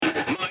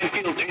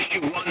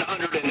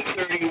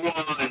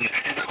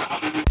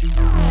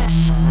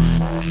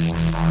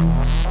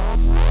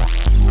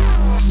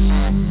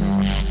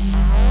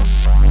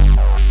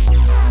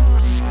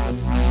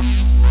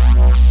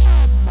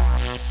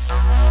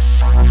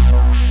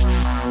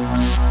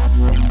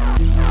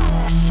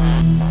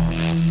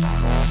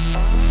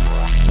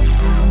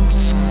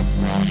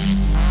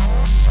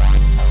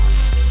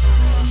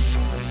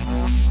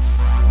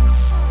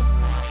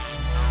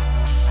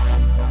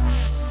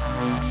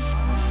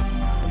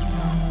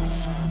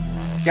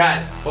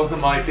Guys, welcome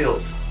to My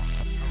Fields.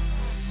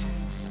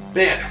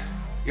 Man,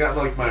 got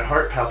like my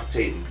heart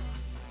palpitating.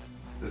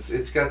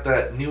 It's got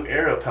that new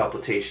era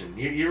palpitation.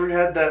 You ever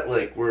had that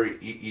like where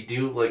you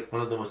do like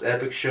one of the most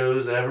epic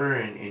shows ever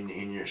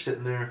and you're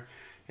sitting there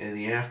in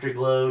the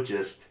afterglow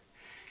just,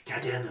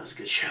 goddamn, that was a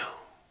good show.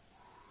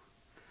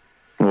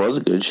 It was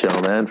a good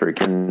show, man.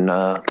 Freaking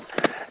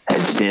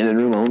had standing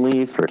room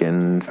only.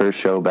 Freaking first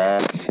show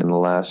back in the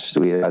last.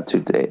 We had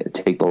to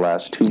take the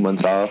last 2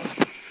 months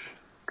off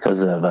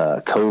because of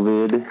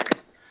COVID,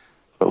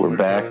 but we're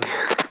back.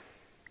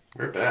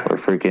 We're back. We're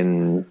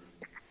freaking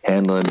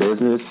handling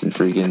business, and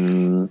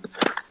freaking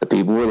the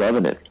people were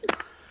loving it.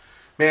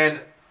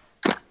 Man,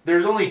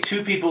 there's only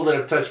 2 people that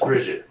have touched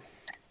Bridget.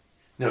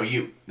 No,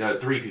 you. No,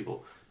 3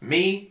 people.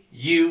 Me,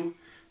 you,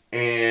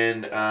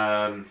 and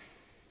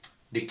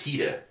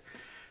Nikita.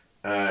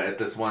 At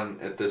this one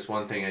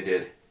thing I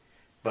did,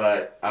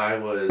 but I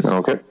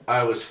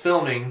was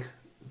filming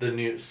the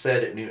new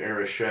New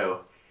Era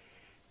show,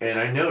 and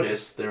I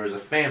noticed there was a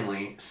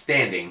family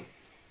standing,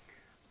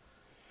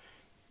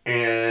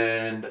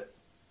 and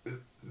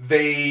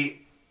the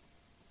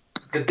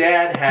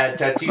dad had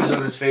tattoos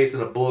on his face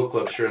and a Bullet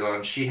Club shirt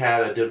on. She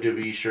had a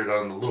WWE shirt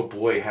on. The little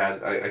boy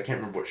had, I can't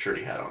remember what shirt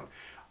he had on.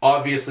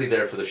 Obviously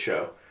there for the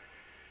show.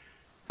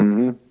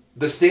 Mm-hmm.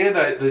 The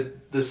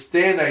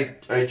stand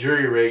I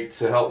jury rigged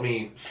to help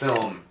me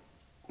film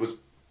was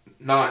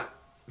not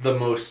the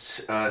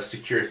most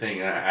secure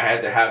thing. I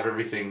had to have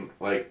everything,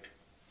 like,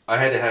 I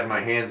had to have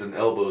my hands and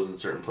elbows in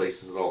certain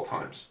places at all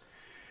times.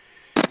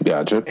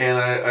 Gotcha.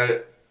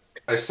 And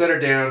I set her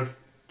down.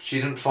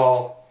 She didn't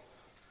fall.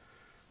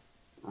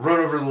 Run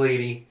over the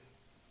lady.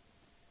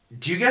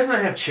 Do you guys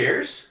not have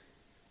chairs?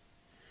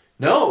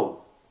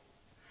 No.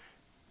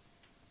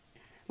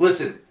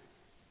 Listen.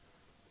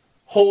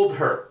 Hold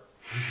her.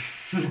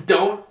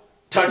 Don't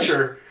touch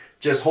her.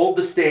 Just hold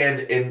the stand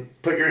and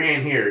put your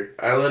hand here.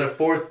 I let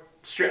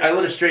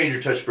a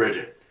stranger touch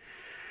Bridget.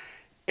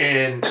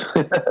 And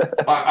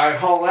I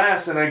haul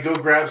ass and I go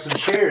grab some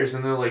chairs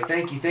and they're like,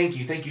 thank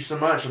you so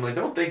much. I'm like,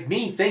 don't thank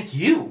me, thank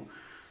you.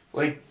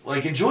 Like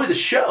enjoy the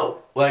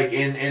show. Like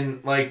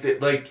and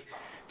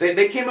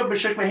they came up and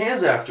shook my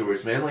hands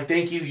afterwards, man. Like,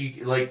 thank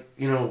you. Like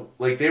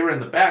they were in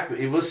the back.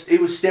 It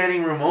was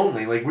standing room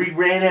only. Like, we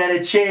ran out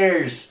of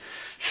chairs.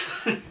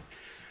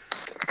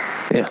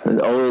 Yeah,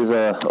 it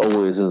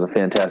always is a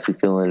fantastic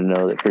feeling to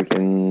know that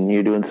freaking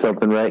you're doing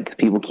something right because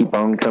people keep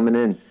on coming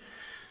in.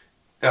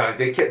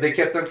 They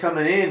kept on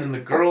coming in, and the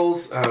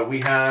girls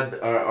we had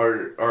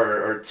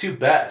our 2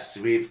 best.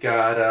 We've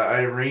got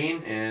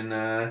Irene and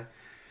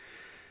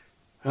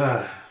the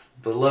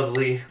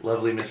lovely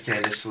Miss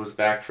Candace was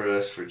back for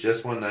us for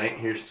just one night.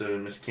 Here's to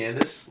Miss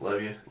Candace.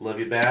 Love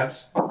you,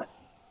 Babs.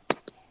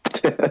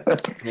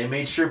 They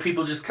made sure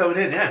people just coming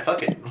in. Yeah,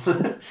 fuck it.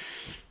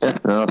 Yeah,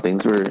 no,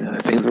 things were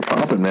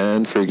popping,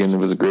 man. Freaking, it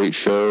was a great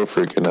show.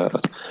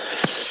 Freaking,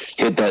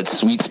 hit that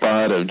sweet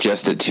spot of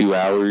just at 2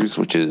 hours,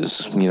 which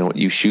is, what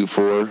you shoot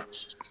for.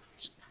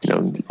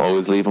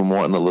 Always leave them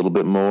wanting a little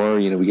bit more.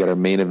 We got our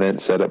main event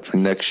set up for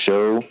next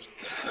show.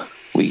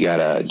 We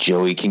got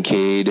Joey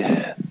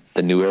Kincaid,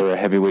 the New Era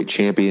heavyweight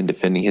champion,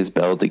 defending his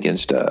belt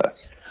against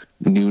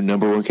new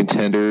number 1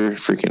 contender,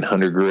 freaking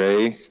Hunter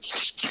Gray.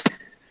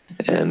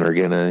 And we're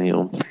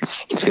gonna,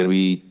 it's gonna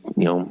be,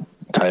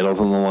 titles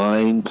on the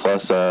line,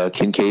 plus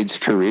Kincaid's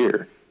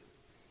career.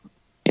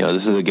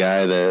 This is a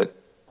guy that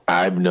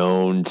I've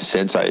known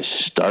since I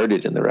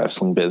started in the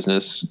wrestling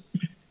business.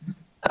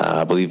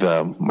 I believe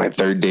my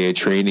 3rd day of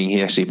training,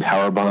 he actually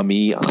powerbombed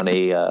me on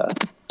a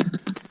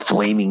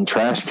flaming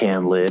trash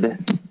can lid.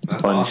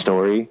 That's Fun awesome.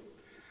 story.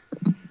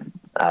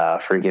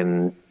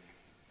 Freaking,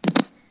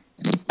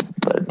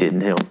 but it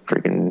didn't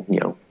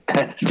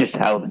that's just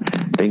how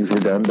things were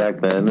done back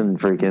then, and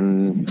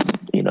freaking,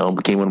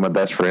 became one of my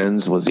best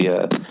friends, was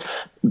the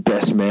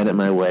best man at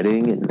my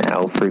wedding, and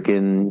now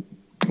freaking,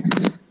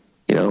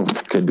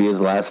 could be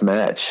his last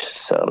match.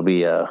 So it'll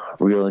be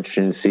real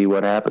interesting to see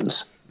what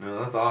happens. No,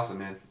 that's awesome,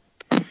 man.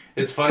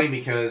 It's funny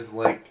because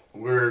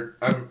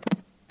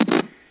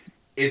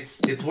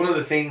it's one of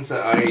the things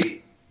that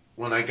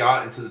when I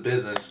got into the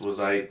business was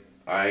I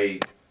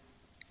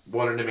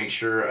wanted to make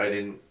sure I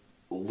didn't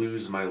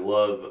lose my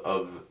love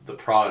of the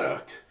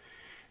product.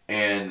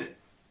 And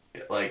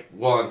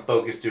while I'm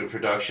focused doing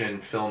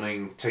production,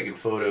 filming, taking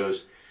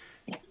photos,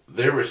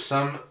 there were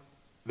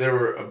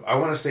I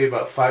want to say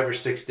about 5 or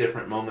 6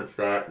 different moments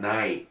that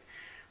night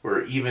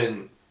where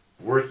even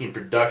working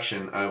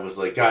production, I was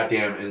like, God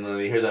damn, and then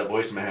they hear that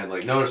voice in my head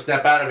like, no,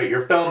 snap out of it,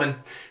 you're filming.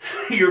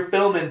 You're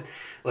filming.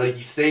 Like,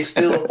 you stay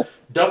still.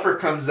 Duffer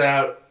comes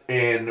out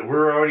and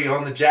we're already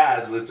on the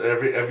jazz.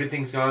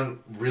 Everything's gone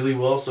really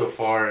well so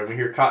far, and we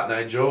hear Cotton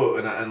Eye Joe,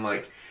 and I'm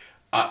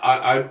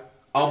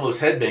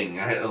almost headbanging.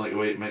 I'm like,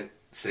 wait a minute,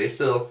 stay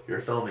still. You're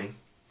filming.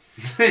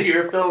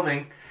 You're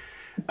filming.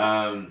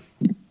 A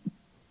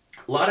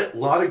lot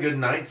of good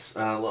nights.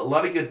 A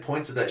lot of good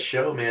points of that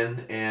show,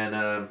 man.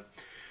 And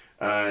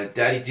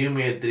Daddy Doom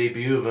made the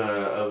debut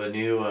of a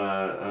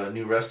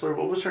new wrestler.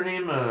 What was her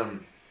name?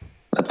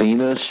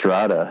 Athena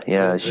Estrada.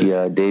 Yeah, she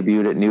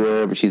debuted at New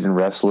Era, but she's been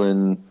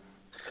wrestling,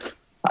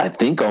 I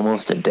think,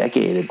 almost a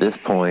decade at this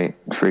point.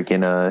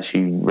 Freaking,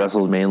 she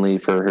wrestled mainly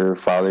for her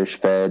father's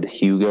fed,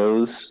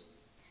 Hugo's,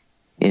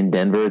 in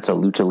Denver. It's a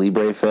Lucha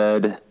Libre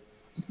fed.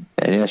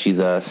 And yeah, she's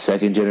a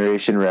second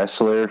generation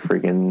wrestler.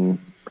 Freaking,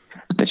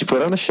 and she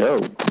put on a show.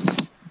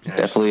 Nice.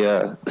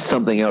 Definitely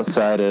something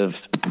outside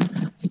of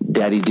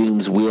Daddy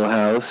Doom's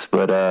wheelhouse,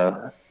 but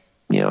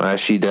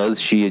as she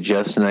does, she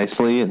adjusts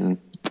nicely and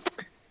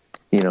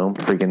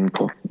freaking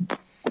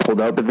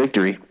pulled out the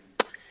victory.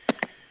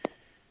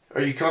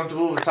 Are you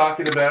comfortable with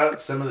talking about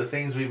some of the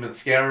things we've been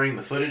scouring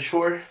the footage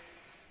for?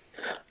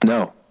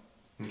 No.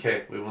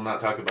 Okay, we will not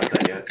talk about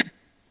that yet.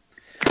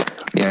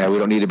 Yeah, we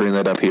don't need to bring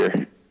that up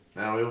here.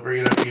 No, we won't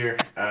bring it up here.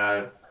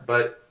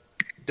 But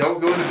don't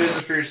go into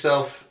business for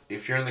yourself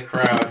if you're in the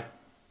crowd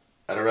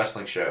at a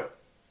wrestling show.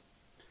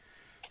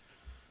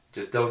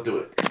 Just don't do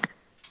it.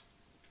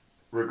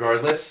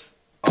 Regardless,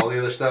 all the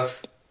other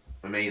stuff,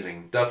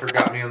 amazing. Duffer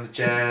got me on the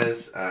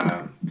jazz.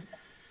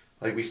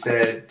 Like we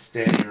said,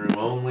 standing room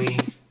only.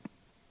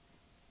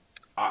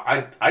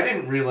 I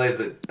didn't realize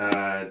that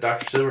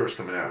Dr. Silver was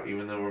coming out,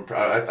 even though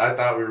I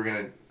thought we were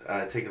going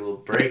to take a little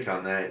break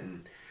on that,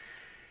 and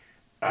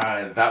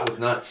that was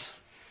nuts.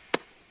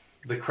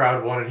 The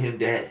crowd wanted him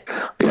dead.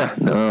 Yeah,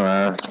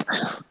 no,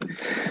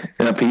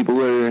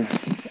 people are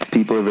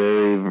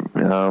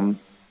very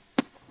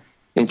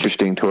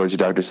interesting towards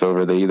Dr.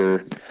 Silver. They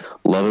either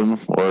love him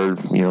or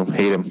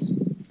hate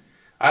him.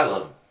 I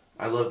love him.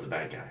 I love the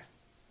bad guy.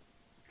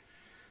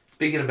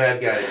 Speaking of bad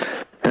guys.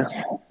 Yeah.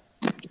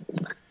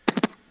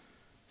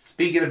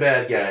 Speaking of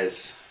bad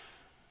guys.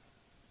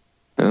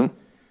 Yeah.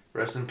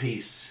 Rest in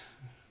peace.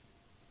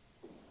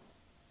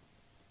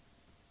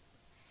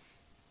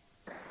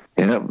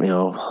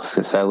 Yeah,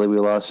 sadly we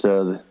lost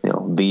the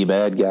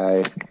bad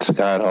guy,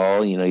 Scott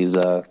Hall. He's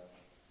I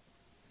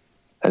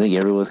think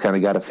everyone's kind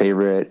of got a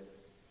favorite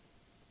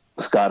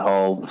Scott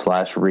Hall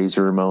 /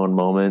 Razor Ramon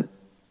moment.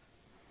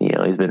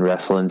 He's been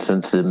wrestling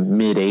since the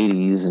mid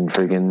 '80s, and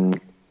freaking,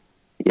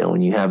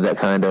 when you have that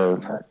kind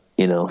of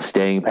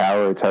staying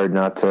power, it's hard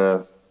not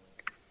to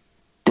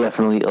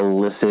definitely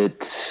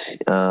elicit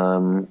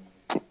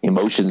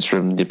emotions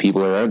from the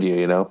people around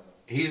you.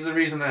 He's the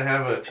reason I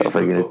have a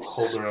toothpick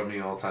holder on me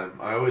all the time.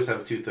 I always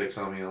have toothpicks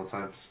on me all the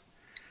time.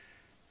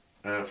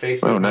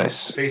 Facebook. Oh,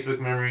 nice. Facebook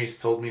Memories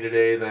told me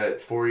today that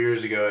 4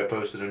 years ago I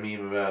posted a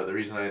meme about the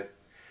reason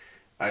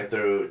I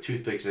throw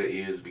toothpicks at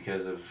you is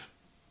because of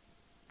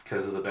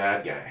the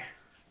bad guy.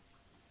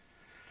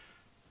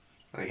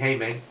 Like, hey,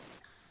 man.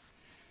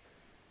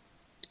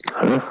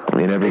 I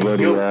mean,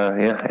 everybody,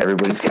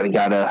 everybody's kind of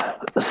got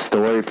a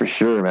story for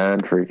sure,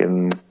 man.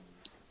 Freaking,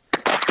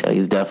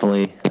 he's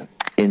definitely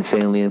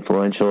insanely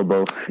influential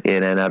both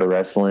in and out of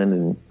wrestling,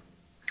 and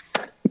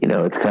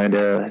it's kind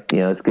of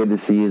it's good to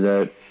see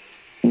that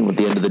at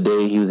the end of the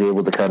day he was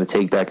able to kind of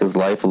take back his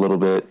life a little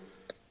bit.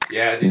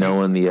 Yeah,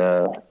 knowing the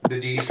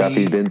DDP, stuff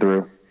he's been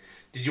through.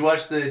 Did you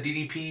watch the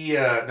DDP?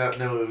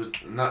 No, it was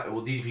not.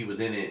 Well, DDP was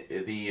in it.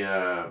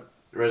 The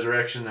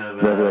resurrection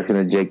of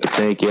Jake the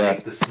Snake. Yeah,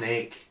 Jake the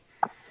Snake.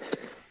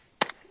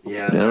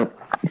 Yeah, yep.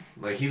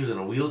 Like he was in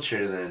a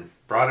wheelchair then.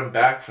 Brought him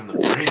back from the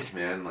brink,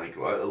 man. Like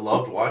I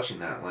loved watching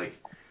that. Like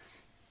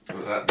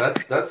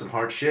that's some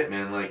hard shit,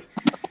 man. Like,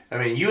 I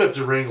mean, you have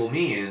to wrangle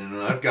me in,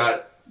 and I've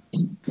got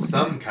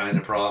some kind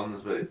of problems,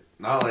 but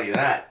not like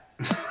that.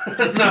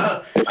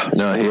 No,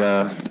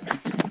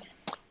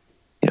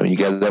 when you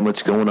got that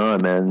much going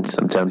on, man,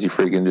 sometimes you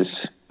freaking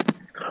just,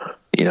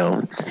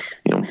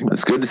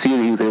 it's good to see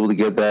that he was able to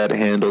get that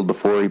handled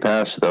before he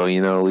passed, though.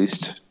 At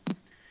least,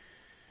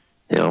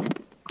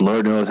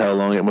 Lord knows how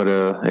long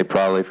it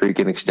probably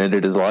freaking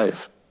extended his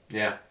life.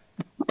 Yeah,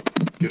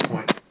 good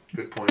point.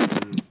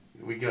 And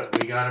we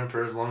got him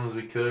for as long as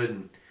we could,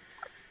 and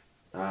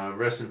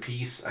rest in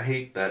peace. I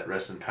hate that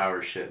rest in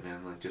power shit,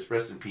 man. Like, just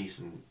rest in peace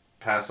and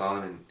pass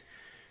on and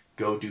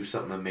go do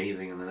something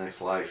amazing in the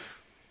next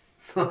life.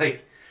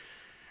 Like,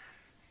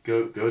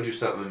 go do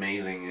something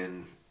amazing,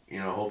 and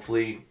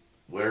hopefully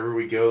wherever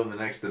we go in the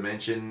next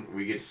dimension,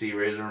 we get to see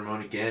Razor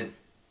Ramon again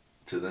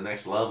to the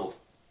next level.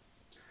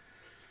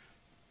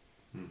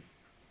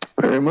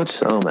 Very much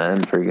so,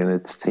 man. Freaking,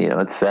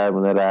 it's sad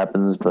when that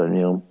happens, but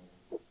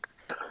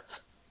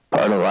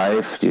part of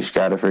life. You just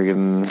gotta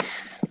freaking,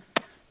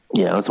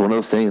 it's one of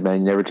those things, man.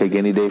 You never take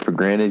any day for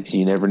granted.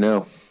 You never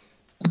know.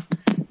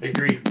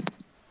 Agreed.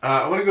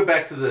 I want to go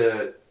back to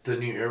the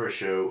New Era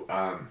show.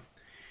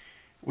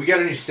 We got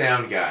a new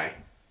sound guy.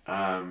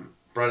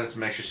 Brought in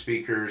some extra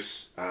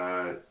speakers,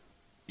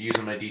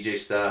 using my DJ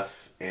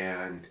stuff,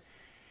 and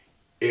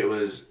it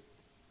was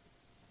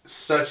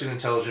such an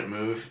intelligent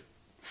move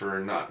for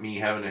not me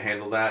having to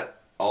handle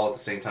that all at the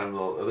same time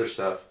with all the other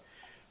stuff.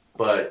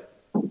 But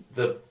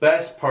the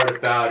best part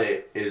about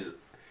it is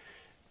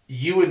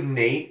you and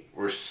Nate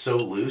were so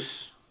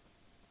loose.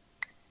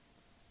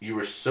 You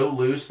were so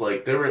loose.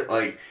 Like, they were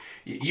like,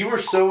 you were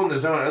so in the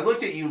zone. I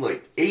looked at you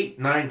like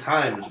 8-9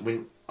 times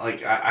when,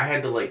 like, I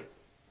had to, like,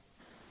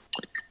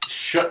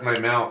 shut my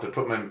mouth or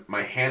put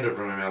my hand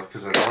over my mouth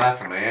because I'm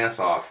laughing my ass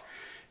off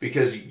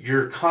because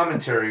your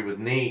commentary with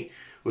Nate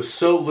was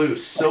so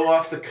loose, so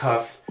off the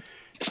cuff.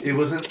 It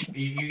wasn't.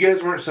 You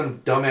guys weren't some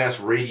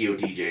dumbass radio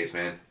DJs,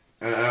 man.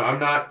 I'm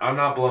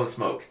not blowing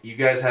smoke. You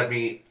guys had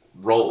me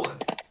rolling,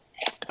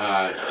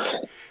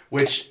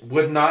 which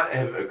would not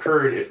have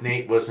occurred if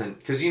Nate wasn't.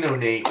 Because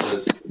Nate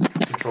was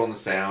controlling the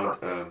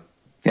sound.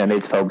 Yeah,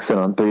 Nate's focusing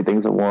on three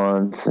things at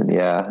once, and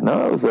yeah,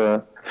 no, it was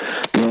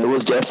it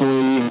was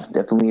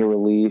definitely a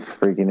relief.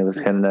 Freaking, it was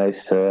kind of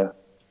nice to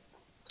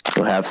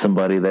have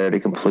somebody there to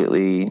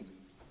completely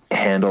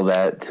handle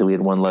that, so we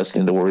had one less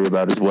thing to worry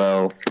about as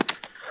well.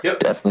 Yep.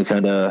 Definitely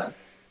kind of,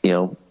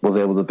 was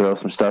able to throw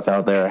some stuff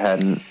out there I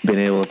hadn't been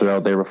able to throw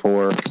out there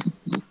before.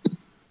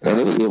 And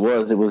it was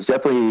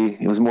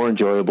more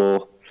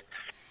enjoyable.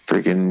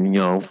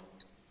 Freaking,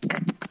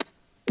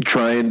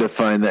 trying to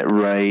find that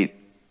right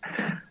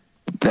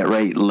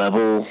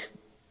level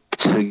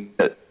to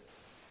get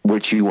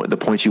the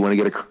points you want to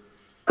get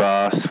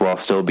across while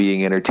still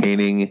being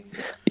entertaining,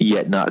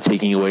 yet not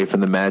taking away from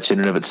the match in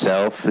and of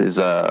itself is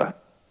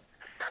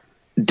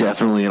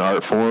definitely an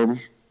art form.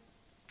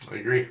 I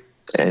agree.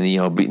 And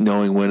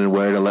knowing when and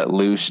where to let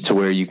loose to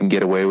where you can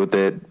get away with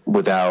it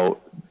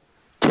without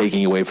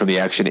taking away from the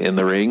action in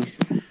the ring.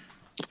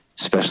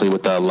 Especially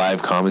with the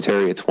live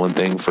commentary, it's one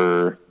thing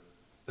for.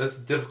 That's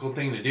a difficult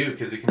thing to do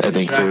because it can. I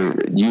think for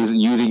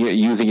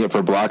using it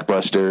for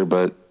Blockbuster,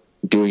 but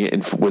doing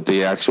it with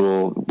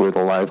where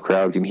the live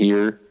crowd can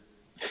hear,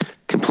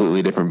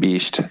 completely different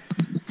beast.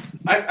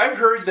 I've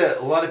heard that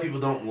a lot of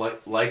people don't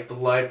like the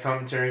live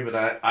commentary,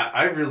 but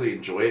I really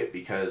enjoy it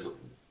because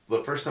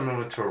the first time I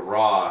went to a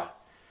Raw,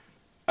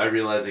 I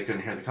realized I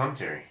couldn't hear the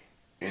commentary,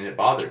 and it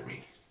bothered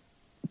me.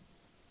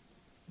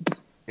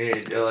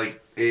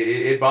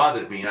 It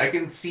bothered me. I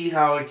can see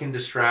how it can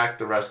distract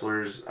the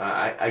wrestlers.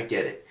 I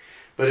get it,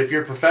 but if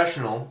you're a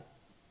professional,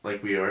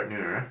 like we are at New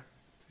Era,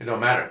 it don't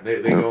matter.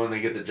 They go and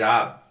they get the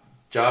job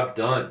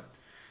done.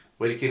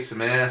 Way to kick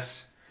some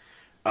ass.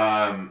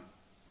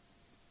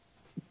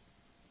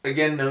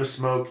 Again, no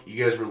smoke.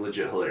 You guys were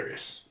legit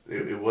hilarious.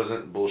 It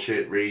wasn't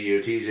bullshit radio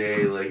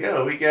TJ like,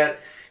 oh, we got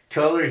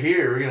color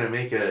here. We're going to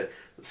make a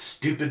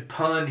stupid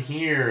pun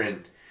here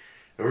and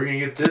we're going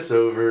to get this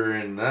over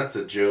and that's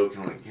a joke.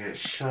 I'm like, yeah,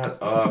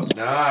 shut up.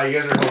 Nah, you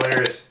guys are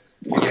hilarious.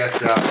 Good ass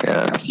job.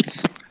 Yeah.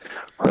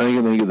 Thank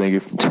you.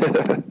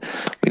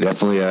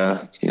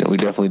 We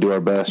definitely do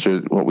our best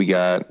with what we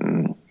got.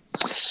 And,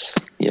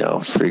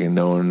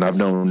 I've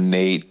known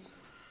Nate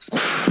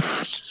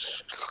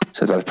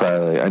since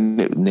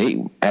Nate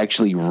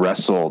actually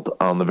wrestled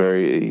on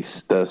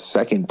the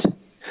second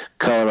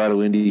Colorado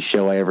Indie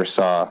show I ever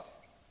saw,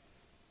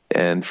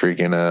 and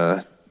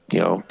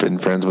been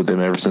friends with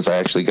him ever since I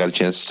actually got a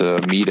chance to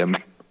meet him.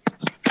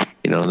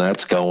 And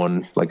that's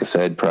going, like I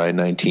said, probably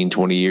 19,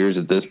 20 years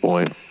at this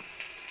point.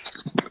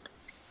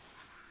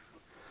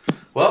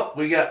 Well,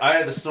 we got Eye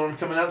of the Storm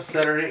coming up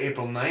Saturday,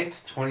 April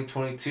 9th,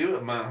 2022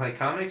 at Mount High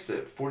Comics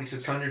at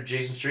 4600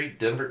 Jason Street,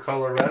 Denver,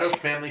 Colorado.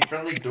 Family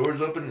friendly.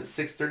 Doors open at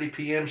 6:30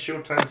 p.m.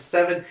 Showtime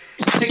 7.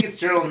 Tickets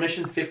general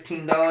admission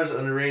 $15.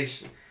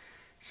 Underage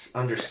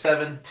under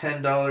 7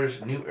 $10.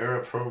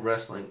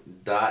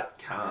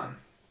 NewEraProWrestling.com.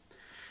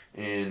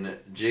 And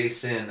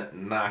Jason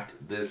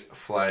knocked this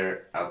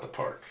flyer out the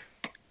park.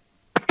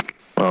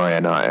 Oh yeah,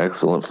 no,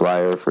 excellent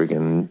flyer.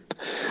 Freaking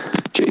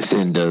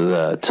Jason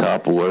does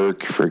top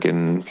work.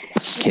 Freaking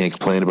can't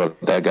complain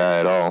about that guy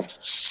at all.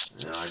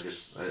 No,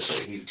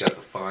 he's got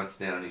the fonts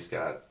down. He's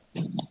got,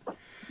 and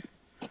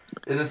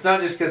it's not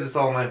just because it's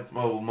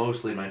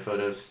mostly my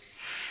photos.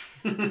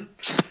 I'm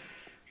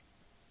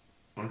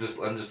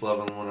just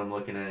loving what I'm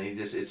looking at.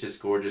 It's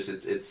just gorgeous.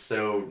 It's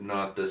so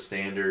not the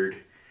standard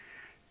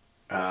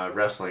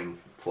wrestling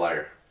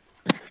flyer.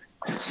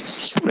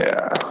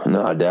 Yeah,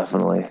 no,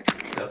 definitely.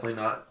 Definitely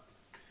not.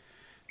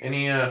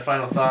 Any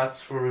final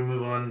thoughts before we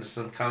move on to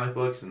some comic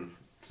books and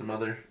some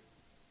other?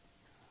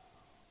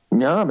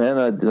 No,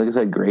 man. Like I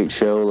said, great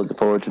show. Looking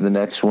forward to the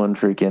next one.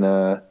 Freaking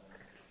I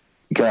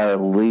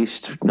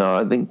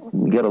think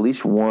we got at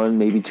least one,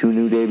 maybe two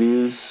new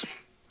debuts.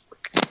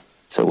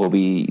 So we'll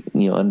be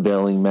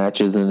unveiling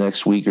matches in the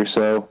next week or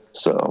so.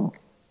 So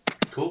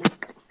cool.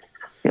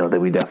 That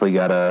we definitely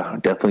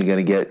gonna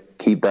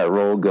keep that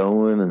roll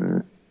going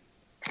and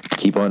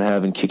keep on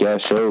having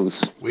kick-ass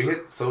shows. We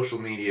hit social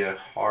media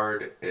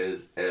hard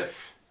as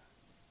F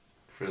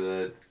for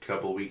the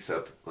couple weeks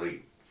up.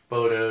 Like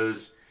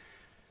photos,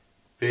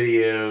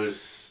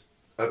 videos,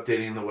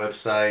 updating the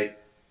website.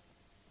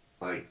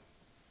 Like,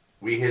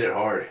 we hit it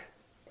hard.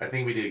 I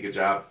think we did a good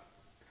job.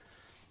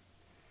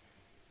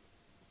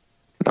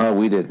 Oh,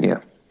 we did,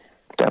 yeah.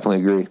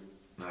 Definitely agree.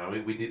 No,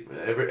 we did.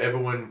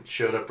 Everyone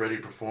showed up ready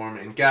to perform.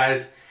 And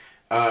guys,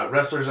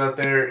 wrestlers out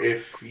there,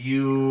 if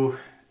you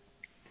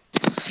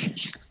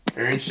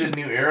are interested in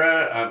New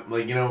Era,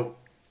 we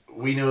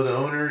know the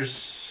owners,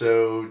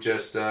 so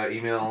just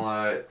email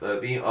I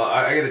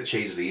gotta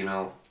change the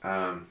email.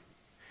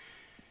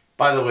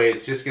 By the way,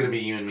 it's just gonna be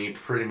you and me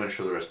pretty much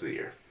for the rest of the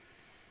year.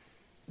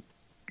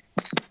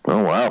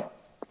 Oh wow!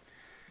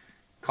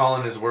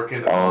 Colin is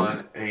working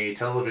on a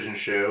television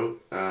show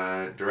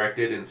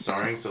directed and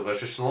starring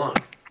Sylvester Stallone.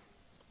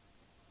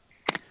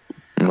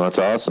 That's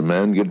awesome,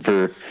 man. Good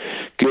for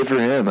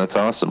him. That's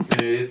awesome.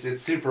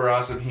 It's super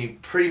awesome. He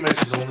pretty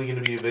much is only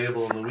going to be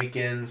available on the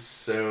weekends.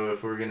 So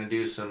if we're going to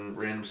do some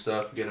random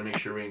stuff, we got to make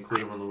sure we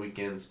include him on the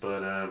weekends.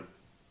 But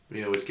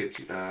we always get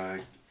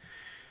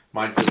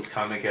Mindfield's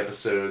comic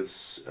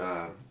episodes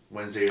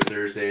Wednesday or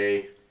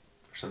Thursday,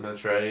 or sometimes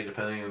Friday,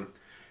 depending on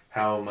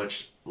how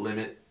much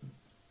limit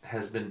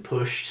has been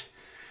pushed.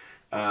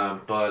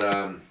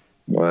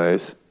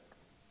 Nice.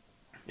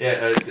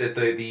 Yeah, it's at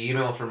the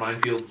email for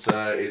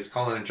Mindfields is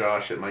Colin and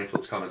Josh at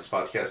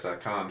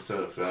mindfieldscomicspodcast.com.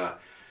 So if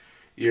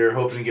you're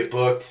hoping to get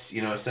booked,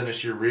 send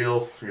us your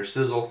reel, your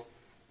sizzle.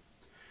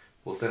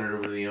 We'll send it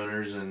over to the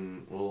owners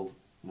and we'll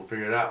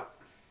figure it out.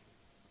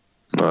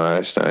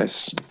 Nice.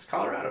 It's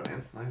Colorado,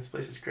 man. This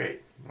place is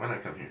great. Why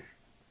not come here?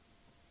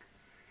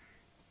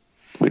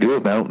 We do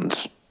have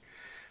mountains.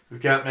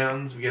 We've got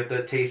mountains. We got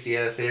that tasty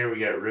ass air. We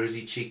got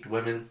rosy cheeked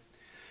women.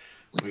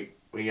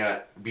 We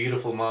got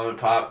beautiful mom and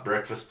pop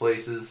breakfast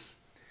places.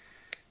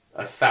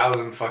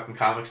 1,000 fucking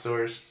comic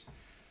stores.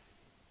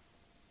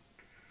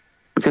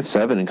 We got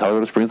 7 in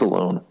Colorado Springs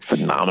alone.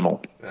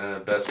 Phenomenal.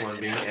 Best one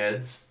being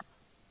Ed's.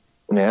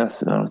 Yeah.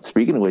 So,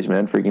 speaking of which,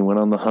 man, freaking went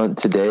on the hunt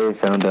today.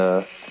 Found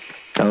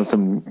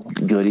some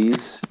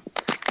goodies.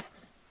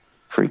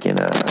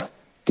 Freaking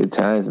good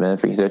times, man.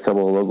 Freaking hit a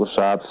couple of local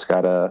shops.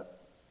 Got a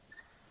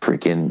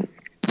freaking.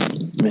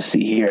 Let me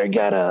see here. I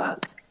got a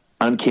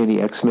Uncanny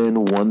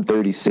X-Men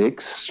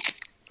 136.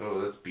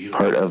 Oh, that's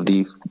beautiful. Part of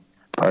the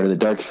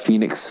Dark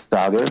Phoenix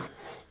saga.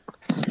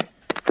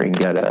 Freaking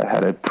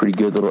had a pretty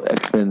good little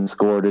X-Men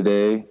score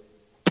today.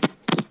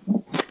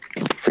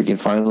 Freaking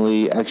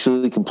finally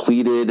actually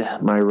completed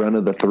my run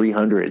of the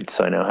 300.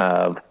 So I now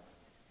have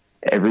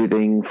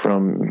everything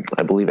from,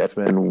 I believe,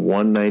 X-Men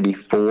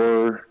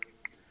 194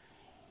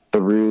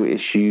 through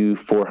issue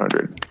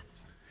 400.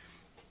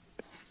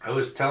 I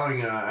was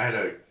telling, I had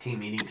a team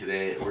meeting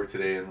today at work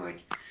today, and what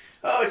you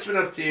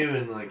been up to?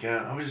 And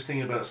I was just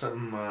thinking about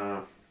something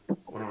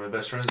one of my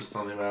best friends was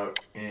telling me about.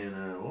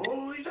 And what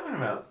are you talking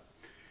about?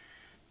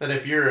 That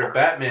if you're a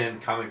Batman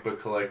comic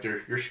book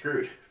collector, you're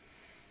screwed.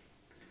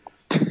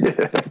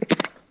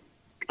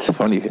 It's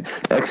funny.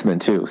 X-Men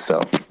too,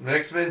 so.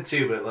 X-Men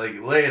too, but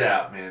lay it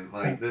out, man.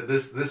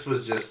 This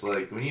was just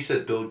when you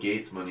said Bill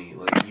Gates money,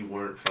 you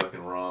weren't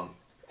fucking wrong.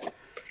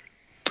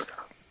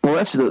 Well,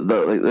 that's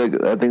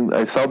I think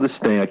I saw this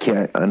thing.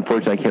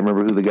 Unfortunately, I can't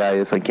remember who the guy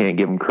is. So I can't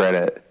give him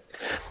credit,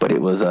 but it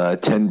was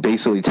 10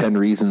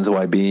 reasons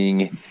why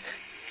being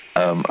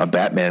a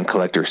Batman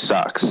collector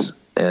sucks,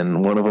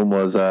 and one of them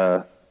was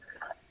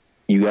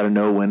you got to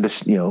know when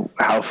to,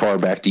 how far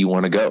back do you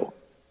want to go,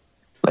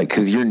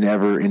 because you're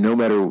never, and no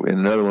matter. And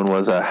another one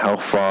was how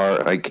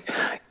far,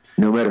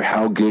 no matter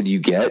how good you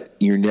get,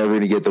 you're never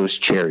going to get those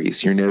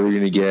cherries. You're never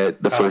going to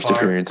get the first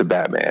appearance of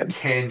Batman.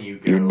 Can you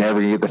go? You're never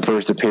going to get the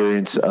first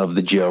appearance of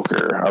the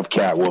Joker, of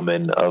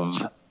Catwoman,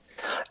 of,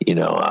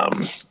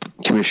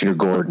 Commissioner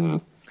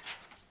Gordon.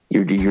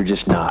 You're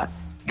just not.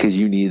 Because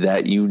you need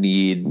that. You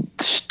need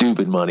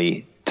stupid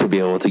money to be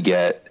able to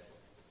get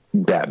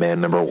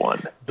Batman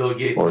 #1. Bill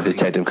Gates or money.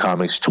 Detective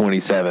Comics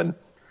 27.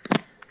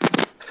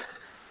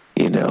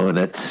 And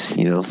that's,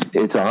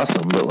 it's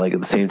awesome. But, at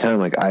the same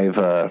time,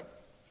 I've...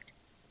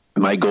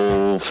 my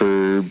goal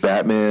for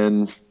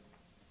Batman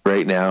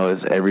right now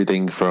is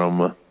everything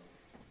from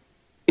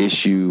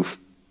issue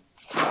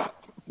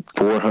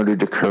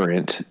 400 to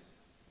current,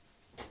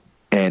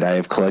 and I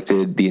have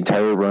collected the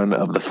entire run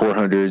of the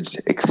 400s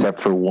except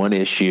for one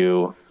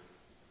issue.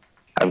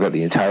 I've got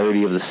the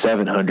entirety of the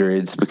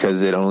 700s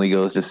because it only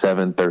goes to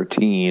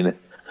 713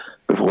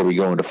 before we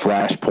go into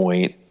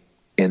Flashpoint,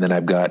 and then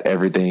I've got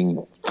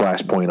everything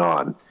Flashpoint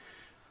on.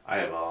 I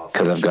have all.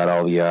 Because I've got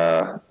all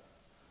the...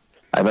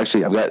 I've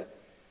got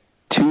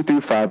 2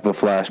 through 5 of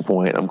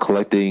Flashpoint. I'm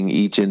collecting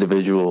each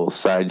individual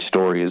side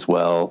story as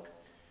well.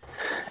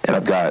 And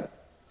I've got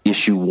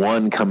issue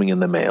 1 coming in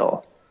the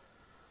mail.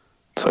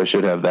 So I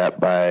should have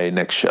that by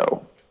next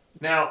show.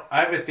 Now,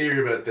 I have a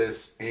theory about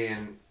this,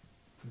 and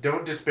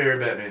don't despair,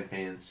 Batman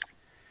fans.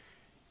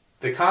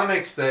 The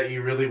comics that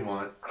you really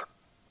want,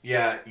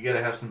 yeah, you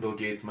gotta have some Bill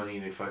Gates money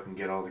to fucking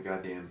get all the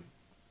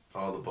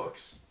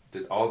books.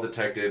 All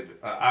detective.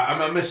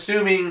 I'm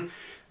assuming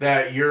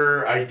that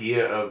your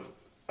idea of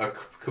a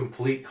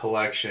complete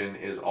collection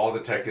is all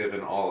detective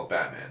and all of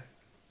Batman.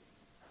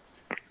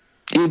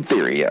 In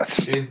theory,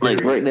 yes.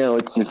 Right now,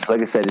 it's just,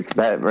 like I said, it's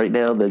right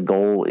now the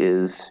goal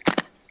is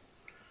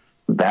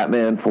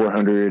Batman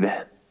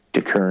 400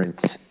 to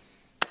current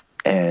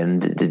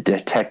and the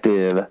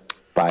Detective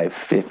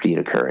 550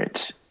 to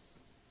current,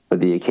 with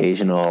the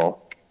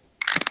occasional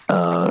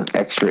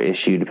extra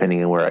issue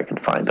depending on where I can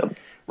find them.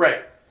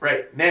 Right.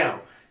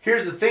 Now,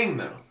 here's the thing,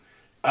 though.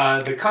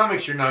 The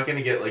comics, you're not going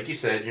to get, like you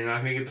said, you're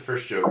not going to get the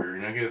first Joker, you're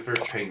not going to get the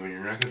first Penguin,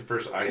 you're not going to get the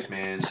first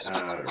Iceman,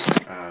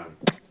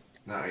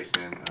 not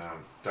Iceman,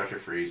 Dr.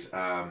 Freeze.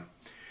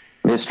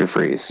 Mr.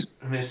 Freeze.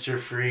 Mr.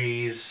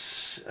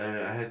 Freeze. I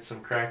had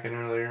some cracking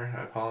earlier,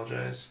 I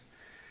apologize.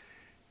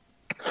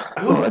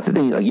 Well, that's the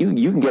thing. Like you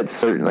can get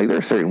certain, like there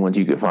are certain ones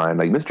you can find.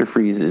 Like Mr.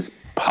 Freeze is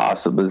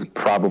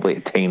probably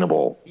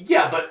attainable.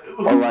 Yeah, but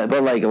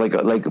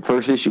like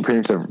first issue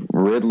appearance of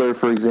Riddler,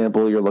 for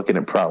example, you're looking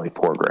at probably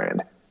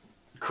 $4,000.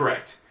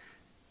 correct.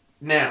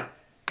 Now,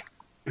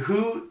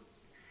 who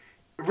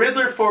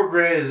Riddler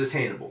 $4,000 is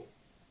attainable.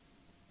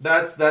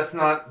 That's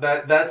not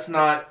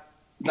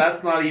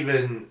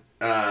even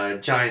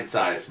giant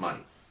size money.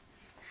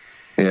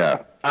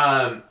 Yeah.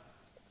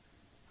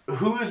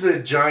 Who's a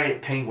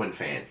giant Penguin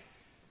fan?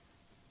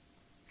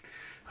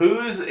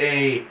 Who's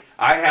I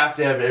have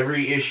to have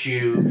every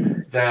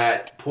issue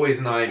that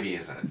Poison Ivy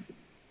is in?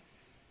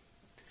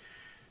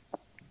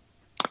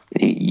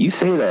 You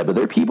say that, but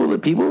there are people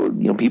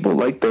people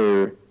like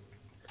their,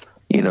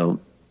 not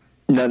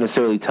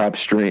necessarily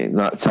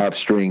not top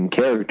string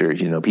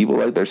characters. People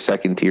like their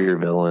second tier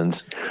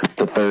villains,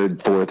 the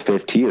third, fourth,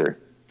 fifth tier.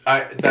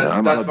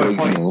 That's my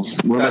point.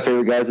 One of my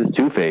favorite guys is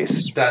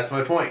Two-Face. That's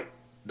my point.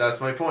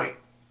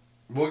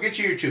 We'll get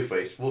you your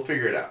Two-Face. We'll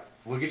figure it out.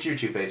 We'll get you your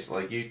Two-Face.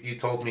 Like you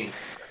told me,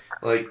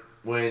 like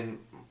when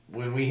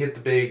we hit the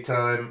big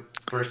time,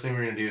 first thing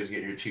we're gonna do is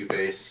get your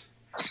Two-Face.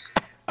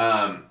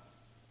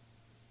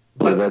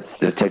 But that's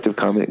Detective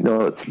Comic.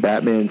 No, it's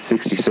Batman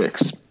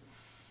 66.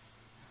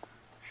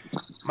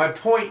 My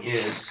point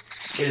is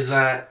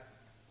that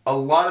a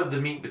lot of the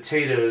meat and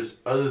potatoes,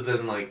 other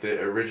than like the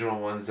original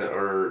ones that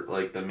are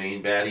like the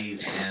main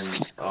baddies in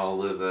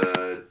all of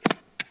the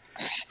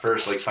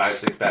first like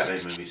 5-6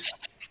 Batman movies,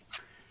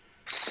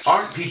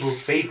 aren't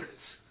people's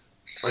favorites.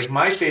 Like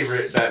my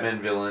favorite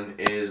Batman villain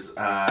is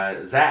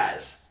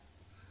Zaz.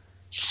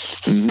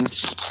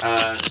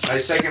 Mm-hmm. My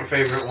second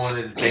favorite one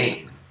is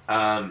Bane.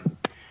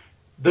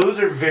 Those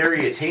are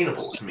very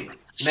attainable to me.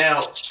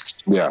 Now,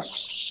 yeah.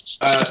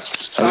 I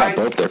got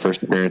both their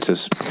first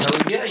appearances. Hell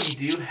yeah, you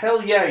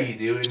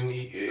do,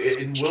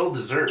 and well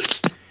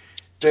deserved.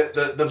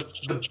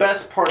 The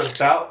best part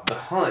about The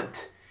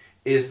Hunt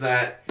is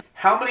that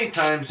how many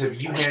times have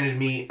you handed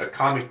me a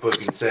comic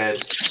book and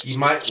said you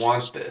might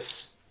want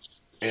this,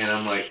 and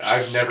I'm like,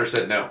 I've never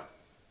said no.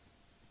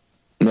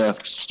 No.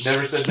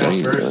 Never said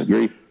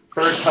no.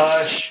 First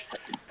Hush.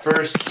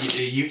 First,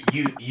 you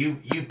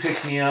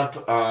picked me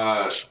up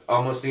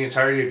almost the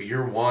entirety of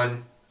year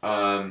one.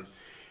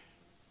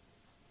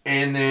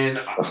 And then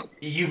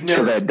you've never...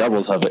 So that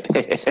doubles of it.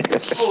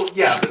 Well,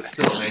 yeah, but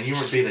still, man, you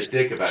weren't being a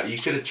dick about it. You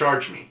could have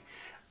charged me.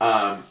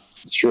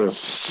 It's true.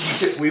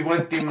 We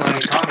went through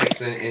my comics,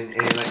 and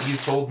you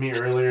told me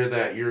earlier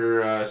that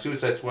your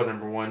Suicide Squad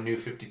 #1, New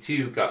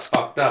 52, got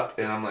fucked up.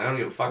 And I'm like, I don't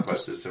give a fuck about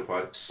Suicide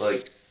Squad.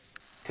 Like,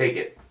 take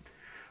it.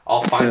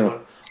 I'll find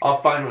one. I'll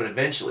find one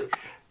eventually.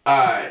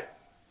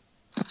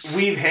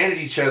 We've handed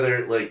each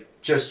other, like,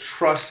 just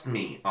trust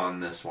me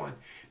on this one.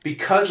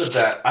 Because of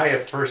that, I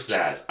have first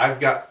Zaz. I've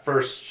got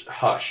first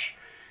Hush.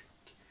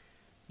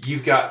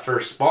 You've got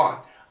first Spawn.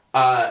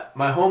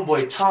 My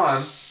homeboy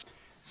Tom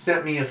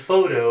sent me a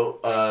photo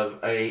of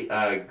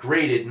a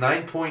graded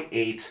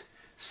 9.8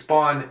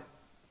 Spawn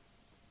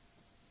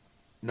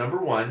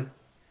 #1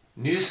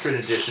 newsprint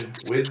edition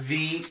with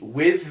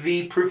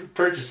the proof of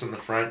purchase on the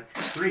front.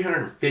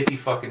 $350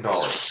 fucking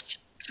dollars.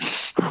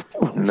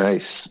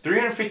 Nice.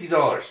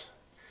 $350.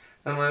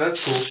 I'm like,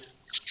 that's cool.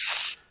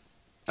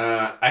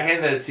 I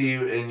handed that to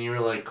you, and you were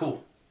like,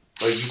 "Cool."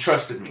 Like you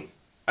trusted me.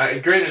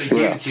 Granted, I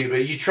gave it to you,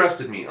 but you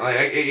trusted me.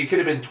 Like it could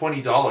have been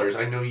 $20.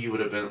 I know you would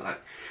have been.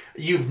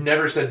 You've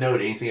never said no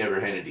to anything I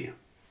ever handed to you.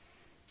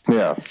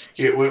 Yeah.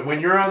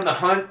 When you're on the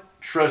hunt,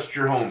 trust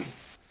your homie.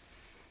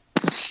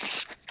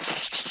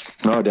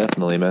 No,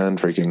 definitely, man.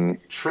 Freaking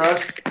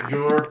trust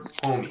your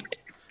homie.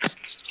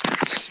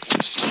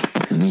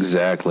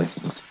 Exactly.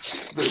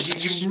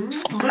 You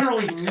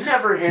literally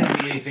never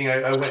handed me anything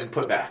I went and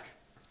put back.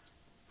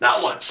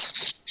 Not once.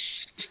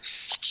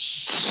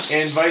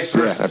 And vice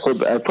versa.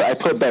 Yeah, I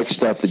put back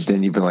stuff that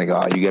then you've been like,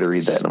 oh, you got to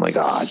read that. And I'm like,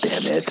 oh,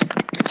 damn it.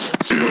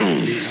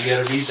 You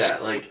got to read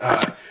that. Like,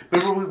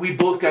 remember we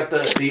both got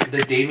the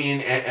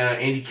Damian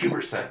Andy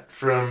Kubert set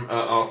from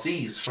All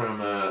Seas from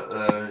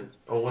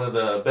one of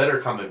the better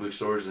comic book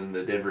stores in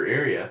the Denver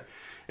area.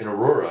 In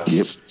Aurora.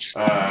 Yep.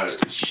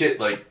 Shit,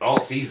 like,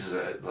 All Seas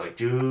is like,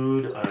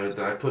 dude,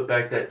 I put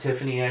back that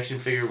Tiffany action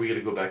figure. We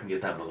gotta go back and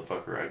get that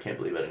motherfucker. I can't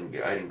believe I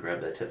didn't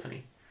grab that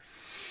Tiffany.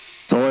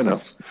 Oh, I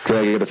know. So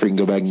I gotta freaking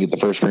go back and get the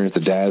first appearance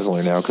of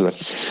Dazzler now because I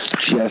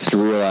just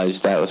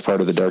realized that was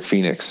part of the Dark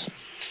Phoenix.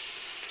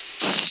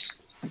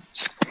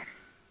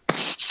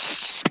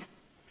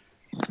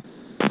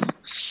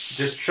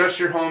 Just trust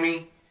your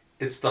homie.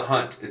 It's the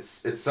hunt.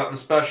 It's something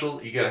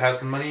special. You gotta have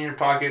some money in your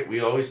pocket. We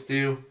always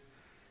do.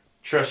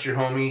 Trust your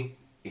homie.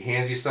 He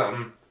hands you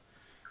something.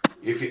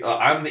 If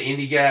I'm the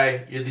indie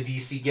guy, you're the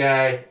DC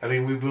guy. I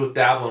mean, we both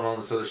dabble in all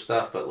this other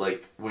stuff, but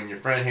like when your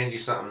friend hands you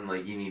something,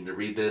 like you need to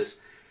read this,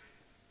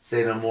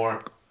 say no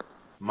more.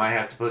 Might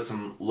have to put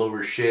some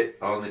lower shit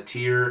on the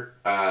tier,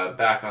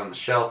 back on the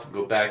shelf, and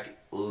go back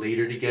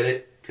later to get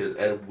it because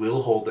Ed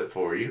will hold it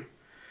for you.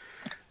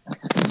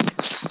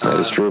 That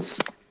is true.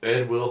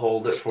 Ed will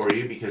hold it for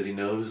you because he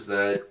knows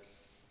that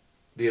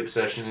the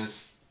obsession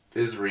is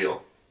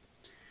real.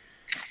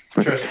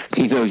 Trust me.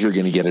 He knows you're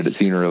gonna get it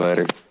sooner or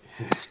later.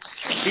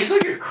 He's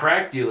like a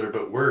crack dealer,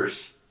 but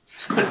worse.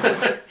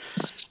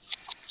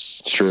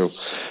 It's true.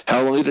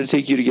 How long did it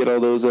take you to get all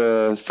those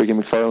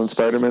freaking McFarlane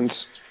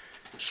Spider-Mans?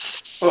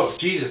 Oh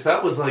Jesus,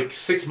 that was like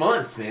 6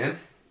 months, man.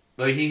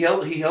 Like he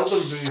held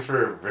them for me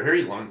for a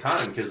very long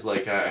time because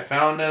like I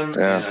found them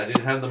and I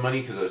didn't have the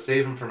money because I was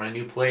saving for my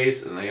new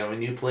place and I got my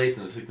new place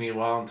and it took me a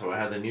while until I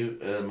had the new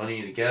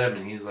money to get him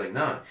and he's like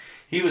nah,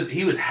 he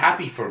was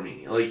happy for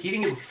me, like he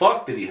didn't give a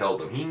fuck that he held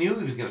them, he knew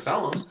he was gonna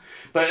sell them,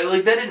 but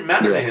like that didn't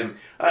matter to him.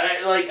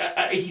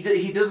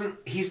 He doesn't,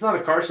 he's not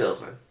a car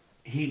salesman.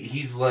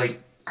 He's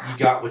like, you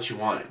got what you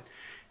wanted.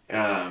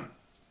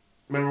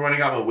 Remember when I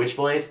got my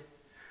Witchblade?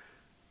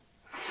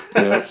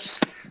 Yeah.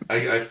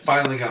 I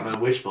finally got my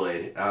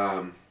Witchblade.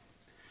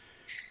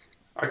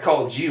 I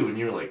called you and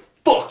you were like,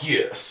 "Fuck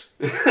yes!"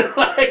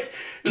 Like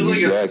it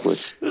was exactly.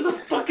 It was a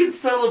fucking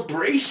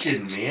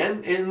celebration,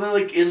 man. And then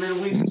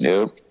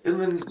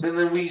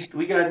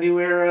we got a new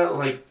era.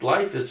 Like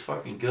life is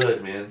fucking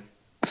good, man.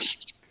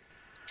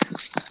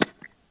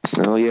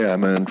 Oh yeah,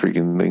 man!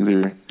 Freaking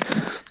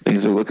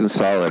things are looking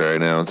solid right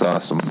now. It's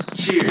awesome.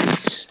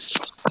 Cheers.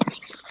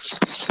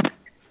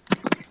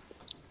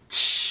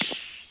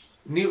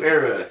 New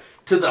era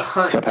to the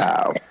hunt.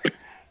 Kapow.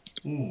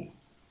 Ooh.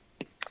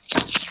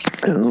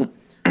 Oh.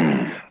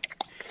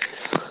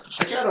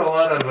 I got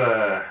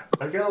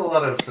a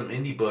lot of some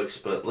indie books,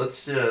 but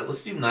let's do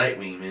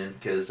Nightwing, man,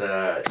 because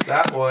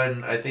that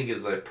one I think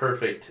is a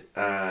perfect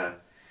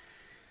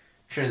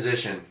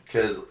transition.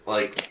 Because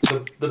like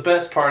the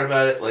best part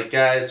about it, like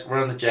guys,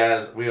 we're on the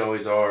jazz, we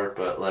always are,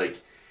 but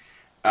like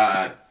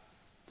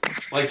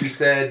we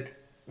said,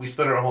 we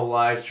spent our whole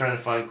lives trying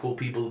to find cool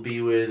people to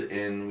be with,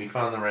 and we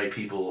found the right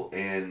people.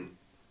 And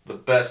the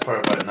best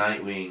part about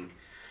Nightwing,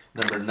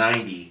 number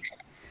 90.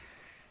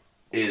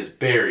 Is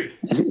Barry.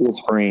 His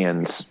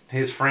friends.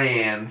 His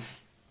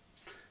friends.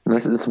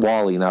 This is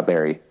Wally, not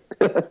Barry.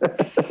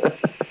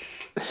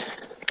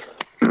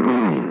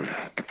 And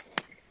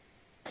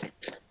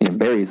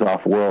Barry's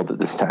off-world at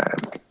this time.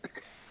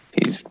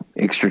 He's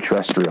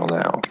extraterrestrial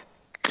now.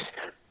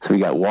 So we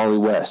got Wally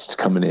West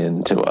coming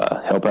in to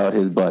help out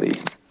his buddy.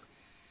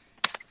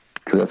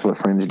 Because that's what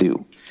friends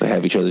do. They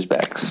have each other's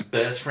backs.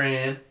 Best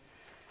friend.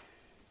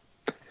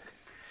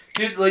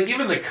 Dude, like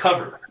even the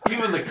cover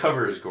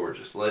is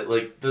gorgeous.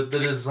 Like the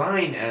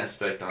design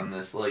aspect on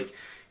this, like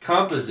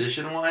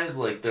composition wise,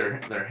 like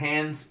their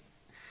hands,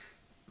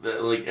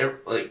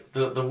 the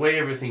the way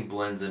everything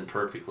blends in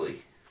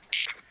perfectly.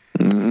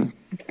 Mm-hmm.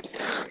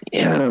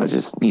 Yeah, no, it's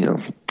just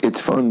it's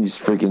fun.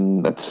 Just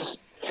freaking that's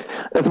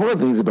one of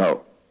the things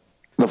about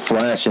the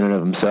Flash in and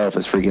of himself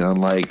is freaking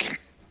unlike.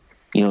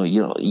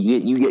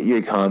 You get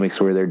your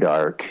comics where they're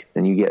dark,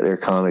 and you get their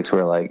comics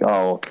where like,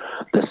 oh,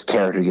 this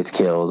character gets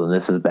killed, and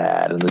this is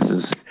bad, and this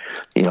is,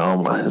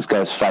 this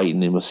guy's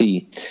fighting, and we'll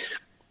see.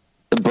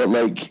 But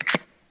like,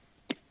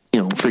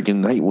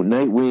 freaking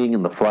Nightwing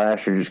and the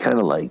Flash are just kind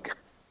of like,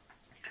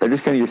 they're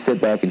just kind of your sit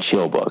back and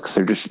chill books.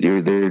 They're just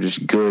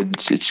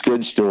good. It's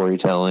good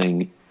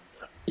storytelling.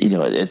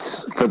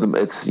 It's for them.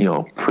 It's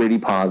pretty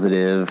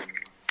positive.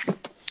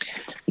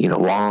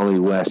 Wally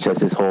West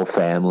has his whole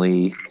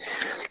family.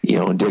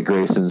 Dick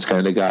Grayson's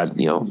kind of got,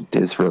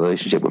 his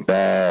relationship with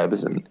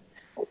Babs, and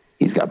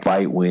he's got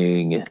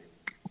Bitewing.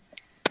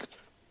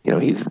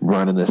 He's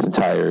running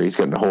he's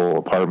got a whole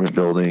apartment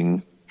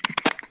building,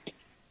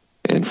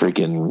 and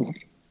freaking,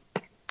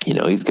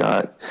 he's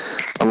got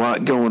a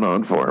lot going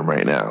on for him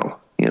right now.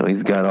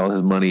 He's got all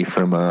his money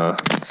from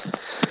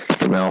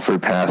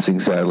Alfred passing,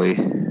 sadly.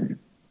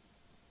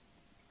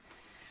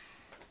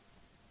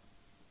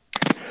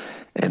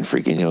 And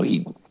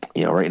freaking,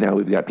 right now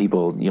we've got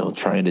people,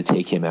 trying to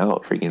take him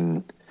out.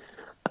 Freaking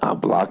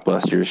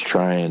Blockbuster's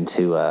trying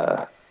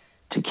to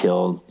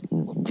kill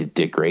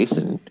Dick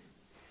Grayson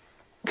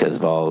because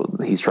of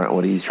what he's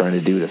trying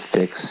to do to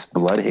fix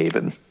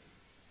Bloodhaven.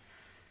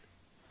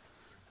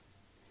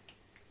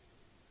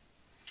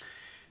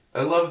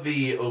 I love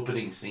the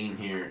opening scene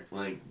here.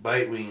 Like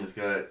Bitewing's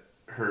got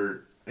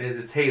her.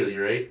 It's Haley,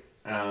 right?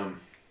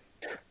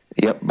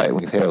 Yep,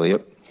 Bitewing's Haley.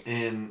 Yep.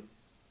 And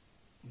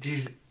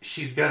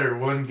she's got her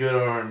one good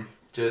arm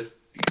just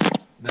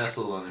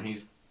nestled on him.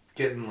 He's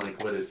getting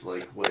what is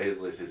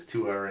his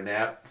 2-hour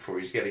nap before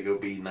he's got to go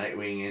be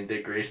Nightwing and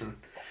Dick Grayson.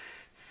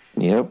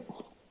 Yep.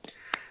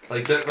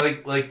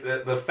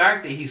 The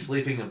fact that he's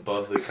sleeping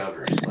above the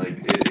covers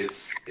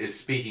is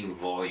speaking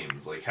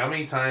volumes. Like how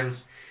many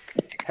times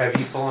have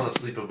you fallen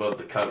asleep above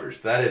the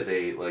covers? That is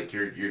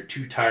you're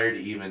too tired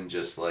to even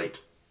just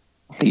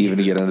even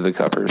to get under the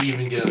covers.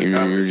 Even get under the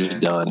covers. You're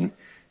just done.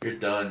 You're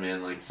done,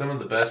 man. Like some of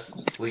the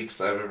best sleeps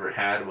I've ever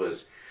had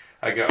was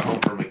I got home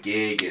from a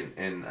gig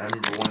and I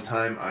remember one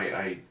time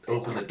I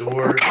opened the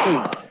door.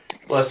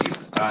 Bless you.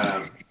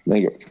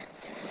 Thank you.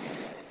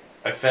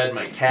 I fed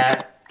my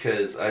cat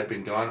because I'd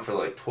been gone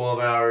for 12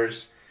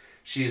 hours.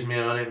 She's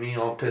meowing at me,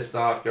 all pissed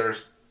off. Got her,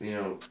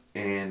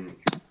 and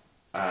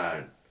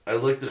I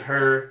looked at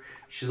her.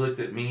 She looked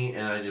at me,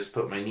 and I just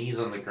put my knees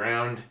on the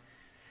ground,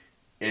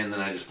 and then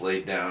I just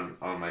laid down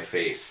on my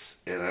face.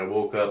 And I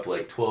woke up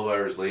like 12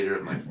 hours later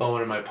with my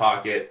phone in my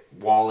pocket,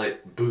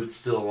 wallet, boots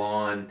still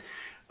on.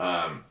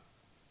 Um,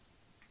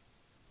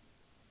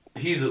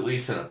 he's at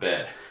least in a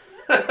bed.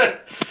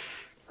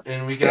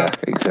 And we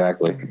got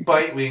exactly.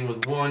 Bitewing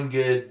with one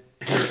good,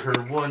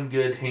 her one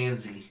good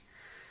handsy.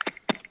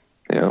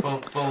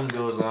 Yep. Phone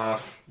goes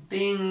off.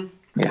 Ding.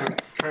 Yeah.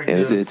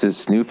 It's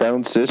his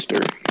newfound sister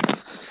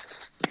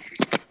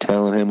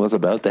telling him what's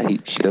about to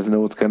hate. She doesn't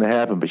know what's going to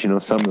happen, but she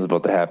knows something's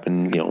about to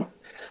happen.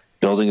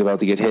 Building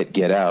about to get hit,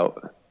 get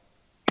out.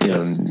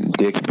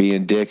 Dick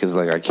being Dick is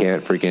like, I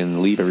can't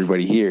freaking leave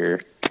everybody here.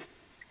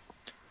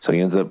 So he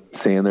ends up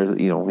saying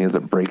he ends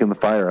up breaking the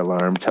fire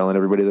alarm, telling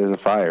everybody there's a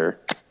fire,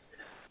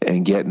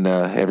 and getting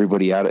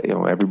everybody out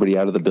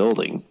of the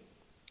building.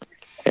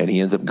 And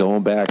he ends up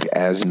going back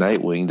as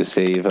Nightwing to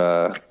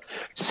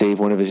save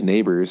one of his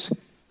neighbors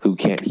who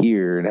can't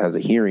hear and has a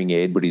hearing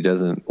aid, but he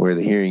doesn't wear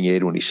the hearing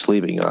aid when he's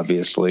sleeping,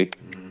 obviously.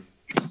 Mm-hmm.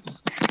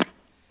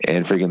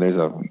 And freaking there's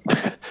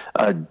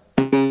a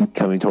dude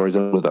coming towards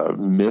him with a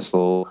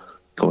missile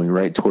going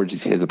right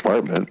towards his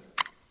apartment.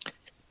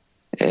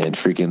 And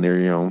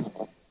freaking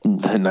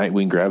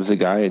Nightwing grabs the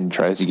guy and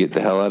tries to get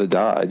the hell out of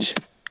Dodge.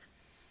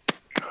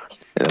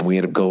 And then we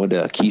end up going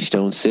to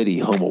Keystone City,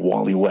 home of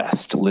Wally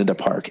West, Linda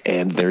Park,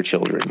 and their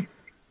children.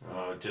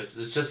 Oh, it's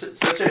just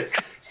such a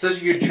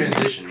good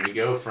transition. We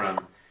go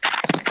from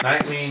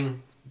Nightwing,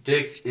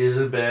 Dick is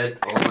in bed,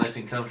 all nice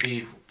and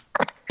comfy.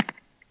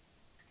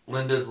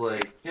 Linda's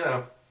like,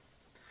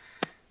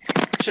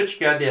 shut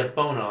your goddamn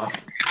phone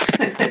off.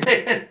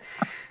 The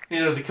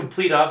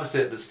complete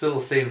opposite, but still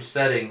the same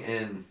setting,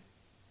 and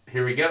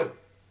here we go.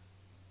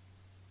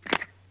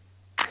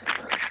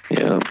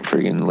 Yeah,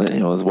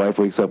 freaking, his wife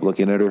wakes up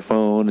looking at her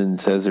phone and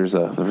says there's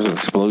an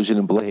explosion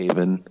in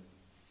Blahaven,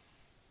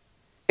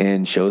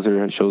 and shows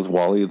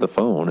Wally the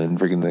phone, and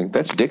freaking like,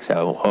 that's Dick's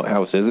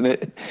house, isn't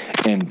it?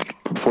 And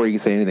before he can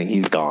say anything,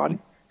 he's gone.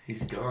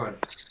 He's gone.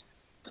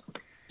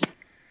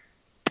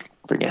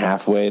 Freaking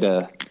halfway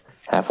to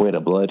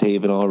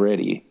Bloodhaven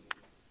already.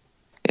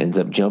 Ends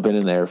up jumping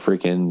in there,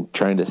 freaking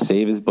trying to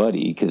save his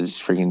buddy because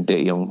freaking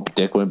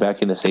Dick went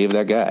back in to save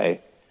that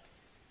guy.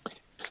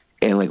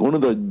 And like one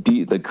of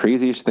the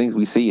craziest things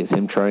we see is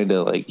him trying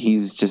to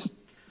he's just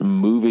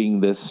moving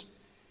this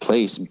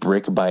place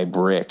brick by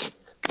brick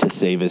to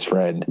save his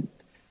friend.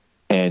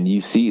 And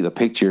you see the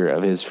picture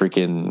of his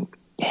freaking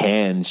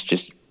hands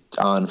just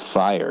on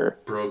fire,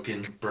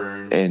 broken,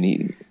 burned, and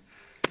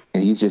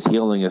he's just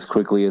healing as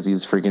quickly as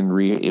he's freaking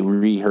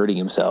re-hurting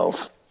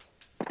himself.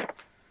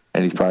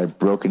 And he's probably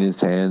broken his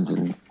hands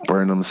and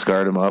burned them,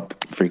 scarred him up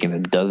freaking a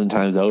dozen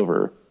times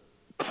over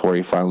before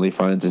he finally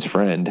finds his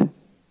friend.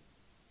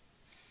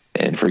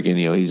 And freaking,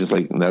 he's just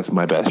like, that's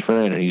my best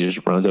friend. And he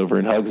just runs over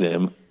and hugs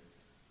him.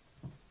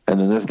 And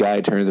then this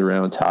guy turns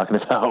around talking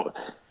about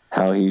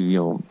how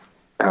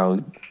how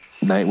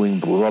Nightwing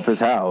blew up his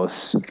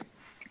house.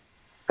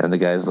 And the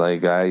guy's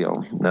like,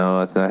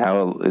 no,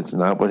 it's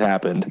not what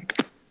happened.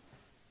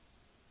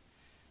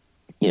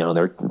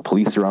 Their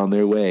police are on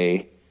their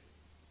way.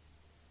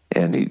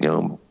 And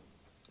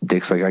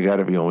Dick's like, we got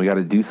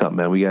to do something,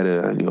 man. We got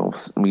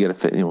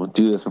to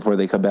do this before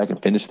they come back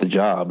and finish the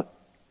job.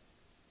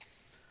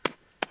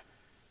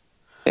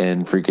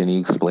 And freaking he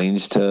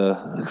explains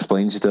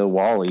to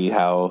Wally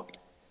how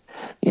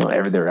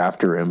they're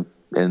after him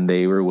and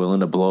they were willing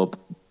to blow up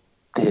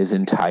his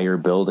entire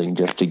building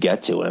just to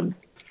get to him.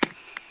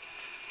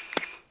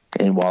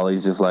 And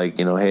Wally's just like,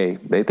 hey,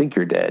 they think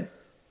you're dead.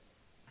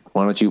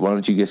 Why don't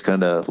you just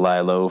kind of lie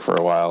low for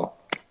a while?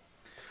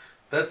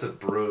 That's a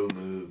bro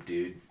move,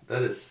 dude.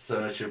 That is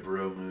such a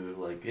bro move.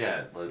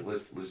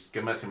 Let's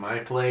come back to my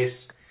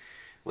place.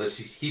 Let's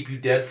just keep you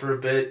dead for a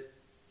bit.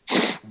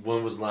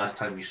 When was the last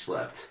time you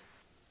slept?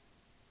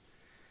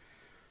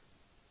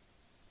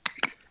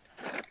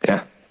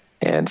 Yeah.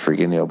 And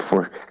freaking,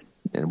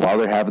 and while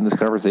they're having this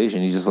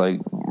conversation, he's just like,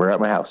 we're at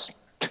my house.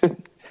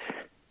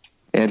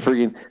 And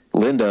freaking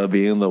Linda,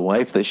 being the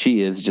wife that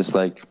she is, just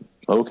like,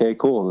 okay,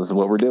 cool. This is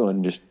what we're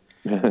doing. Just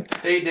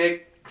hey,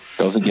 Dick.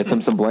 Goes and gets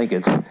him some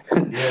blankets.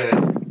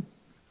 Yeah.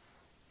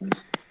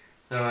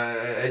 No,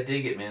 I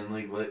dig it, man.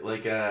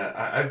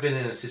 I've been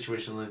in a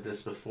situation like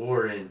this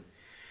before, and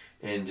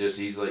just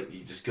he's like,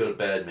 you just go to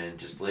bed, man.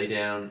 Just lay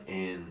down,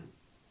 and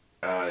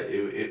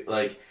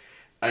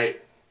I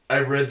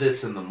read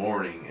this in the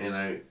morning, and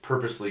I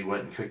purposely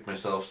went and cooked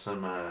myself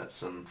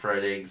some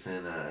fried eggs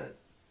and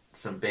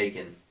some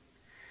bacon,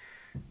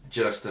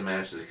 just to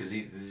match this, because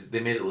they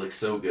made it look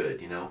so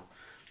good,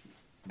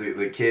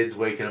 The kids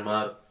waking him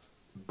up.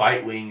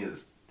 Bitewing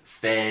is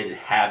fed,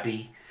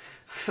 happy.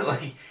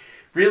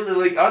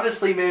 Really,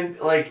 honestly, man,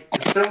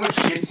 so much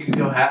shit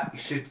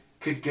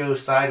could go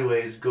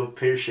sideways, go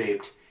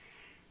pear-shaped.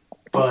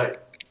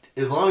 But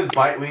as long as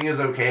Bitewing is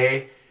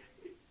okay,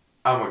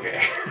 I'm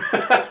okay.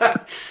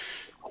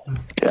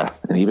 Yeah,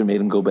 and even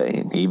made him go back.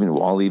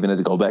 Wally even had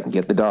to go back and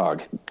get the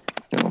dog.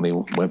 They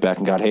went back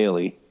and got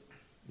Haley.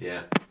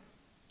 Yeah.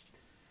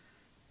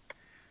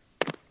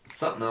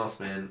 Something else,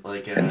 man.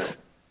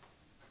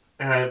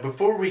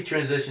 Before we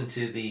transition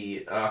to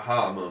the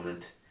aha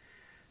moment,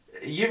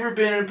 you ever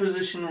been in a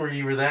position where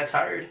you were that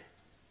tired?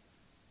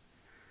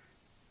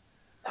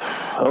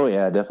 Oh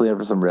yeah, definitely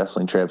after some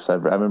wrestling trips. I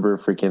remember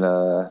freaking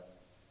I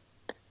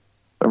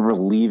remember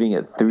leaving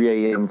at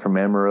 3 a.m. from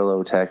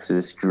Amarillo,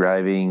 Texas,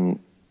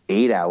 driving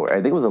 8 hours. I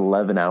think it was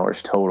 11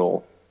 hours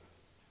total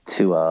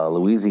to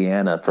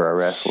Louisiana for a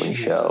wrestling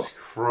Jesus show.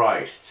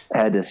 Christ. I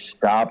had to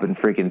stop and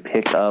freaking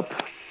pick up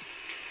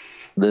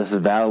this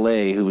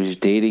valet who was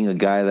dating a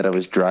guy that I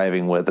was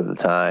driving with at the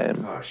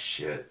time. Oh,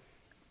 shit.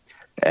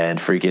 And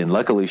freaking,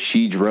 luckily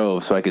she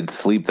drove so I could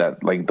sleep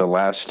that, like, the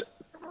last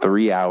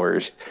 3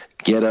 hours,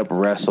 get up,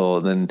 wrestle,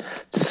 and then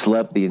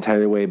slept the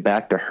entire way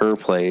back to her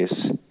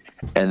place.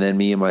 And then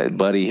me and my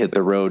buddy hit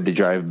the road to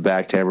drive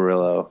back to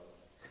Amarillo.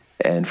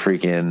 And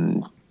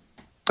freaking,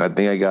 I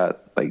think I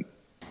got, like,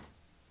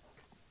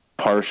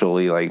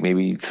 partially, like,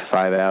 maybe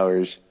 5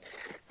 hours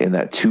in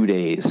that 2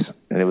 days.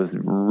 And it was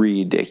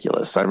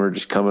ridiculous. I remember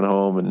just coming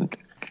home and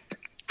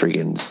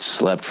freaking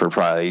slept for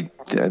probably,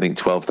 I think,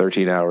 12,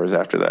 13 hours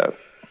after that.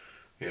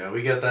 Yeah,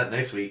 we got that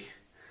next week.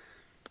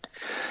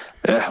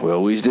 Yeah, we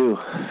always do.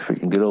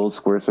 Freaking good old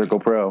Square Circle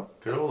Pro.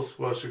 Good old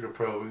Squad Sugar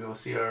Pro. We're going to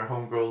see our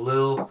homegirl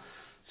Lil,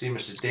 see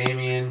Mr.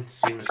 Damien,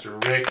 see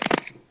Mr. Rick,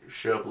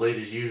 show up late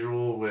as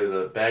usual with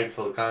a bag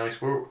full of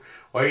comics. Why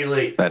are you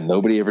late? That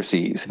nobody ever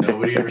sees.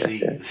 Nobody ever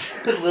sees.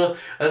 Lil,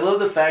 I love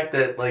the fact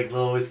that, like,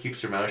 Lil always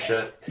keeps her mouth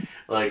shut.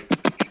 Like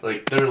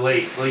they're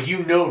late. Like,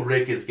 you know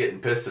Rick is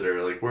getting pissed at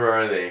her. Like, where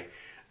are they?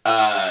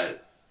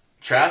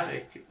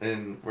 Traffic.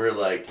 And we're,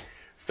 like,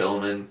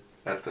 filming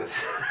at the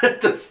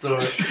at the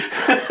store.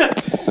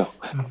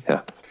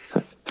 Yeah.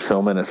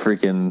 Filming at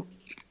freaking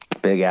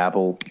Big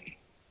Apple.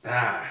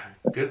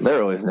 Good.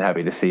 They're always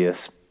happy to see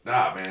us.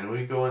 Man,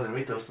 we go in there,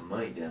 we throw some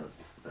money down.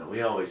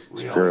 We always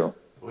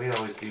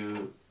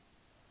do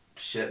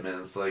shit, man.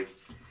 It's like,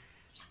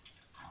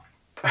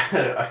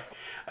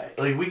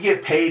 like we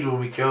get paid when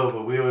we go,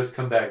 but we always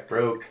come back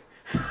broke.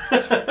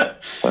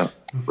 Well,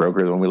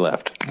 broker when we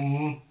left.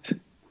 Mm-hmm.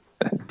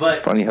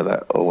 But funny how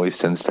that always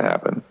tends to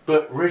happen.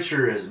 But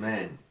richer as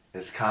men,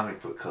 as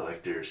comic book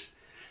collectors,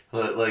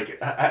 like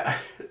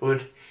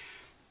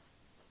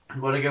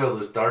when I got all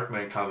those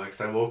Darkman comics,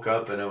 I woke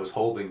up and I was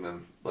holding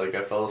them. Like,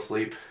 I fell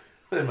asleep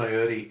in my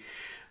hoodie.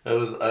 I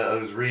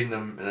was reading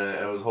them, and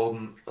I was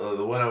holding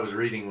the one I was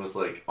reading was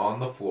like on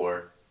the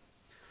floor,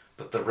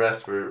 but the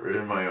rest were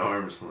in my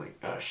arms. I'm like,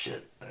 oh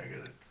shit, I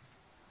gotta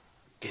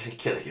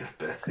get up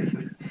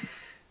bed.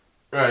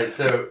 All right,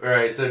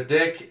 so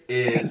Dick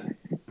is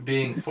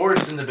being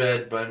forced into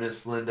bed by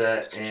Miss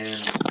Linda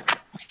and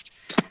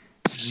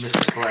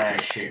Mr.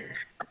 Flash here.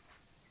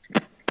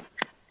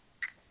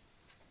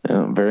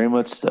 Very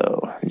much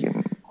so.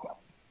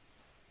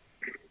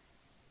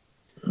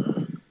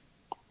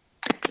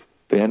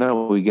 But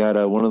now we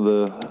got one of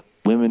the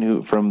women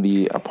who from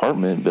the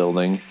apartment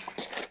building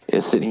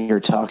is sitting here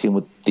talking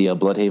with the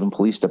Bloodhaven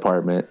Police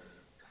Department,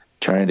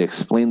 trying to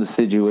explain the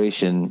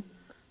situation,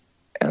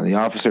 and the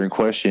officer in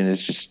question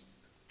is just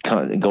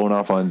kind of going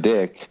off on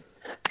Dick,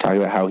 talking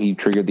about how he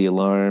triggered the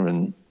alarm,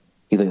 and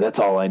he's like, "That's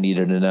all I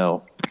needed to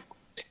know."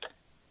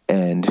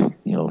 And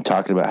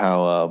talking about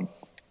how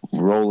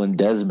Roland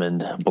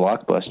Desmond,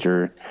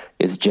 Blockbuster,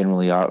 is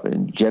generously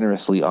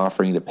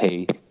offering to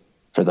pay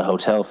for the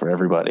hotel for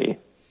everybody.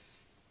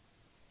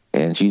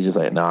 And she's just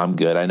like, "Nah, I'm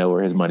good. I know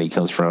where his money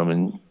comes from."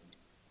 And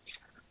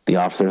the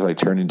officer's like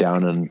turning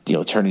down on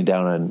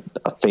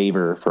a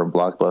favor from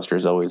Blockbuster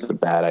is always a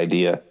bad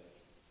idea.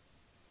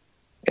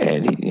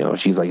 And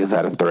she's like, "Is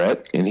that a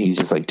threat?" And he's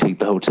just like, "Take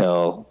the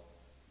hotel,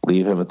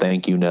 leave him a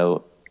thank you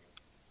note."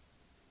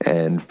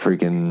 And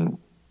freaking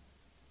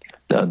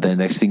the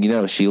next thing you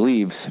know, she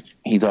leaves.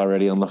 He's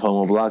already on the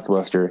phone with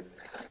Blockbuster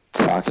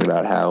talking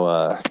about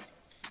how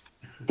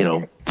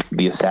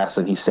the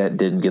assassin he sent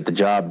didn't get the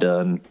job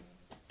done,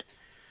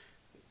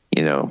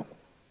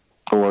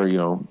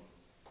 or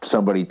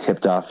somebody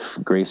tipped off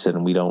Grayson,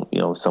 and we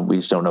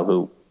just don't know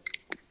who.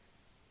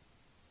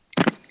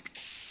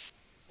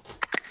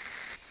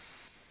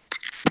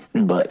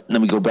 But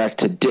then we go back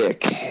to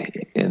Dick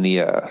in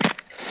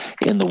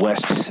the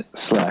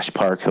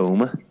West/Park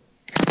home,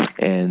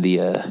 and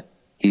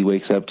he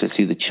wakes up to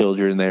see the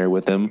children there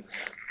with him.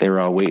 They were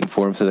all waiting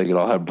for him so they could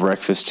all have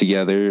breakfast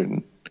together,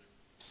 and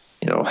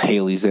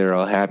Haley's there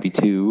all happy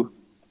too.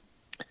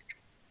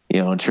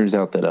 And it turns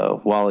out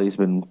that Wally's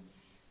been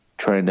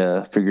trying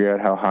to figure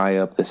out how high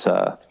up this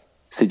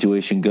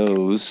situation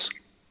goes.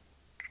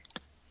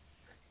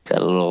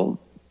 Got a little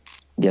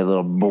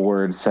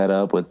board set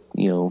up with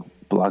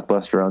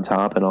Blockbuster on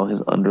top and all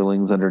his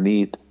underlings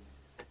underneath,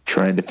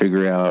 trying to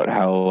figure out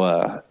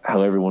how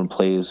everyone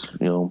plays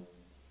in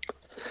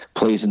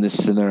this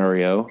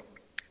scenario.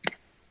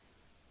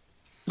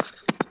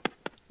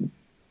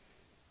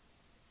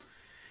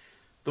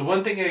 The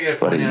one thing I gotta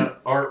point out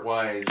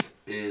art-wise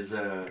is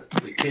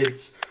the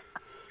kids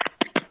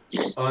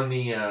on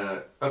the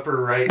upper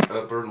right,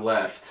 upper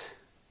left.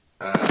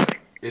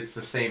 It's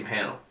the same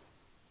panel.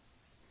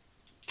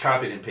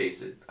 Copied and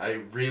pasted.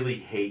 I really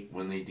hate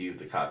when they do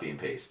the copy and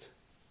paste.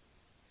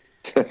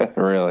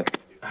 Really?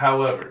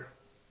 However,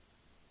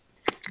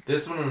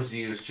 this one was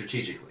used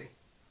strategically.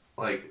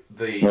 Like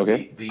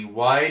Okay. the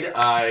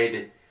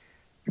wide-eyed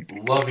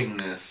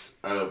lovingness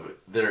of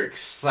their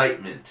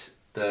excitement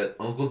that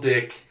Uncle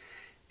Dick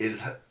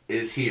is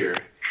is here,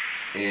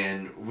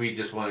 and we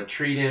just want to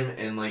treat him.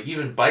 And like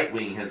even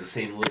Bitewing has the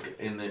same look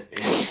in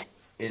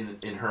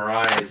her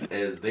eyes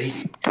as they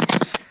do.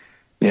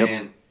 Yep.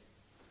 And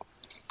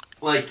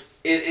like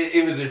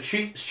it was a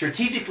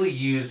strategically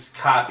used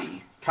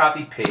copy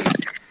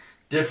paste,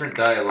 different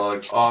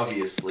dialogue,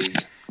 obviously,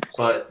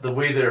 but the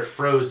way they're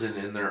frozen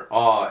in their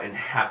awe and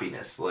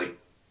happiness, like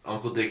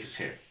Uncle Dick is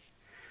here,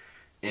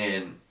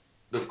 and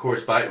of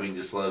course Bitewing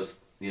just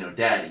loves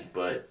Daddy,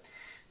 but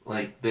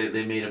like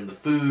they made him the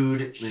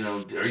food.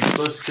 Are you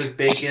supposed to cook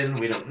bacon?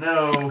 We don't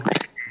know.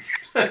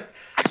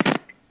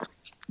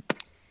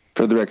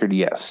 For the record,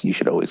 yes, you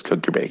should always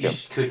cook your You bacon.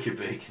 should cook your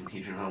bacon.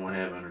 You do not want to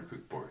have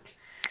undercooked pork.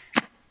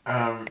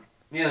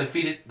 They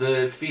feed it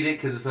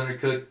because it's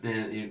undercooked.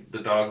 Then the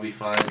dog will be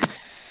fine,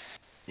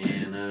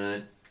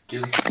 and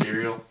give him some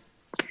cereal.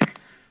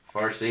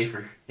 Far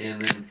safer.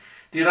 And then,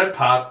 dude, I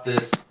popped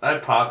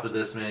with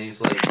this man.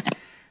 He's like,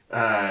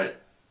 I'm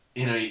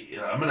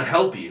gonna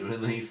help you.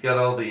 And then he's got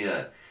all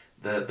the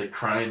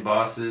crime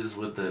bosses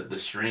with the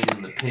string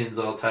and the pins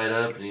all tied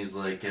up, and he's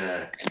like,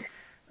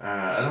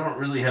 I don't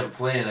really have a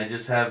plan. I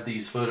just have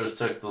these photos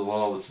stuck to the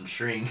wall with some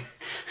string.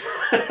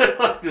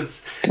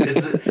 It's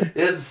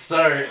a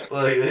start.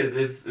 Like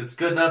it's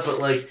good enough, but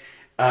like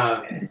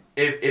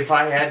if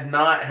I had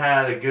not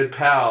had a good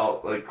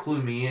pal like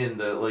clue me in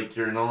to like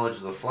your knowledge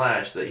of the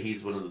Flash that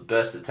he's one of the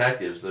best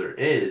detectives there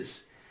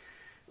is,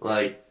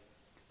 like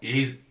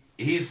he's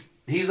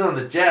on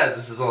the Jazz.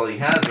 This is all he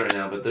has right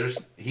now, but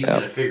he's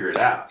gonna figure it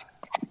out.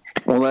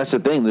 Well, that's the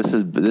thing.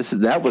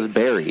 That was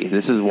Barry.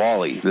 This is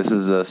Wally. This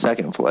is the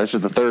second Flash. This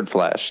is the third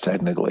Flash,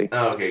 technically.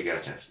 Oh, okay,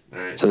 gotcha. All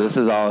right. So this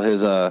is all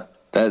his.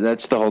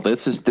 That's the whole.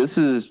 This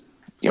is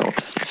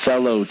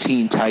fellow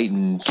Teen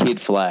Titan Kid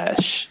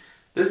Flash,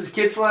 This is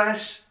Kid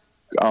Flash.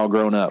 all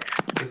grown up.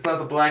 It's not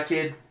the black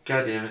kid.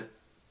 God damn it.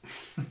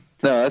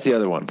 No, that's the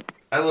other one.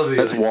 I love the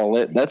That's other.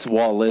 Wallet. That's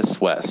Wallace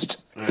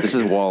West. Alright, This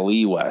is good.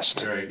 Wally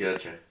West. All right,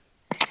 gotcha.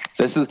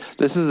 This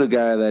is a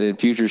guy that in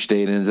Future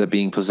State ends up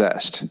being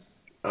possessed.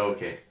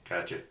 Okay,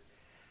 gotcha.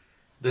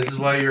 This is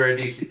why you're our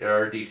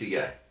DC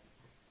guy.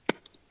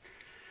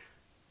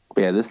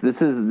 Yeah, this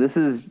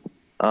is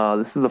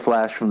the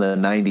Flash from the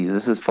 '90s.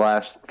 This is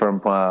Flash from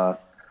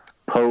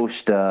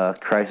post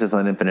Crisis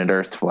on Infinite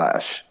Earths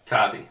Flash.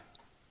 Copy.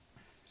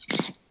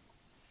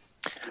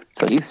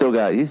 So he's still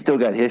got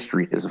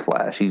history as a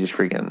Flash. He just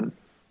freaking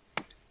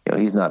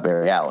he's not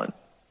Barry Allen.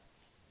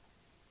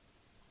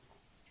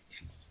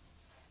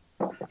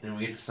 And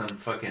we get some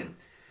fucking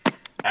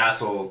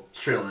asshole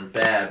trilling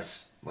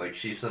Babs like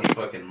she's some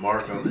fucking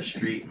mark on the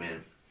street,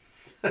 man.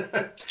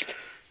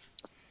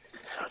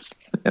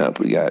 Yep,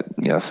 we got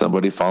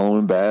somebody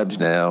following Babs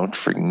now,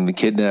 freaking to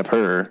kidnap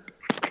her.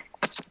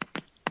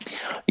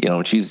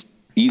 And she's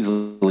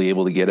easily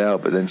able to get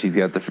out, but then she's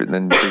got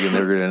then freaking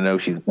they're gonna know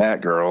she's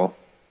Batgirl,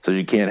 so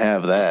she can't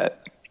have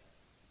that.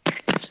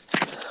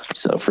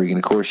 So freaking,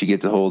 of course, she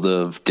gets a hold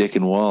of Dick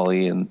and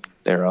Wally, and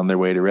they're on their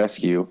way to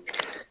rescue.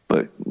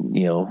 But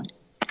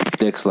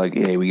Dick's like,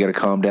 hey, we got to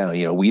calm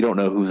down. We don't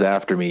know who's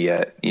after me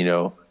yet.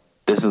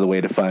 This is the way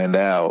to find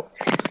out.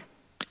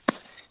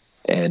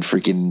 And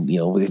freaking,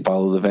 they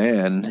follow the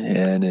van,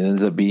 and it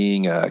ends up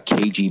being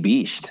KG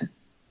Beast.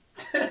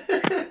 I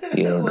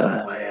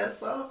love my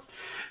ass off.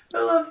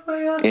 I love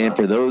my ass And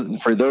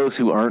off. for those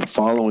who haven't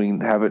followed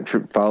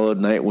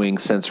Nightwing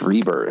since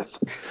Rebirth,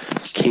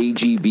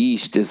 KG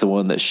Beast is the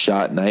one that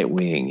shot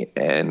Nightwing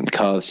and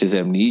caused his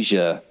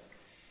amnesia.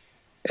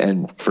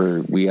 And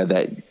we had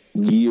that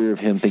year of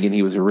him thinking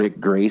he was Rick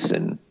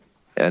Grayson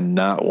and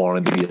not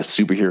wanting to be a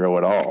superhero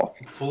at all.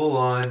 Full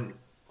on,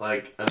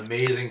 like,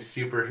 amazing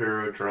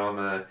superhero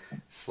drama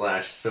 /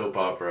 soap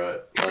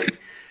opera.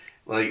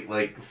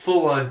 Like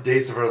full on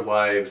Days of Our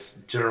Lives,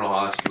 General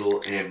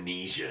Hospital,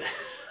 amnesia.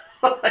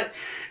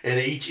 And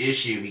each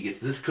issue he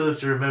gets this close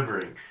to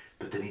remembering,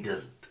 but then he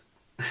doesn't.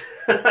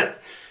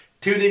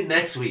 Tune in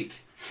next week.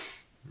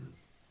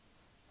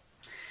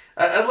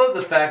 I love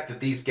the fact that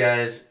these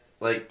guys,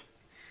 like,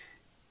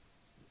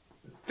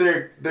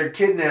 they're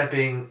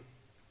kidnapping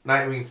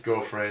Nightwing's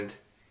girlfriend,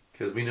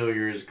 because we know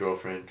you're his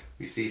girlfriend.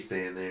 We see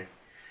staying there,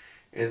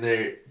 and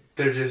they're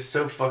just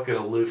so fucking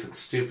aloof and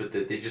stupid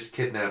that they just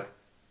kidnap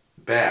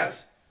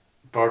Babs,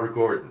 Barbara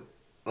Gordon.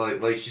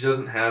 Like she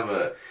doesn't have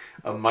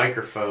a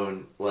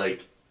microphone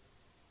like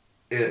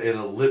in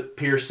a lip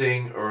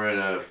piercing or in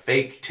a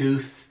fake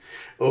tooth,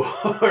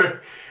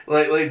 or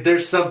like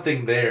there's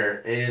something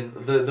there, and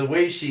the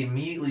way she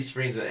immediately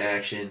springs into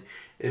action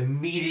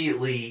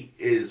immediately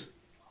is.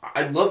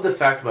 I love the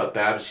fact about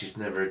Babs, she's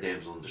never a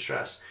damsel in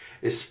distress,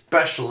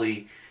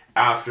 especially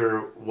after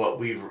what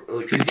we've,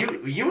 because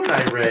you and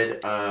I read,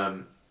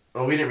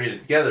 well, we didn't read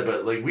it together,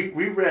 but like we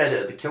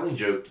read The Killing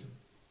Joke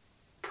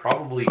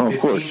probably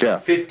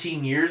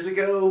 15 years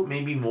ago,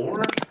 maybe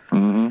more.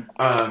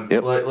 Mm-hmm.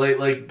 Yep.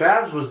 Like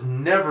Babs was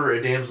never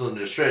a damsel in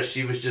distress.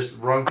 She was just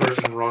wrong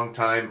person, wrong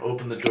time.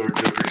 Open the door,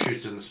 Joker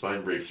shoots in the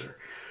spine, rapes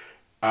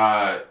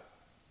her.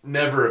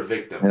 Never a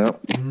victim.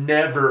 Yep.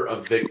 Never a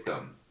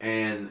victim.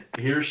 And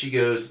here she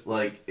goes,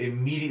 like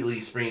immediately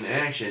springing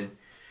action.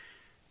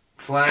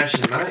 Flash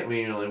and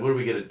Nightwing are like, what are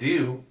we gonna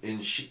do?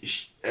 And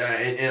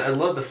and I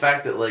love the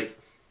fact that like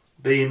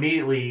they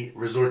immediately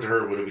resort to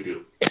her. What do we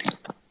do?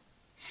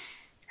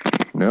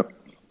 Yep.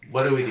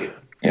 What do we do?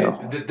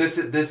 Yeah. This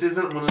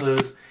isn't one of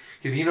those,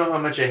 because you know how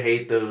much I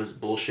hate those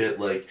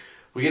bullshit like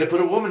we got to put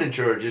a woman in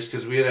charge just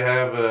because we got to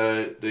have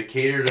to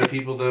cater to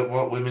people that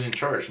want women in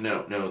charge.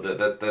 No,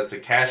 that's a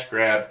cash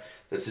grab.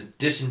 That's a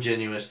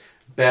disingenuous.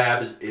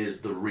 Babs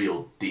is the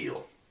real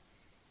deal.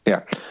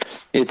 Yeah,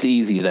 it's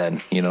easy then,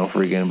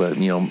 freaking. But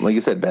like I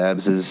said,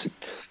 Babs has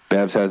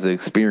the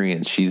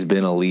experience. She's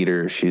been a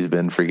leader. She's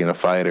been freaking a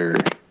fighter.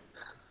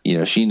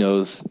 She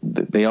knows.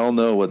 They all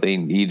know what they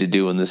need to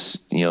do in this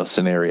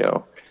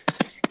scenario,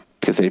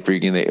 because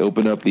they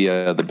open up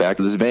the back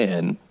of this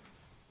van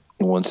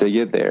once they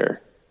get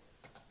there,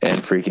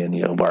 and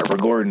freaking Barbara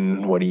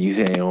Gordon, what do you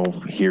say?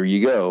 Here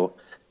you go,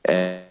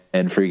 and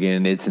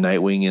freaking it's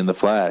Nightwing and the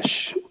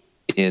Flash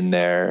in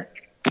there,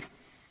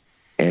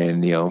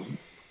 and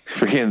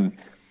freaking,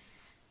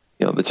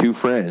 the two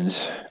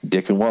friends,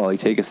 Dick and Wally,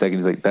 take a second.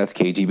 He's like, that's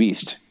KG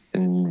Beast.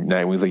 And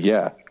Nightwing's like,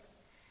 yeah.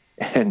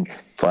 And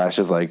Flash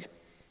is like,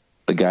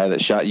 the guy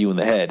that shot you in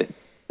the head.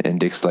 And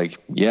Dick's like,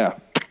 yeah.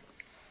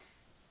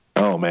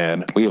 Oh,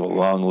 man, we have a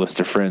long list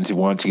of friends who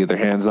want to get their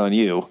hands on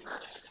you.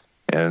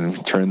 And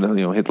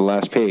hit the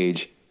last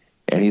page.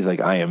 And he's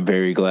like, I am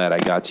very glad I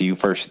got to you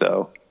first,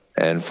 though.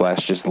 And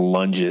Flash just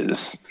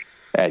lunges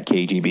at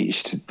KG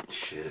Beast.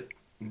 Shit.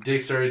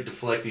 Dick started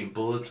deflecting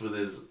bullets with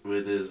his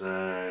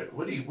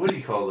what do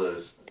you call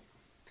those?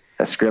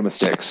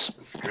 Scremasticks.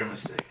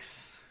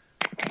 Scremasticks.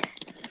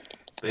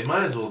 They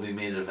might as well be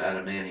made of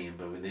adamantium,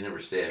 but they never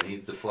say it.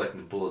 He's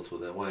deflecting bullets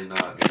with it. Why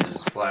not? And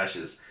then Flash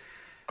is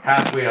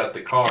halfway out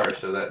the car,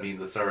 so that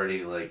means it's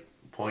already like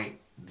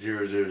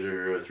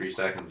 0.0003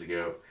 seconds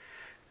ago.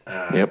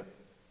 Yep.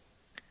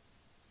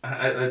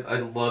 I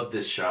love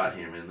this shot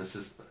here, man. This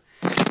is.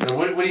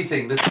 What do you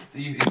think?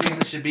 You think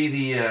this should be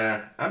the?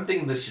 I'm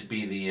thinking this should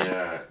be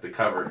the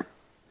cover.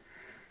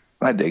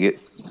 I dig it.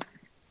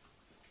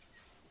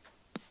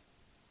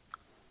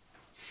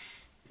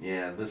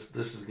 Yeah, this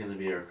is gonna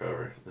be our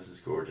cover. This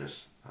is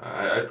gorgeous.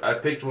 I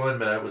picked one,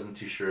 but I wasn't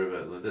too sure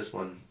of it. This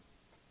one,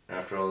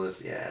 after all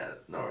this, yeah,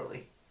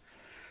 gnarly.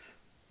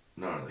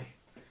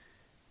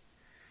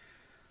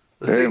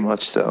 Very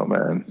much so,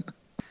 man.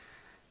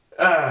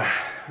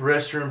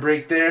 Restroom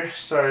break there.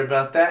 Sorry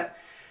about that.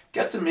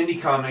 Got some indie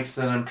comics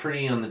that I'm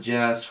pretty on the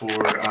jazz for.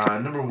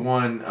 Number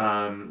one,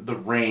 The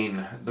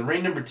Rain. The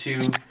Rain number 2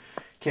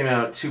 came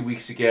out 2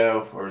 weeks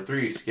ago, or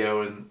 3 weeks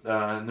ago, and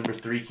number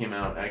 3 came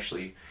out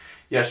actually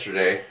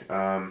yesterday,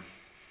 or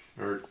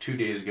 2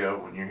 days ago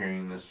when you're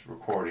hearing this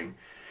recording.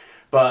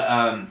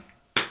 But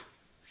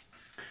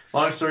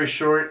long story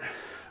short,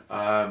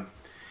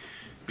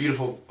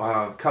 beautiful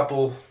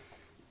couple.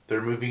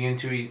 They're moving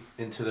into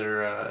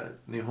their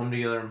new home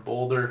together in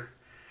Boulder.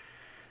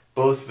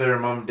 Both their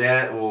mom and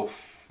dad,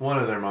 one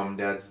of their mom and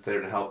dad's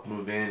there to help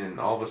move in, and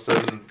all of a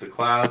sudden the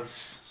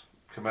clouds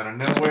come out of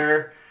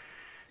nowhere,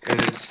 and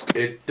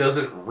it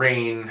doesn't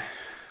rain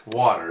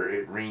water,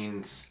 it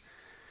rains,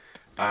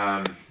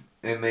 and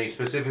they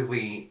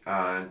specifically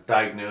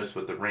diagnose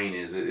what the rain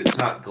is. It's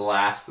not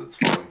glass that's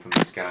falling from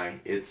the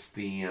sky, it's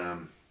the, let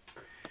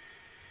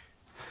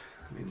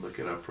me look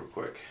it up real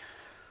quick.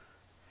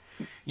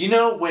 You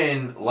know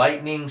when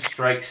lightning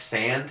strikes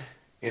sand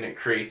and it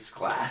creates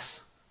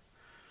glass?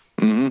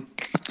 Mm-hmm.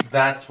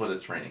 That's what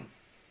it's raining.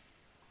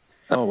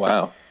 Oh,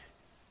 wow.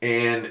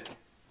 And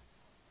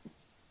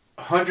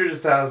hundreds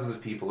of thousands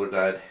of people are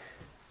dead.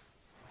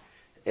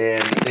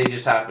 And they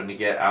just happened to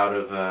get out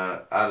of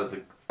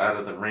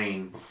the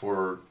rain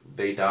before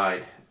they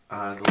died.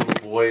 The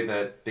little boy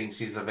that thinks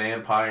he's a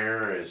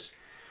vampire is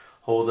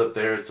holed up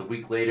there. It's a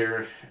week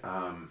later.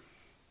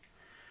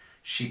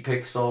 She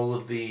picks all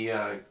of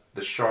the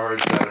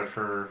shards out of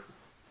her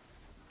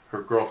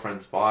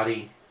girlfriend's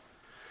body.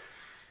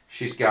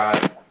 She's got,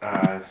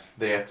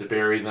 they have to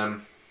bury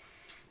them.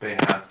 They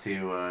have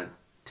to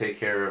take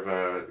care of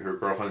her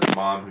girlfriend's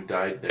mom who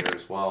died there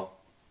as well.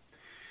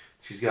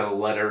 She's got a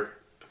letter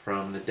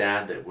from the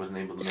dad that wasn't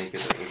able to make it,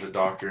 that was a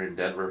doctor in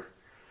Denver.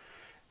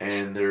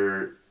 And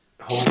they're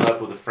holed up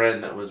with a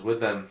friend that was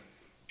with them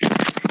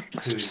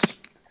who's...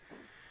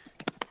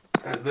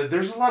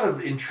 there's a lot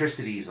of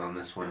intricities on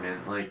this one,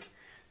 man. Like,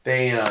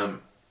 they,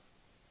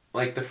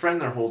 like the friend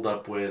they're holed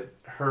up with,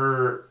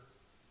 her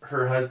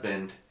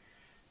husband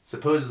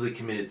supposedly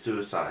committed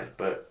suicide,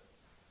 but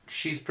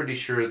she's pretty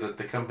sure that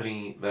the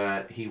company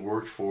that he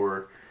worked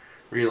for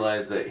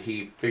realized that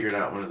he figured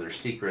out one of their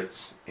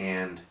secrets,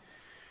 and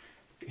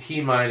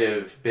he might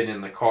have been in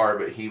the car,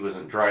 but he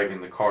wasn't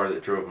driving the car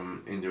that drove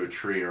him into a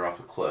tree or off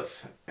a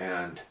cliff.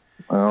 And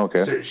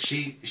okay. So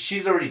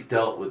she's already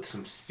dealt with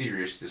some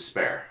serious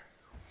despair.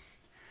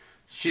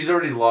 She's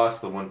already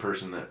lost the one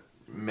person that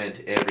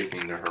meant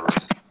everything to her.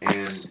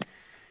 And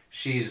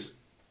she's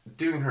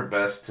doing her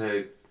best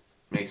to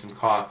make some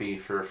coffee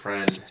for a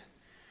friend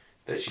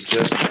that she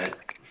just met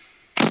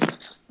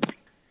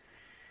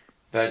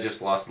that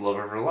just lost the love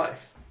of her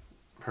life.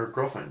 Her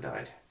girlfriend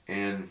died.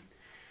 And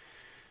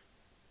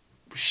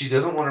she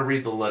doesn't want to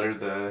read the letter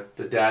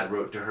the dad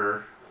wrote to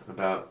her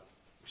about,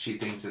 she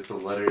thinks it's a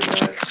letter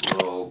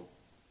that will,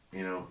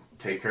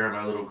 take care of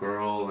my little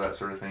girl, that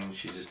sort of thing.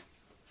 She just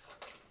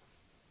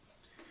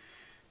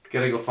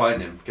gotta go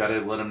find him. Gotta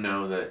let him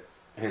know that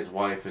his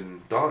wife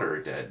and daughter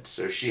are dead.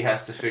 So she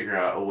has to figure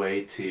out a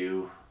way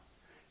to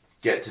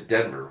get to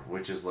Denver,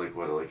 which is like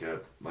a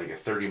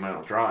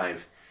 30-mile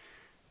drive,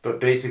 but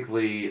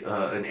basically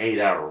an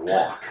 8-hour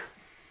walk.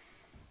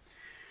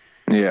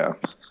 Yeah.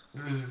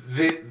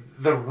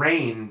 The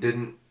rain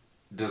didn't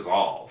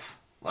dissolve.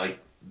 Like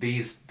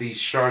these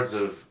shards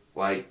of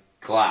like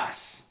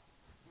glass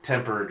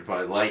tempered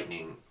by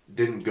lightning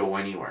didn't go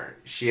anywhere.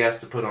 She has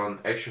to put on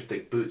extra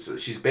thick boots, so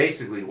she's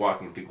basically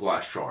walking through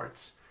glass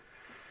shards.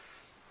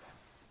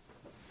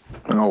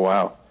 Oh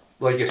wow.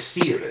 Like a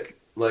sea of it.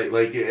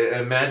 Like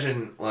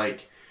imagine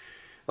like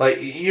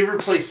you ever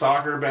play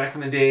soccer back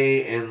in the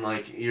day and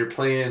like you're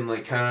playing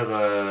like kind of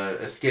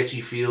a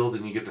sketchy field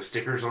and you get the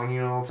stickers on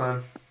you all the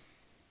time?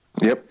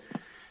 Yep.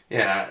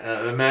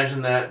 Yeah,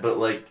 imagine that, but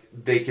like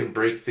they can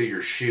break through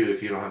your shoe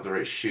if you don't have the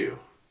right shoe.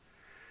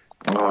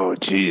 Oh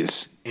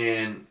jeez.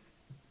 And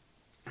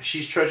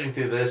she's trudging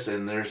through this,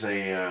 and there's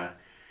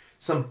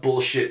some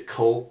bullshit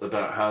cult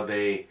about how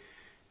they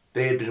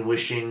had been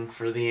wishing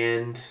for the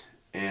end,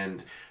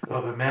 and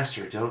but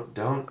master,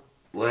 don't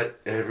let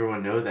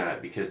everyone know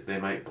that because they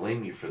might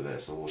blame you for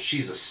this. Well,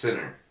 she's a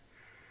sinner,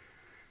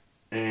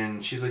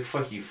 and she's like,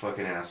 fuck you,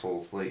 fucking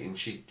assholes, like, and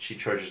she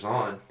trudges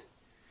on,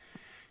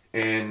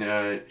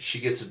 and she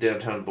gets to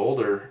downtown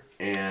Boulder,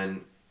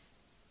 and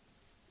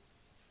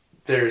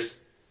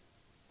there's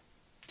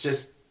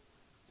just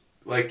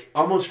like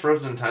almost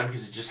frozen time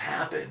because it just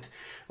happened.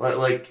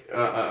 Like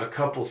a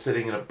couple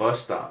sitting in a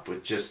bus stop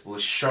with just the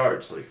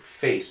shards, like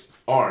face,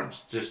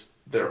 arms, just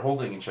they're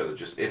holding each other.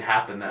 Just it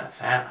happened that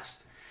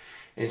fast,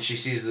 and she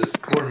sees this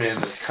poor man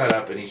that's cut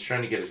up, and he's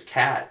trying to get his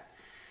cat,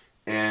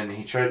 and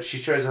she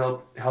tries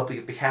to help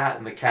get the cat,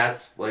 and the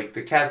cat's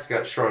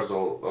got shards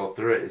all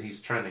through it.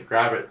 He's trying to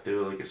grab it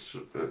through like a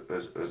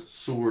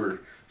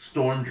sewer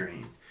storm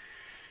drain,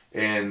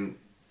 and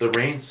the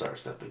rain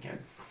starts up again.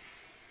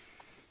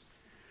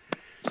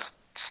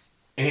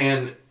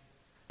 And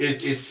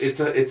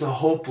it's a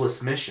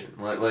hopeless mission.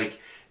 Like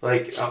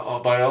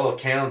by all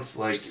accounts,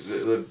 like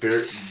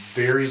the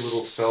very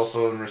little cell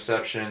phone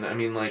reception. I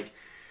mean like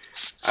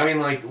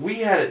we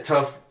had it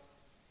tough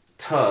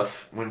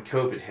when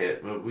COVID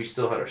hit, but we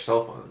still had our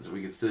cell phones.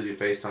 We could still do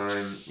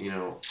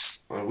FaceTime.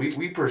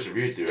 We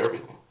persevered through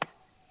everything.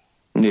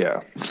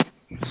 Yeah.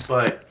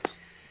 But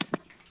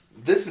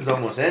this is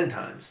almost end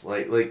times.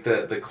 Like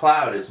the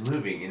cloud is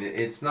moving, and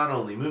it's not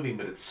only moving,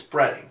 but it's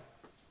spreading.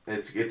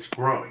 It's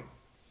growing.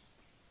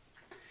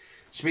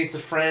 She meets a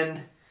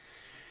friend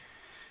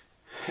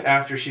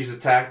after she's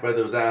attacked by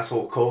those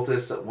asshole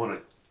cultists that want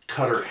to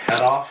cut her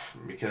head off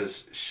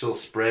because she'll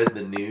spread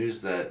the news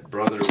that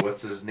brother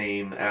what's his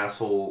name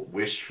asshole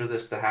wished for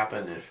this to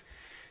happen. If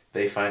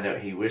they find out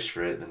he wished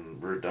for it, then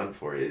we're done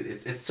for it.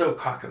 It's so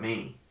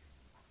cockamamie.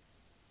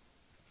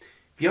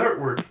 The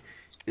artwork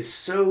is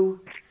so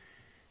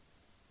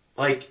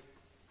like.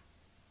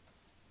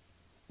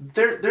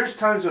 There's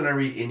times when I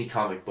read indie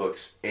comic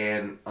books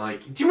and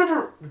like do you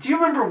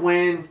remember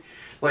when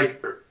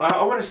like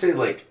I want to say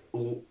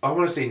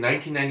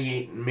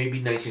 1998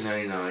 maybe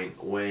 1999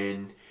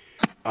 when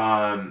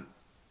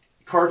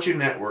Cartoon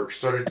Network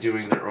started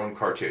doing their own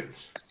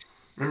cartoons.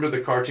 Remember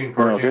the cartoons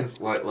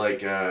like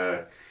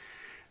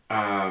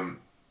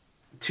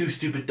Two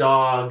Stupid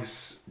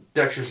Dogs,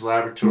 Dexter's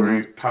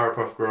Laboratory,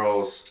 Powerpuff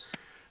Girls.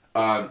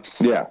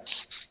 Yeah.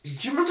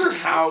 Do you remember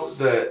how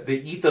the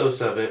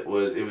ethos of it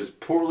was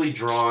poorly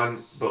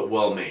drawn but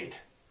well made,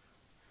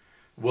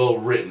 well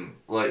written,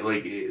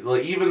 like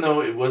even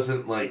though it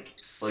wasn't like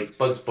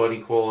Bugs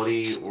Bunny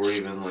quality or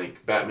even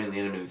like Batman the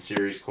Animated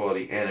Series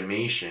quality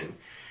animation,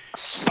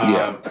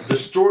 the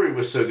story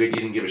was so good you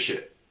didn't give a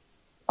shit.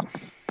 I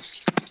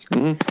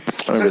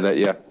remember that,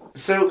 yeah.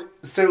 So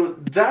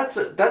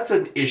that's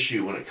an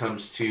issue when it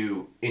comes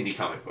to indie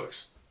comic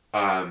books,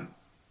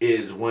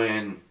 is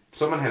when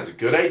someone has a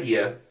good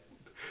idea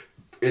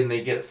and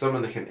they get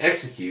someone that can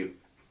execute,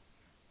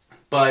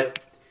 but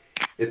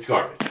it's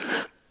garbage.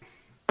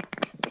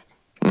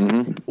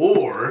 Mm-hmm.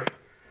 Or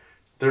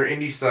their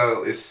indie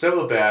style is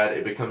so bad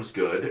it becomes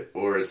good,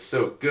 or it's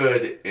so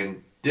good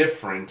and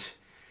different,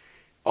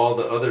 all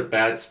the other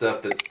bad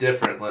stuff that's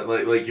different,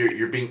 like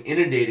you're being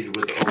inundated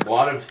with a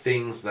lot of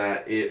things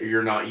that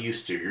you're not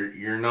used to.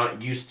 You're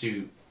not used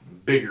to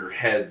bigger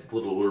heads,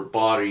 littler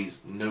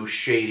bodies, no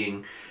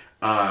shading.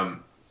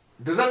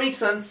 Does that make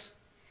sense?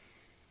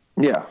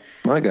 Yeah,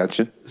 I got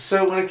you.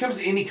 So when it comes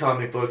to indie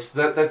comic books,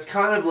 that's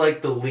kind of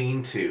like the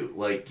lean-to.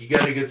 Like, you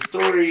got a good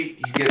story,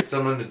 you get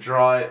someone to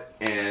draw it,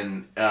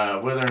 and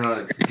whether or not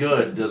it's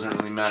good doesn't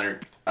really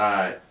matter.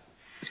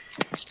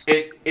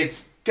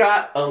 It's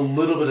got a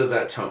little bit of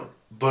that tone,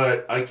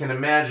 but I can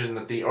imagine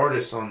that the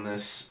artist on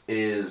this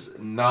is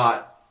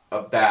not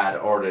a bad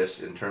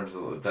artist in terms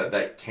of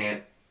that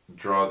can't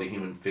draw the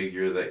human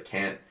figure, that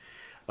can't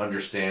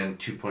understand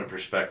 2 point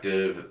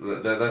perspective.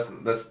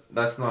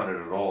 That's not it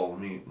at all.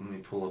 Let me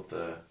pull up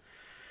the.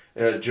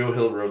 Joe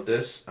Hill wrote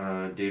this.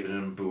 David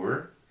M.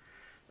 Boer,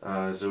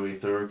 Zoe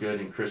Thorogood,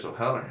 and Chris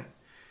O'Halloran.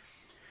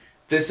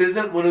 This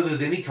isn't one of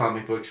those indie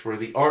comic books where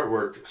the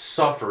artwork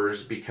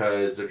suffers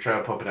because they're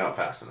trying to pump it out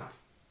fast enough.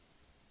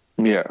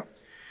 Yeah.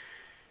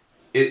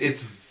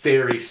 It's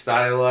very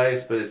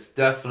stylized, but it's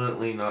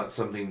definitely not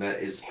something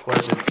that is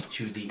pleasant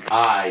to the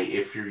eye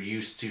if you're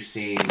used to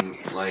seeing,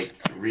 like,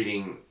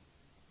 reading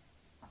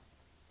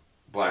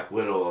Black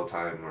Widow all the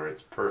time, where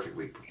it's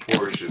perfectly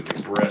proportioned,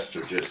 the breasts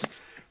are just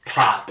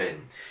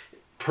popping,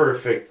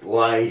 perfect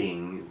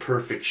lighting,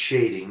 perfect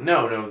shading.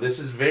 No, this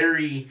is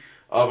very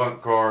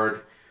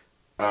avant-garde.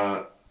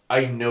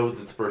 I know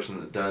that the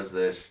person that does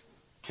this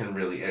can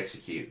really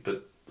execute,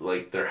 but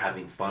like they're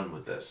having fun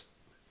with this.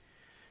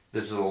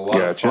 This is a lot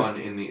of fun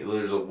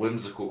there's a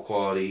whimsical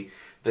quality.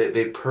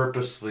 They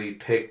purposely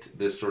picked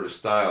this sort of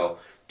style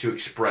to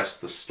express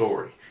the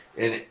story,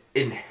 and it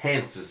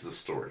enhances the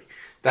story.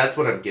 That's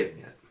what I'm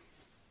getting at.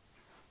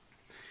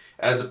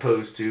 As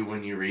opposed to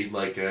when you read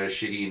like a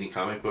shitty indie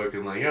comic book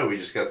and like, oh, we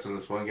just got some of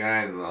this one guy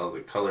and all the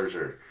colors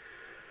are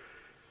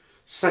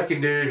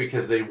secondary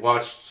because they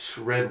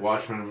read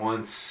Watchmen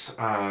once.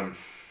 Yeah,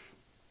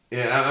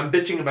 I'm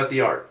bitching about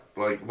the art.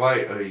 Like,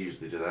 why? I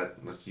usually do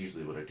that. That's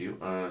usually what I do.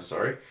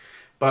 Sorry.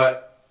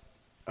 But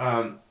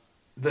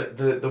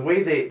the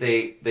way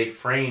they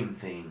frame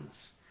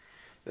things,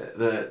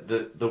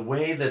 the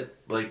way that,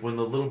 like, when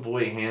the little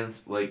boy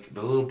the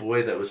little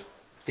boy that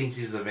thinks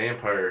he's a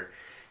vampire,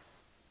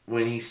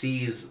 when he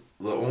sees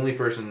the only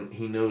person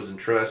he knows and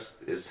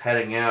trusts is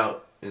heading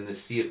out in the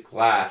sea of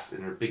glass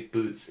in her big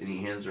boots, and he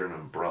hands her an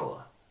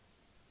umbrella.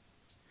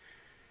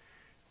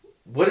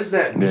 What does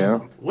that mean? Yeah.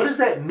 What does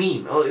that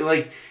mean?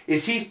 Like,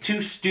 is he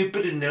too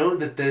stupid to know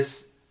that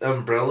this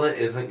umbrella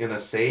isn't going to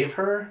save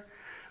her?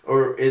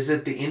 Or is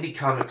it the indie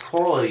comic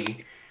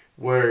quality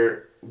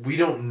where we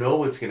don't know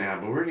what's going to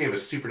happen? We're going to have a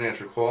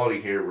supernatural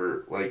quality here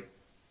where, like,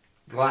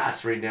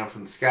 glass rain down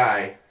from the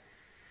sky.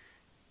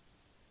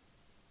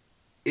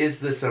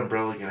 Is this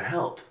umbrella going to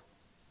help?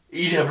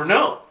 You never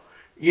know.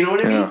 You know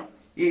what I mean?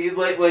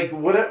 Like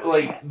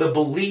the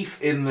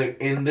belief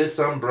in this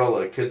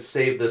umbrella could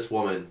save this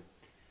woman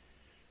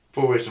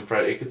 4 Ways from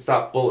Friday. It could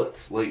stop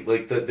bullets. Like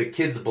the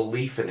kid's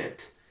belief in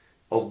it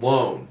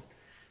alone,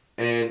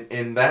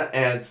 and that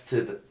adds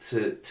to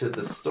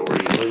the story.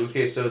 Like,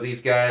 okay, so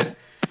these guys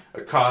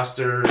accost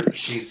her.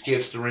 She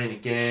escapes the rain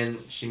again.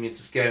 She meets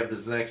this guy with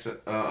his necks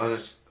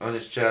on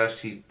his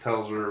chest. He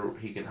tells her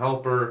he can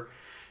help her,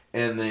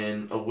 and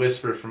then a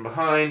whisper from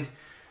behind.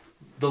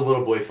 The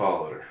little boy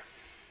followed her.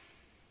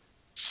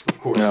 Of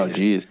course. Oh,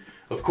 jeez.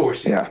 Of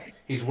course. Yeah.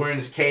 He's wearing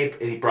his cape,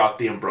 and he brought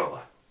the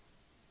umbrella.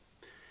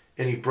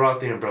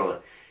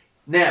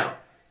 Now,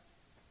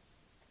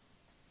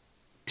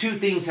 two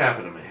things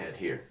happen in my head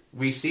here.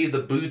 We see the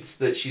boots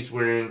that she's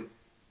wearing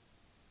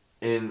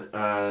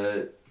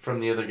from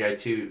the other guy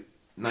too,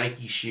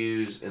 Nike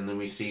shoes, and then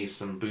we see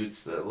some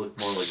boots that look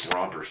more like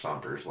romper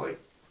stompers, like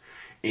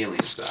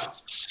Alien style.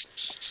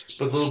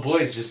 But the little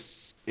boy's just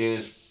in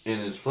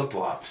his flip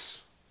flops.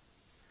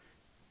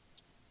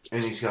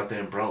 And he's got the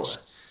umbrella.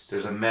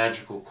 There's a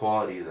magical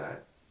quality to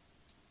that.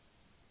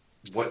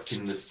 What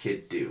can this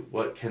kid do?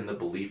 What can the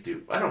belief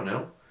do? I don't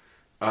know.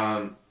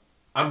 I'm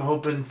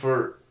hoping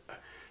for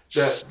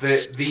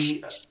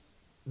the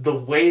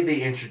way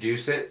they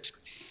introduce it.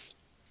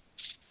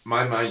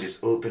 My mind is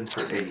open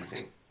for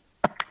anything.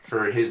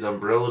 For his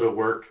umbrella to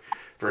work,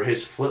 for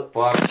his flip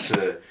flops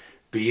to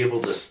be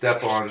able to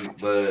step on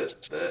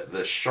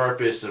the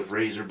sharpest of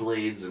razor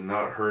blades and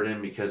not hurt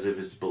him because of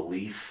his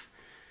belief.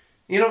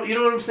 You know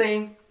what I'm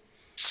saying?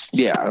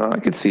 Yeah, I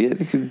could see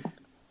it.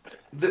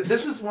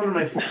 This is one of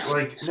my,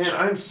 man,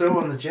 I'm so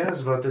on the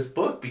jazz about this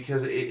book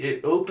because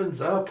it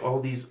opens up all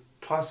these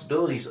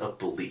possibilities of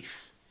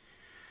belief.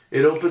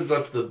 It opens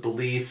up the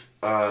belief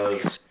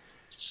of,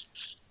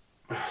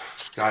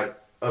 God,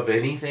 of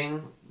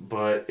anything,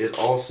 but it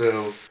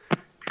also,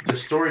 the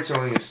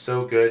storytelling is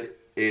so good,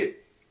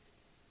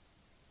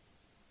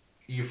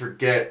 you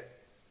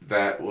forget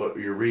that what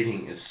you're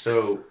reading is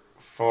so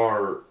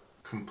far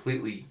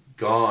completely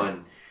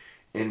gone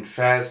and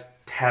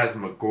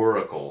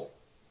phantasmagorical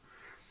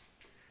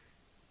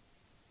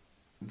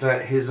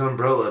that his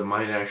umbrella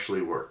might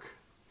actually work.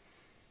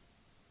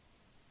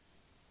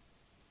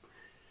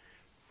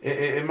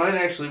 It might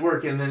actually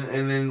work, and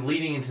then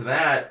leading into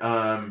that,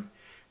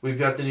 we've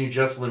got the new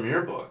Jeff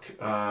Lemire book,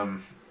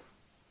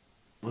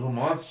 Little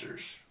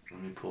Monsters.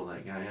 Let me pull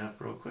that guy up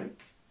real quick.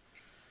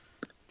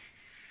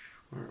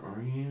 Where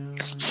are you?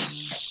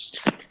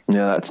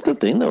 Yeah, that's the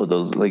thing though.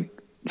 Those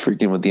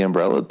freaking with the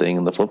umbrella thing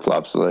and the flip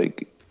flops,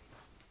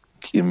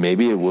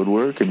 maybe it would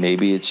work, or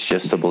maybe it's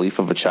just a belief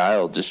of a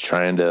child just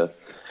trying to.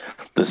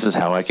 This is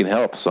how I can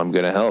help, so I'm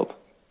going to help.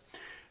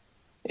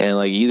 And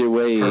like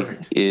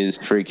Perfect.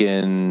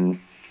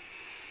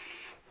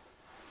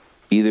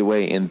 either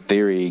way in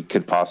theory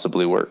could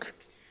possibly work.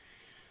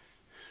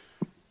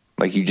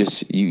 Like you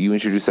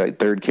introduce that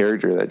third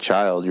character, that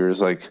child, you're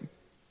just like,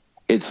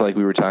 it's like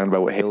we were talking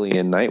about with Haley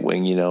and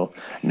Nightwing,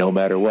 no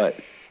matter what,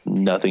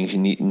 nothing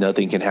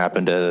can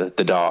happen to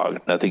the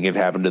dog, nothing can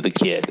happen to the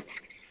kid.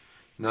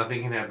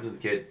 Nothing can happen to the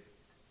kid.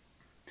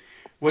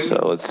 So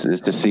When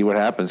it's to see what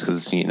happens,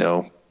 because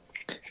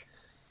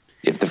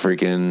if the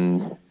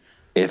freaking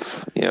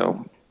if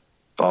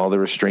all the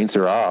restraints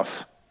are off,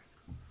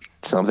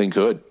 something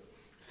could.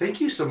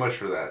 Thank you so much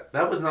for that.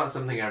 That was not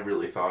something I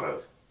really thought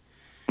of.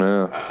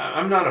 Uh,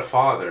 I'm not a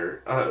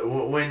father.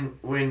 When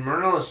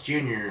Morales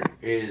Jr.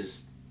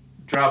 is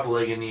drop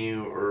legging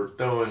you or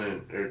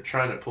or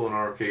trying to pull an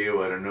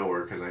RKO out of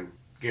nowhere, because I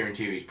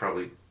guarantee you he's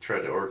probably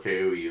tried to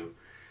RKO you.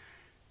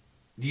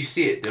 You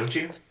see it, don't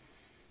you?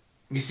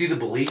 You see the oh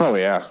belief.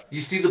 yeah.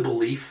 You see the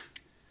belief,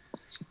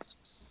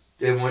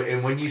 and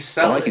when you Oh,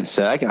 sell I can it,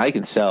 sell. I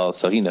can sell,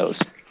 so he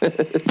knows. when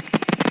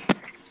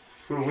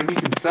you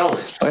can sell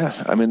it, Oh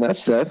yeah, I mean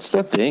that's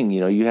the thing.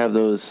 You have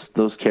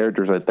those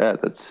characters like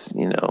that. That's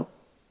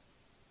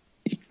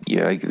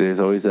yeah. Like, there's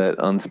always that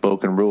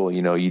unspoken rule.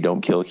 You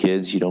don't kill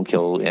kids. You don't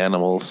kill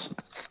animals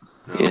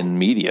no, in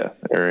media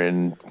or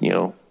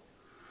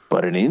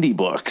but in indie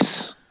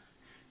books.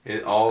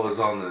 it all is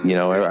on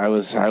I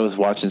it's was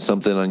watching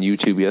something on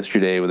YouTube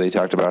yesterday where they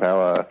talked about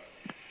how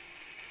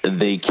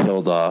they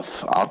killed off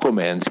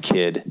Aquaman's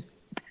kid.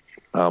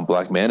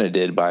 Black Manta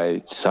did,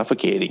 by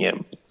suffocating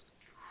him,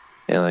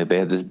 and like they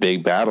had this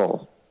big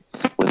battle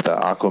with the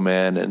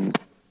Aquaman and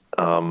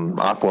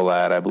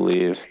Aqualad, I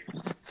believe,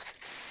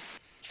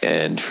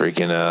 and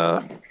freaking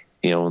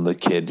when the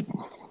kid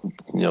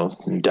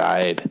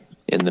died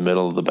in the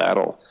middle of the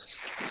battle,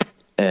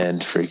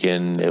 and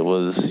freaking it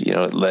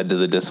led to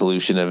the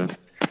dissolution of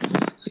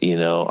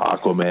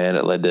Aquaman.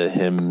 It led to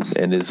him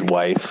and his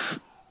wife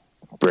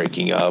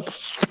breaking up,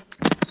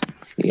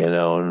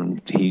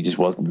 and he just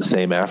wasn't the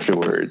same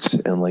afterwards.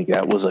 And like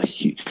that was a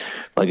huge,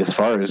 like, as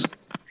far as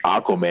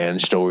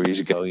Aquaman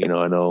stories go,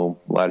 I know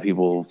a lot of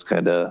people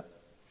kind of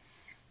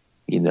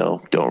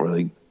don't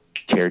really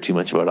care too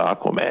much about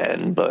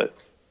Aquaman,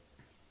 but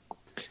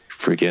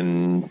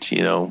freaking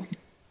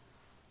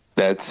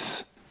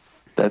that's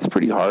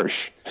pretty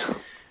harsh.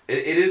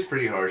 it is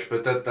pretty harsh,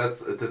 but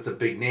that's a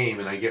big name,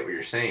 and I get what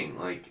you're saying.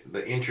 Like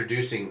the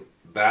introducing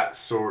that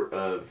sort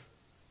of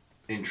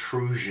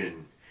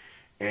intrusion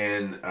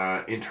and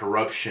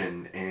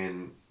interruption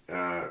and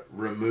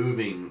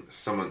removing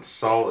someone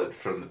solid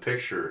from the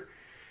picture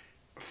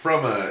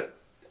from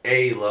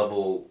a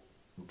level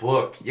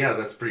book, yeah,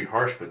 that's pretty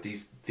harsh. But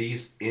these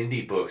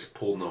indie books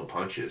pull no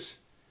punches.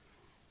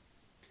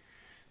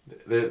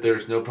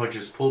 There's no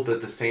punches pulled, but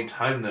at the same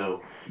time,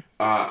 though,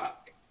 uh,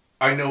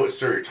 I know what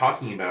story you're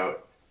talking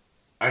about.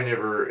 I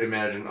never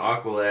imagined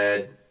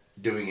Aqualad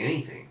doing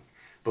anything,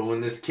 but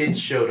when this kid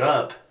showed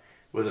up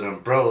with an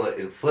umbrella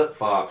and flip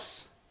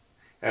flops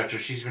after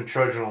she's been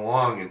trudging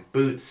along in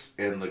boots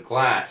and the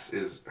glass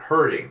is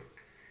hurting,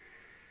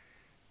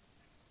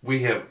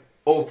 we have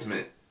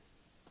ultimate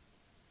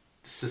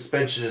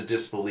suspension of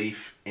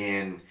disbelief.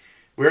 And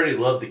we already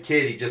love the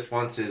kid. He just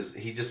wants his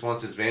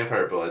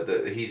vampire blood.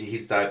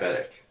 He's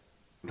diabetic.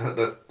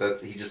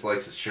 That's he just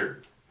likes his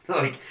shirt.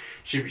 Like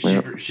she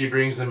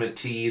brings him a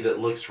tea that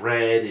looks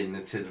red and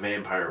it's his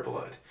vampire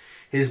blood.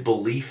 His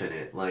belief in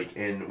it, like,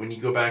 and when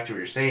you go back to what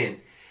you're saying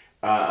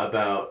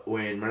about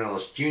when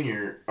Morales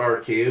Jr.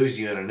 RKO's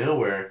you out of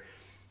nowhere,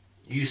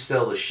 you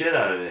sell the shit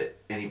out of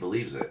it and he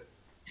believes it.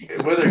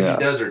 Whether he Yeah.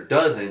 does or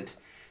doesn't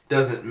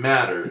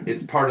matter.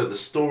 It's part of the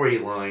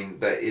storyline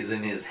that is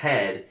in his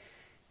head,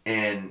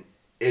 and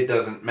it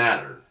doesn't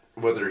matter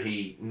whether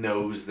he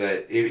knows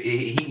that.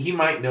 He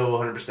might know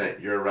 100%.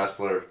 You're a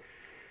wrestler.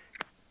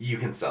 You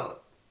can sell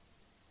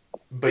it,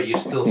 but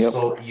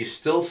Yep. you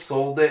still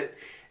sold it,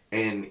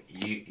 and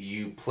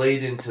you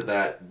played into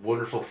that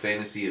wonderful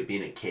fantasy of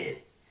being a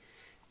kid,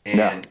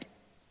 Yeah.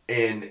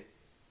 and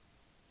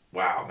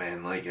wow,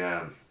 man, like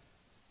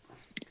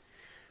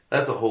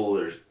that's a whole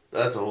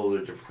other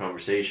different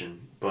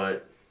conversation,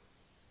 but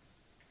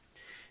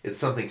it's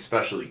something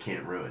special you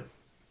can't ruin.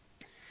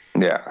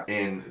 Yeah.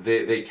 And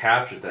they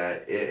captured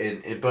that.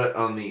 But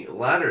on the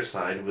latter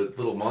side, with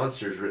Little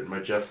Monsters, written by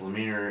Jeff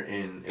Lemire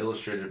and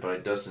illustrated by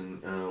Dustin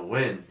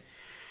Nguyen,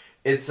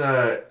 it's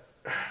I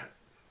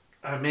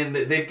mean,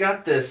 they've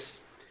got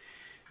this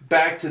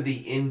back to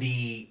the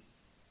indie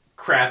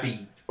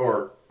crappy,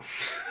 or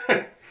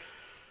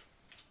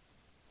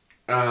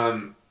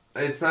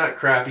it's not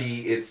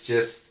crappy. It's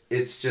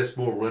just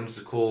more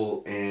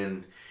whimsical,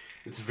 and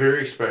it's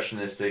very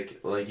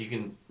expressionistic. Like, you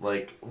can,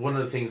 like, one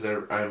of the things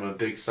that I'm a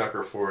big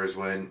sucker for is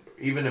when,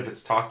 even if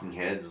it's talking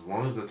heads, as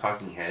long as the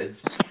talking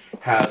heads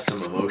have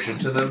some emotion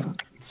to them.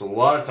 It's a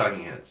lot of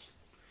talking heads.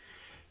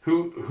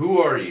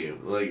 Who are you?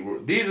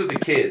 Like, these are the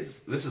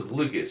kids. This is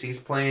Lucas. He's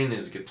playing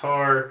his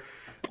guitar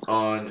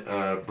on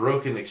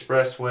Broken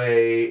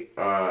Expressway,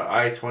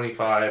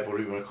 I-25. What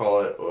do you want to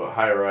call it?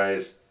 High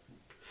rise.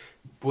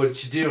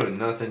 What you doing?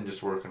 Nothing,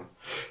 just working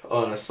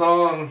on a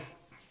song.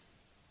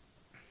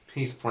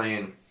 He's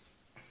playing.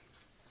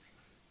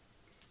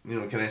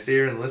 Can I sit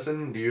here and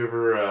listen? Do you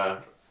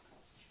ever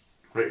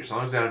write your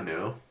songs down?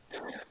 No.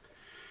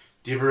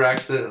 Do you ever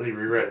accidentally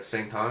rewrite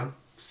the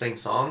same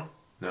song?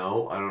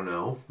 No, I don't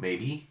know.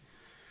 Maybe.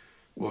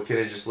 Well, can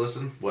I just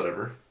listen?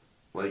 Whatever.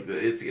 Like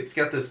it's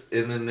got this,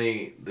 and then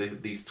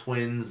these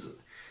twin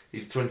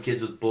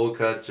kids with bowl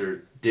cuts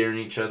are daring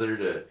each other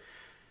to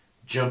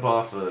jump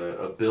off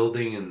a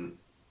building, and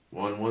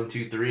one,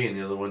 two, three, and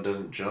the other one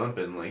doesn't jump,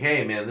 and like,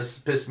 hey man, this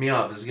pissed me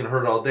off. This is gonna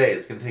hurt all day.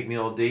 It's gonna take me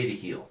all day to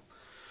heal.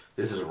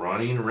 This is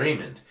Ronnie and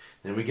Raymond.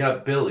 Then we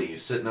got Billy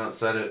who's sitting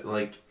outside of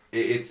like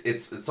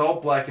it's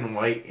all black and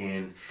white,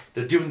 and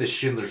they're doing the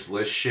Schindler's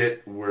List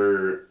shit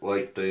where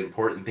like the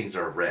important things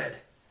are red.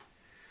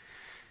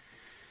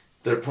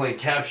 They're playing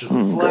Capture the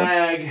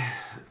Flag,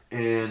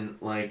 and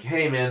like,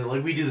 hey man,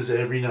 like we do this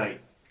every night.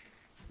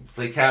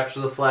 Play Capture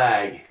the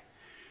Flag,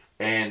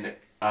 and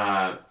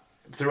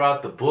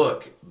throughout the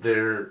book,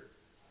 they're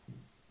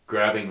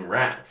grabbing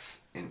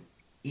rats and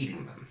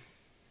eating them,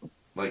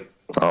 like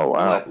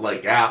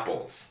like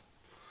apples,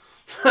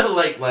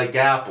 like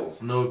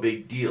apples, no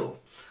big deal.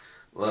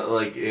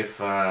 Like if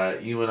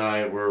you and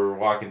I were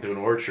walking through an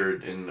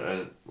orchard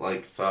and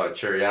like saw a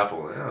cherry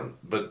apple,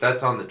 but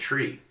that's on the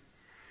tree.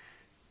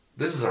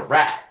 This is a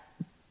rat.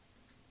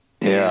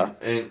 Yeah.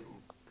 And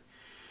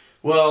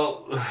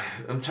well,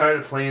 I'm tired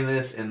of playing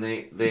this, and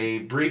they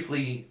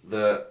briefly,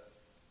 the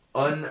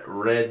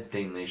unread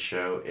thing they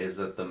show is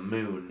that the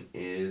moon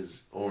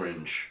is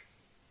orange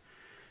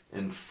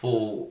and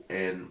full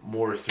and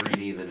more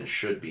 3D than it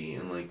should be.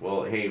 And like,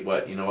 well, hey,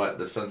 you know what?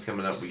 The sun's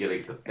coming up. We gotta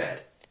get to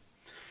bed.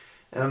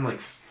 And I'm like,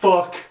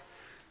 fuck.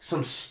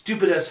 Some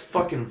stupid ass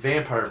fucking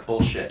vampire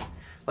bullshit.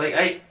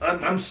 Like,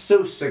 I'm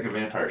so sick of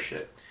vampire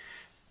shit.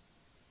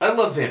 I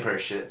love vampire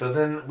shit, but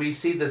then we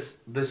see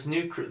this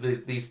new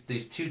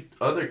these two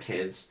other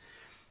kids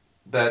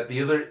that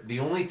the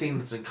only thing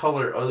that's in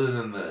color other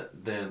than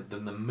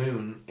the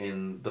moon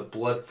and the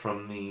blood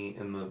from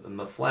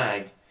the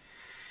flag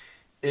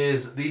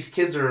is these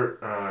kids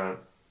are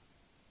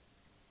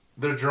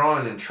they're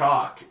drawing in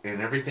chalk,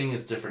 and everything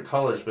is different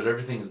colors, but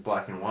everything is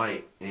black and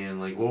white. And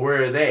like, well,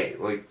 where are they?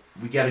 Like,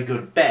 we got to go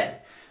to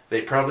bed.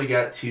 They probably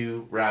got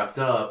too wrapped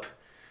up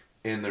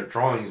in their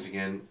drawings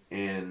again,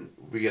 and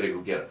we gotta go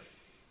get them.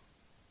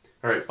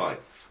 Alright, fine.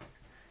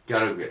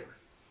 Gotta go get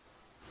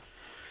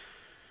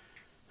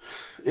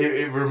them.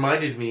 It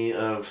reminded me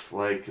of,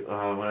 like,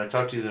 when I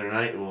talked to you the other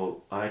night,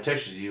 well, I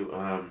texted you,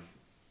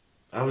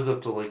 I was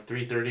up till like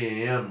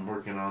 3:30 a.m.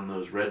 working on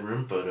those Red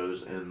Room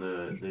photos and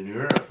the New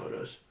Era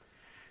photos.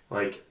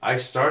 Like, I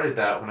started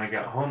that when I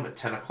got home at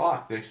 10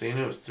 o'clock. Next thing you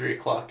know, it was 3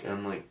 o'clock, and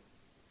I'm like,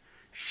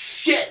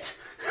 shit!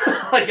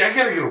 Like, I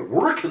gotta go to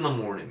work in the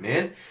morning,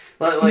 man.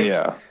 Like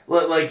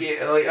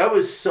I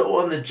was so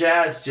on the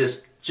jazz,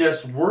 just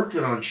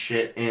working on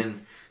shit,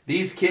 and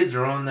these kids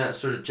are on that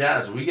sort of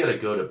jazz. We gotta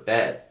go to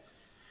bed,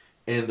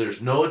 and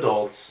there's no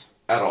adults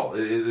at all.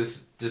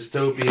 This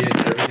dystopian,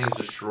 everything's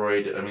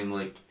destroyed. I mean,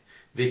 like,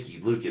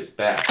 Vicky, Lucas,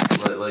 Bax,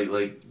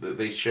 like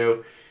they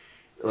show,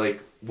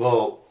 like,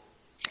 well,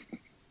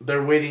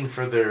 they're waiting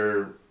for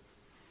their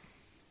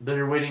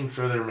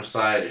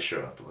Messiah to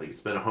show up. Like,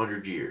 it's been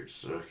 100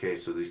 years. Okay,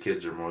 so these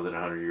kids are more than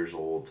 100 years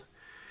old.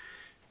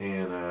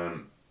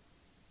 And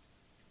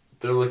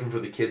they're looking for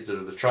the kids that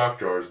are the chalk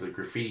drawers, the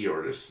graffiti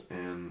artists.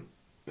 And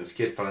this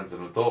kid finds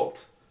an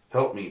adult.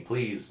 Help me,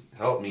 please,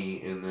 help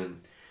me. And then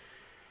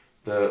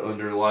the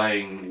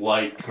underlying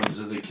light comes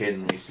to the kid,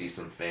 and we see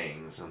some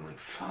fangs. I'm like,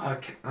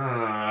 fuck.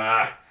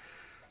 I'm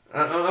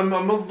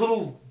a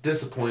little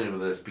disappointed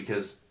with this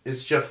because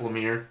it's Jeff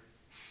Lemire.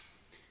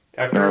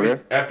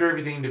 After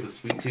everything he did with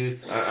Sweet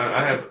Tooth,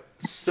 I have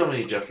so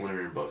many Jeff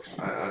Lemire books.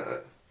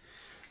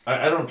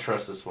 I don't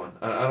trust this one.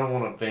 I don't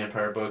want a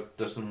vampire book.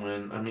 Doesn't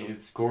win. I mean,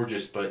 it's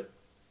gorgeous, but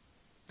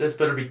this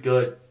better be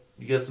good.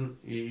 You got some.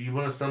 You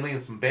want something and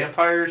some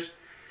vampires,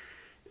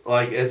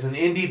 like as an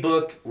indie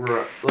book.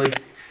 Where like,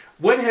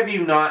 when have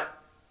you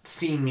not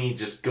seen me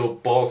just go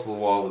balls to the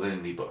wall with an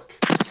indie book?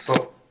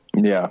 But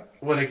yeah,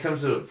 when it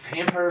comes to a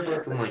vampire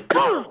book, I'm like,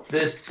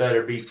 this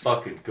better be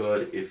fucking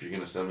good if you're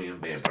gonna sell me in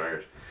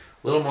vampires.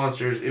 Little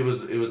Monsters. It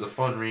was a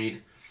fun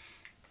read.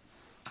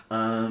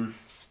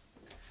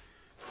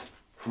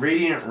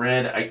 Radiant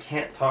Red, I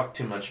can't talk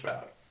too much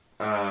about.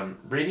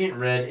 Radiant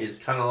Red is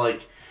kind of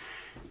like...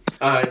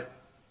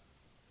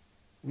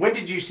 when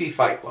did you see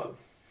Fight Club?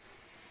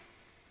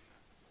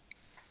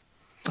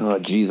 Oh,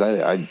 geez,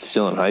 I'm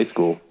still in high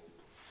school.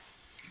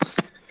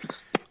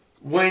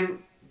 When...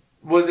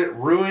 Was it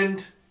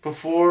ruined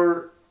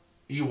before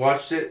you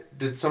watched it?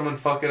 Did someone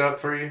fuck it up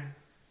for you?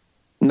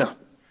 No.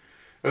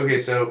 Okay,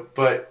 so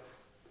good.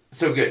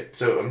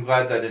 So I'm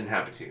glad that didn't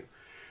happen to you.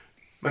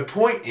 My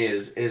point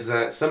is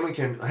that someone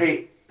could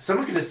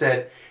have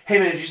said, hey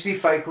man, did you see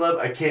Fight Club?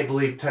 I can't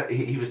believe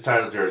he was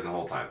Tyler Durden the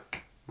whole time.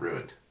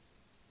 Ruined.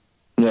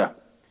 Yeah.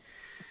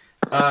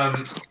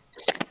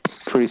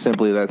 Pretty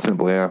simply that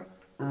simple, yeah.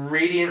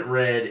 Radiant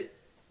Red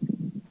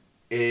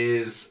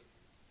is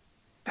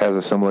Has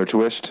a similar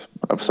twist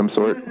of some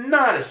sort.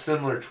 Not a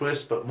similar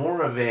twist, but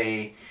more of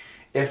a.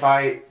 If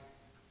I,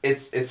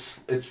 it's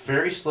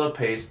very slow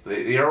paced.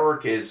 The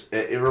artwork is.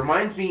 It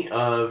reminds me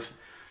of.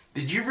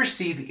 Did you ever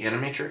see the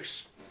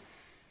Animatrix?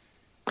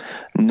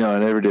 No, I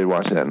never did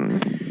watch that.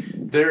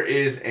 There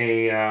is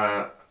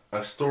a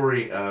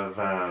story of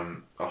a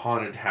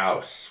haunted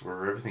house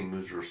where everything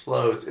moves real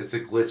slow. It's a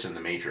glitch in the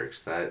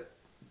Matrix that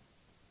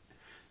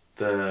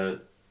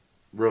the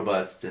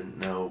robots didn't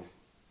know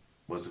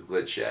was a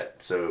glitch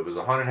yet. So it was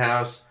a haunted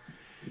house.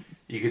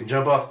 You can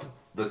jump off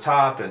the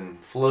top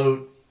and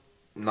float,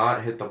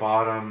 not hit the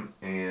bottom.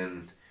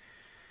 And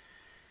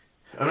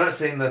I'm not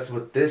saying that's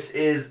what this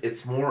is.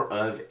 It's more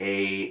of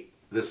a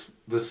this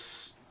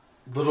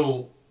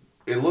little.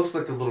 It looks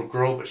like a little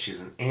girl, but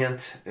she's an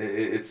ant.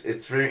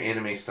 It's very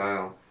anime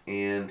style,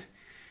 and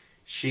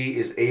she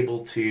is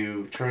able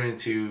to turn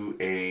into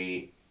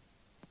a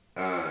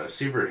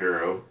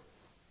superhero,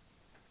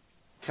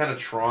 kind of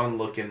Tron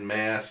looking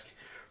mask,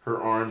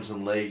 her arms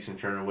and legs, and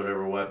turn to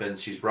whatever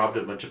weapons. She's robbed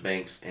a bunch of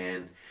banks,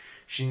 and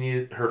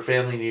her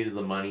family needed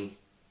the money,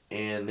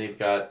 and they've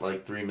got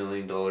like $3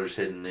 million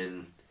hidden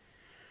in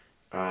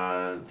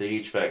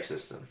the HVAC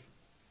system,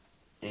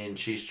 and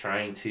she's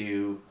trying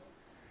to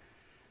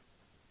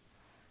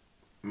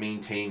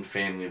maintain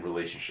family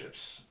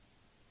relationships.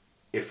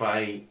 If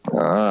I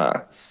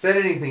said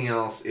anything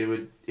else, it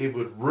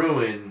would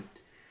ruin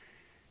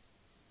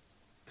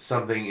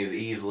something as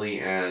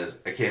easily as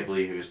I can't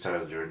believe he was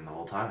Tyler Durden the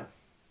whole time.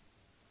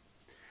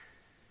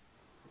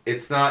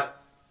 It's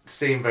not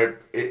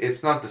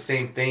it's not the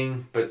same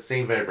thing, but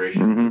same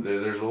vibration.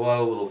 Mm-hmm. There's a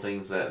lot of little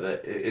things that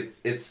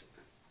it's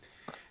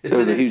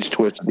There's a huge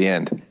twist at the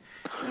end.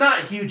 Not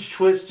a huge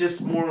twist,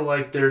 just more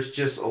like there's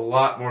just a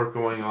lot more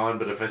going on.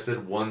 But if I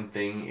said one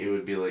thing, it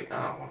would be like,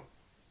 oh,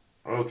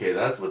 okay,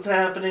 that's what's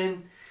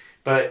happening.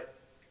 But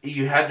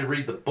you had to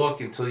read the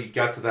book until you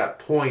got to that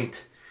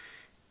point.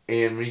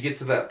 And when you get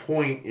to that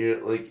point,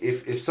 you're like,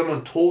 if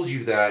someone told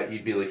you that,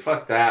 you'd be like,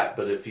 fuck that.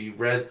 But if you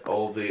read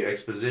all the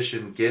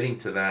exposition getting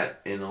to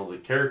that and all the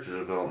character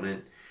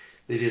development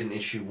they did in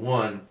issue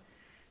 1,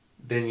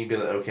 then you'd be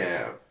like,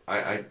 okay,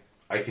 I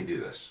can do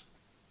this.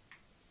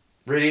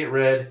 Radiant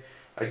Red,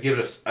 I'd give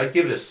it a 6. I'd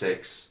give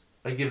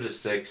it a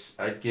 6.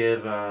 I'd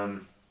give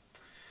the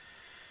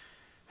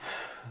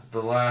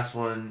last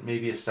one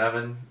maybe a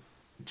 7,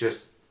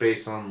 just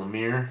based on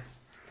Lemire.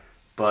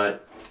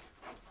 But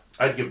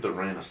I'd give the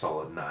Rain a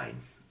solid 9.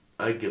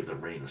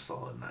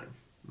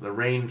 The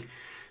Rain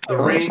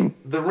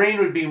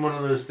would be one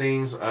of those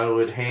things I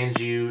would hand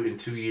you in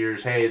 2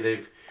 years.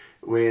 Hey,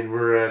 when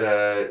we're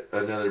at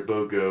another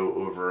BOGO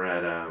over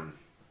at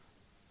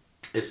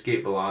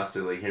Escape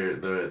Velocity, like here,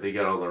 they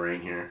got all the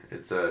Rain here.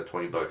 It's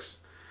 $20.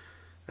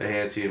 I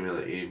hand it to you and be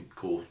like,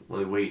 cool.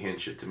 The way you hand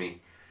shit to me.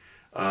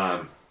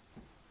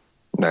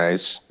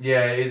 Nice.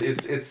 Yeah,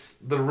 it's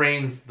the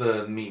Rain's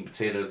the meat and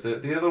potatoes.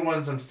 The other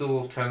ones I'm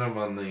still kind of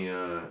on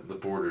the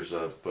borders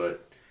of,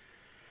 but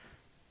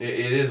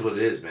it is what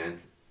it is, man.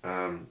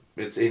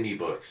 It's indie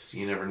books.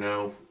 You never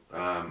know.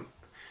 I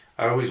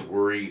always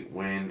worry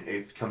when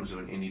it comes to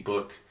an indie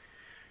book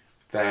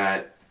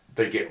that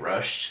they get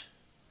rushed.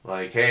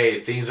 Like,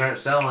 hey, things aren't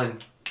selling.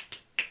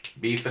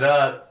 Beef it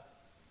up.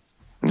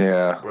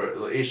 Yeah.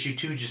 Issue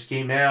 2 just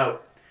came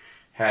out.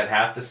 Had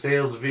half the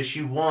sales of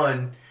issue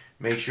 1.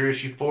 Make sure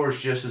issue 4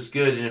 is just as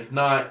good. And if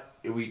not,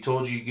 we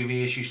told you to give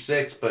you issue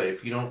 6. But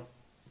if you don't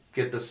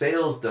get the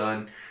sales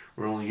done,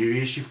 we're only give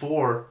you issue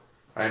 4.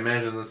 I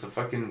imagine that's a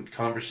fucking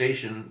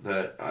conversation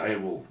that I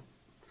will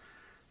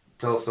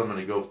tell someone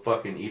to go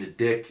fucking eat a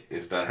dick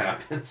if that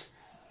happens.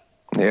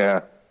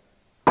 Yeah.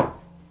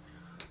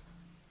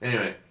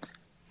 Anyway.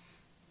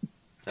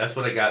 That's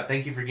what I got.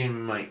 Thank you for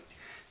giving me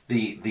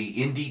the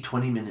Indie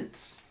 20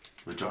 Minutes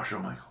with Joshua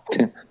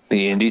Michael.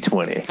 The Indie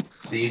 20.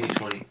 The Indie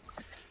 20.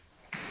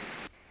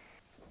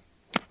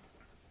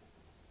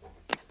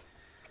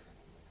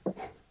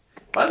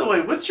 By the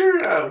way, what's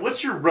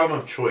your rum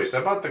of choice?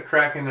 I bought the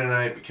Kraken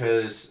tonight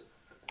because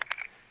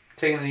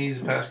taking it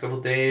easy the past couple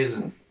of days,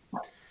 and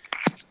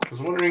I was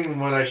wondering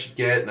what I should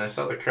get, and I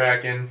saw the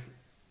Kraken.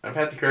 I've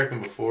had the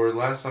Kraken before.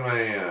 Last time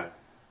I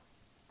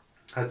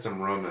had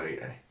some rum,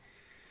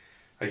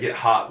 I get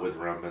hot with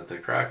rum, but the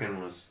Kraken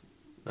was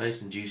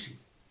nice and juicy.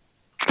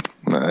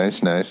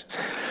 Nice.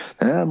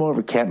 I'm more of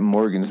a Captain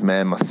Morgan's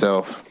man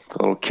myself. A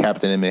little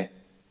captain in me.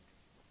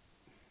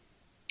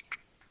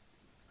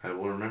 I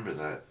will remember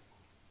that.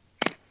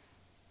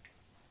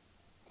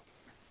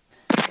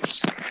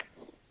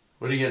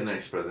 What do you get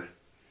next, brother?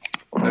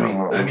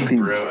 I mean,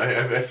 bro.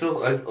 I feel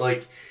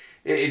like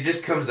it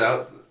just comes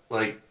out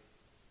like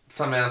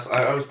some ass.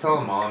 I was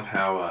telling Mom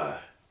how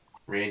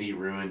Randy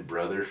ruined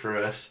brother for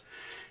us,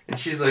 and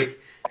she's like,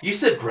 "You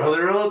said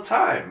brother all the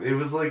time." It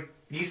was like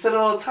you said it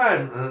all the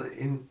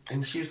time,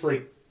 and she was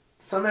like,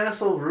 "Some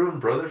asshole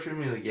ruined brother for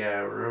me." Like,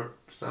 yeah,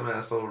 some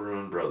asshole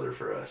ruined brother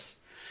for us.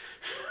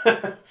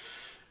 And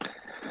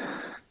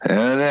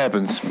it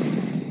happens.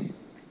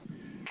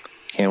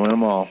 Can't win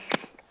them all.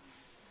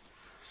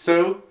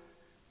 So,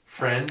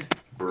 friend,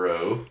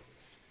 bro,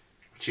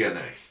 what you got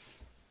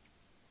next?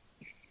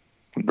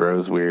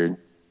 Bro's weird.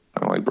 I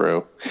don't like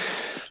bro.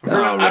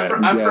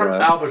 I'm from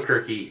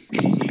Albuquerque.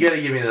 You got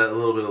to give me that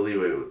little bit of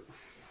leeway.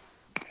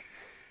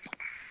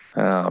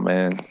 Oh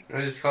man,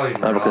 I just call you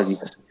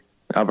Morales.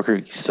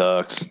 Albuquerque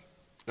sucks.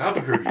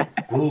 Albuquerque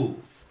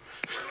rules.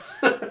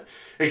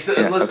 Except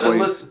Yeah,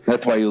 unless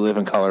that's why you live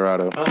in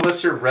Colorado.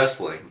 Unless you're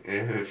wrestling.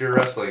 If you're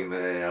wrestling,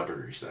 then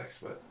Albuquerque sucks.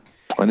 But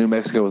well, New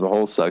Mexico as a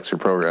whole sucks for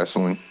pro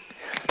wrestling.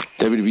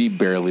 WWE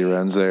barely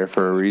runs there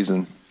for a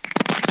reason.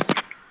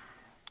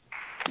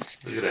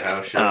 Look at a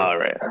house show. All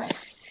right.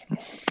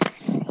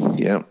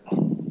 Yep.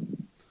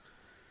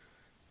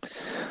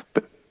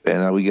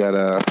 And we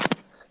got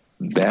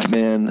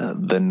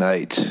Batman the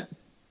Knight,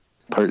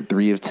 part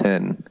 3 of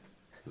 10.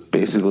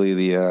 Basically,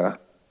 the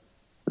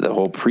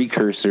whole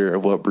precursor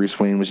of what Bruce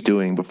Wayne was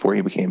doing before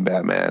he became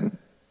Batman.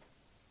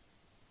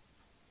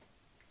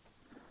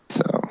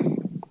 So,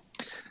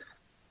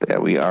 yeah,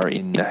 we are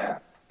in.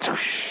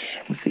 Let's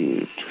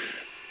see.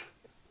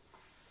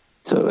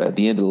 So at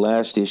the end of the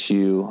last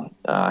issue,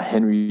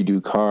 Henry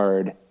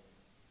Ducard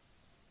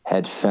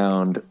had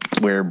found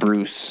where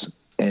Bruce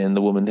and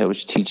the woman that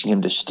was teaching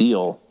him to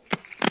steal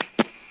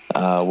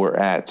were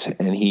at,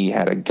 and he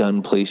had a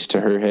gun placed to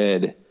her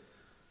head.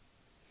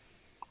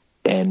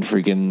 And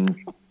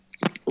freaking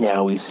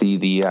now we see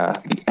the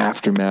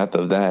aftermath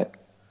of that.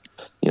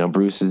 You know,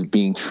 Bruce is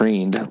being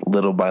trained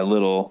little by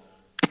little,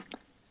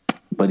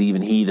 but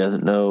even he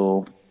doesn't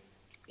know.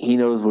 He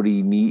knows what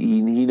he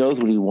knows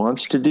what he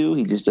wants to do.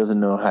 He just doesn't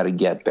know how to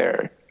get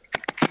there.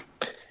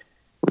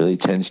 Really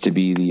tends to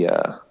be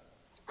the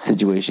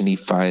situation he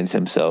finds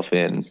himself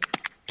in.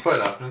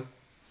 Quite often.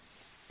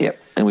 Yep,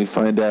 and we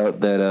find out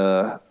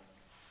that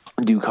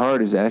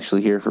Ducard is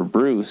actually here for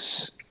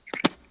Bruce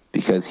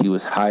because he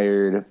was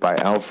hired by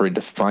Alfred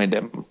to find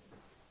him.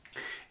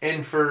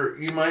 And for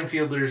you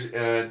Minefielders,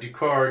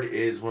 Ducard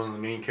is one of the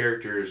main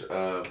characters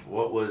of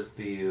what was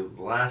the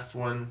last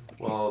one?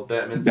 Well,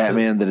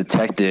 Batman the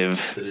Detective.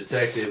 The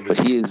Detective. But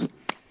he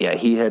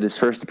had his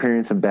first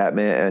appearance in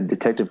Batman and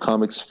Detective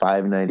Comics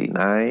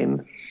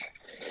 599.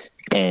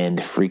 And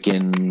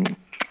freaking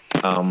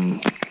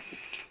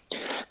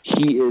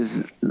he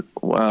is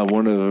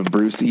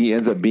he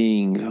ends up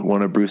being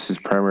one of Bruce's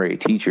primary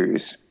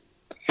teachers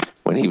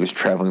when he was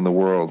traveling the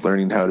world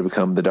learning how to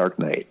become the Dark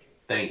Knight.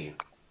 Thank you.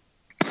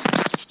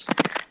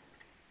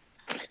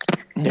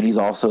 And he's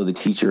also the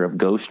teacher of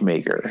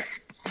Ghostmaker.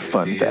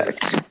 Fun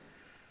fact.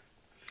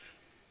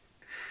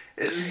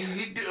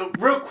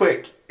 Real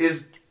quick,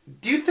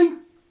 do you think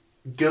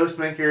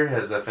Ghostmaker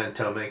has a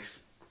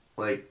Fantomex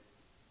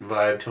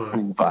vibe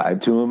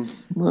to him?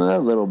 A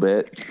little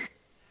bit.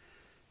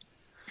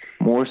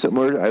 More.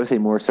 I would say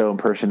more so in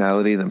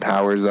personality than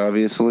powers,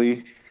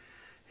 obviously.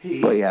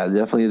 But yeah,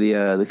 definitely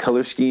the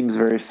color scheme is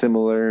very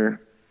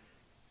similar.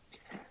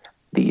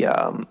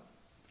 The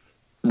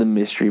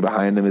mystery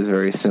behind them is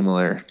very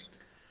similar.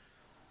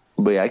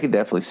 But yeah, I could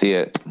definitely see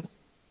it.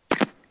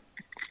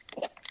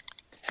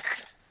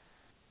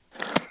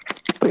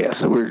 But yeah,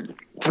 so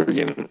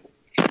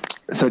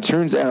it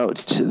turns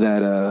out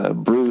that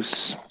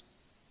Bruce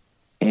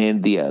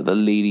and the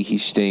lady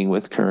he's staying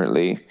with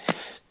currently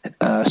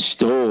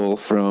stole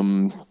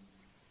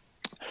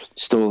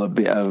a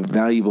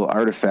valuable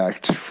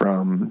artifact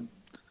from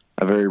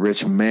a very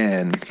rich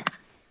man,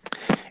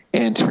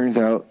 and turns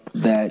out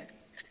that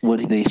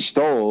what they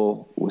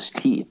stole was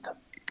teeth.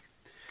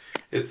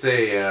 It's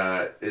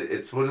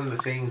it's one of the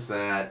things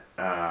that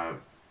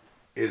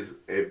is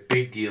a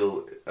big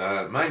deal.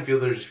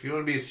 Minefielders, if you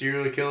want to be a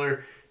serial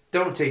killer,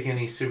 don't take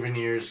any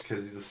souvenirs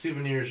because the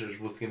souvenirs is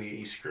what's going to get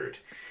you screwed.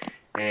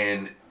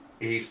 And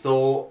they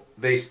stole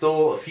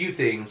a few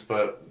things,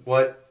 but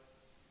what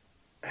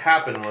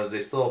happened was they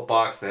stole a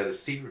box that had a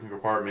secret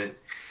compartment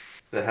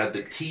that had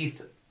the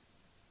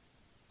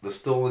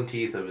stolen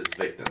teeth of his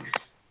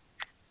victims.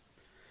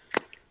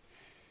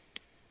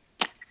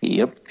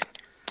 Yep.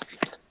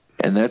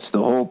 And that's the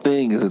whole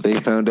thing, is that they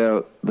found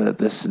out that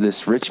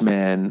this rich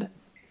man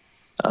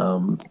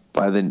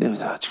by the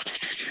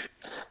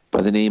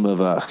name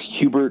of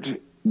Hubert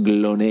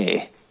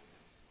Glonnet,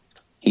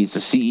 he's the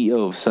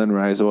CEO of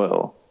Sunrise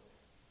Oil.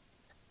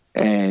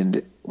 And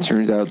it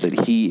turns out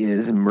that he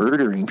is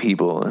murdering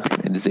people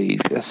and is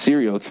a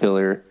serial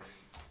killer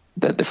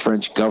that the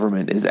French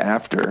government is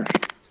after.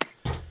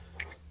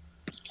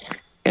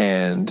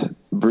 And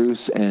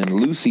Bruce and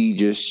Lucy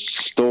just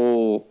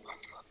stole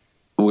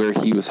where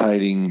he was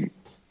hiding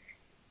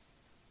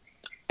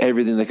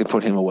everything that could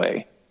put him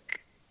away.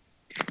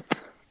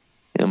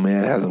 You know,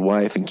 man has a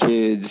wife and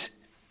kids.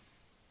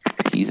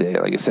 He's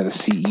like I said, a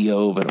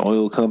CEO of an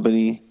oil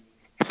company.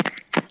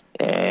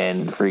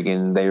 And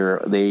freaking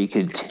they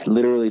could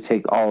literally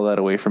take all that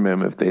away from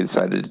him if they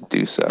decided to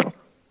do so.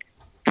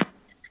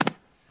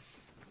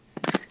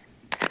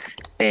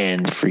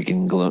 And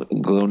freaking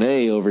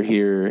Glonnet over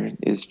here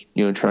is,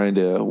 trying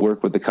to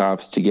work with the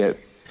cops to get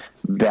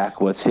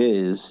back what's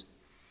his,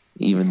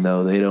 even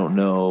though they don't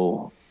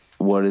know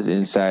what is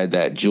inside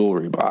that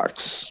jewelry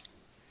box.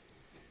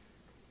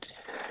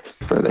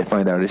 Where they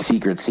find out his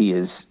secrets, he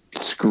is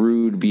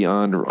screwed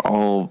beyond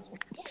all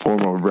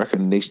form of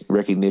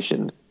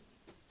recognition.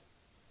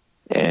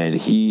 And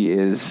he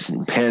is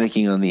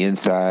panicking on the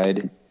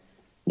inside.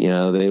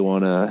 They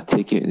want to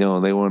take it. They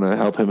want to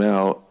help him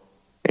out,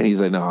 and he's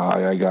like, "No,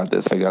 I got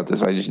this. I got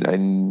this. I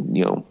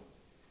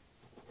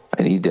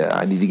need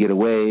to get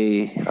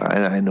away,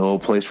 and I know a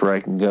place where I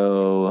can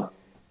go."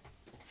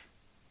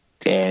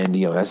 And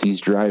as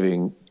he's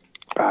driving,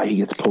 he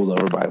gets pulled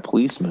over by a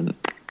policeman,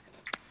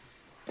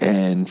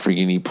 and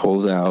freaking he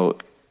pulls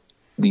out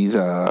these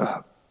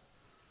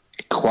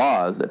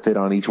claws that fit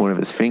on each one of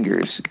his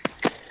fingers,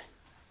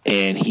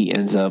 and he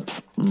ends up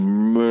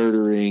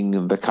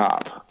murdering the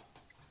cop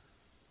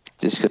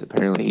just because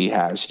apparently he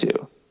has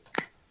to.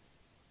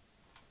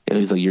 And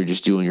he's like, "You're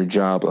just doing your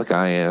job like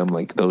I am,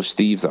 like those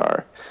thieves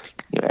are.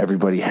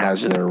 Everybody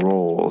has their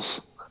roles.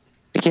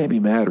 I can't be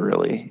mad,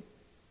 really.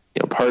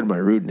 Pardon my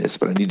rudeness,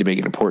 but I need to make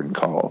an important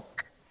call."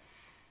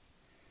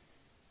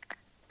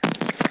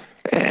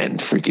 And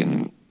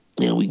freaking,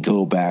 we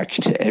go back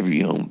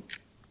to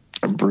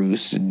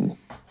Bruce and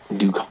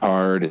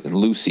Ducard and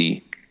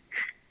Lucy,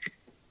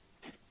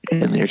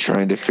 and they're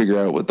trying to figure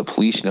out what the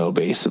police know,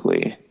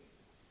 basically.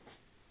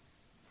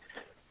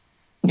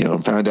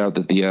 And found out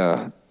that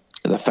the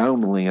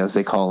foundling, as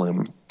they call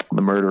him,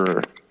 the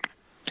murderer,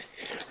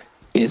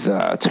 is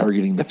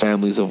targeting the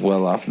families of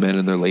well-off men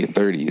in their late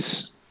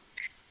 30s.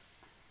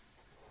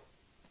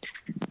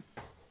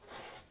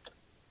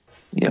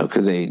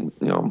 Because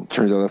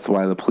turns out that's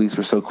why the police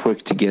were so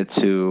quick to get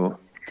to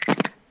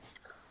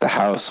the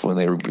house when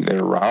they were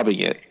robbing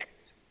it,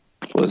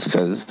 was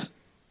because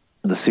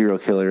the serial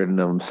killer in and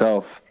of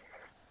himself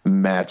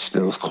matched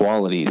those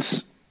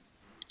qualities.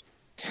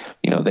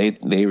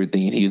 They were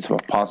thinking he was a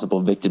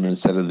possible victim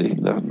instead of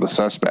the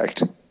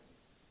suspect.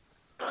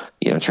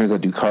 It turns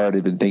out Ducard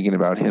had been thinking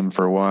about him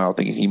for a while,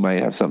 thinking he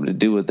might have something to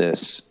do with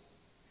this.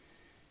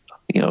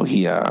 He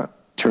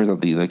turns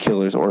out the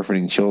killer's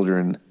orphaning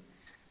children,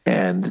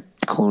 and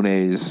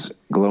Glonet's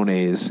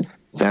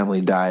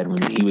family died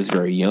when he was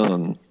very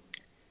young.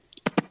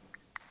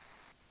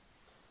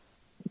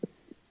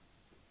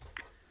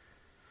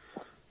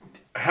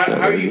 How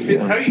are you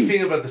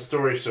feeling about the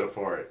story so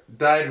far? It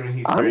died when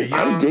he's very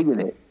young. I'm digging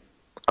it.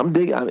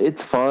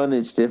 It's fun.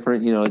 It's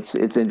different.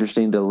 It's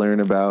interesting to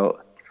learn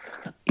about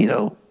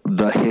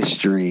the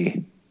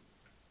history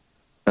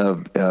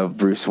of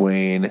Bruce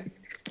Wayne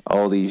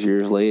all these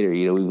years later.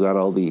 We've got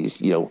all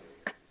these.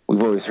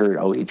 We've always heard,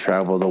 oh, he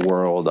traveled the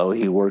world. Oh,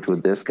 he worked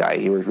with this guy.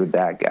 He worked with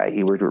that guy.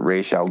 He worked with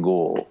Ra's al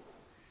Ghul.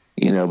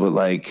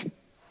 But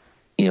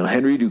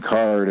Henry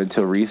Ducard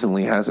until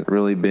recently hasn't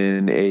really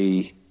been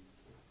a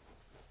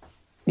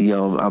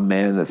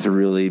man that's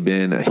really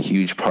been a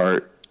huge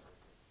part,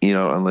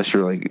 unless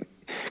you're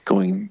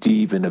going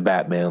deep into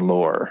Batman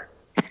lore.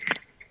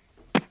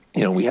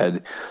 We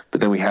had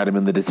him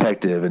in The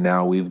Detective, and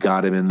now we've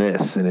got him in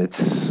this, and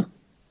it's,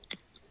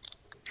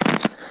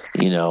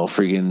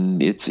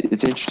 it's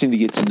interesting to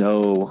get to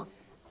know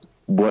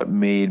what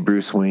made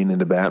Bruce Wayne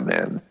into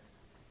Batman.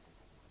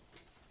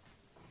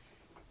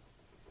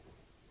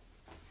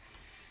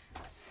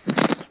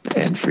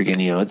 And freaking,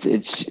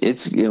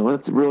 it's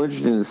real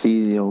interesting to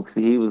see,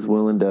 he was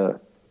willing to,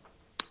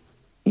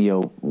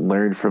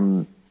 learn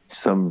from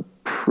some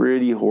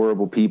pretty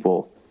horrible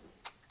people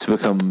to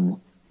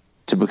become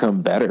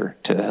better.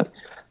 He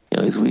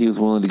was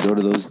willing to go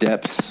to those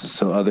depths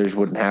so others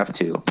wouldn't have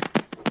to.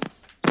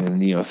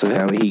 And, so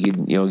how he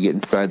could, get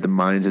inside the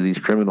minds of these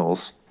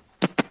criminals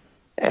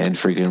and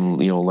freaking,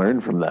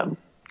 learn from them.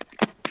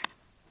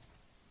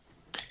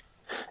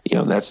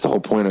 That's the whole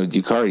point of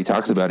Ducard. He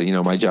talks about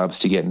it, my job's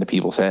to get into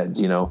people's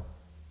heads,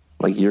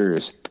 like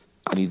yours.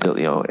 I need to,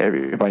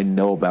 if I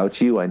know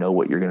about you, I know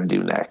what you're going to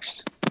do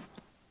next.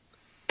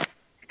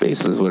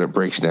 Basically is what it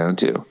breaks down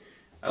to.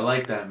 I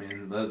like that,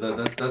 man.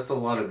 That's a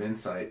lot of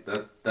insight.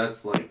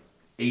 That's like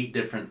 8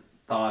 different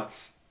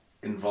thoughts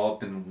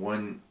involved in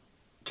one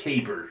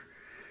caper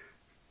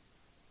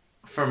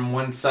from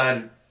one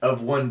side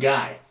of one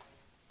guy.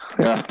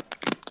 Yeah.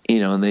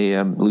 And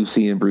they,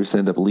 Lucy and Bruce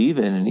end up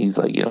leaving, and he's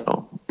like,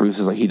 Bruce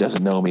is like, he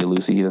doesn't know me,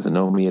 Lucy, he doesn't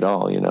know me at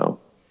all,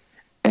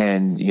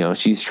 And,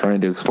 she's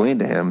trying to explain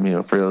to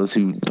him, for those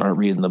who aren't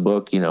reading the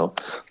book,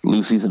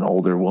 Lucy's an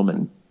older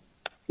woman.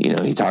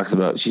 She talks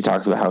about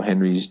how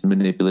Henry's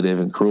manipulative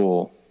and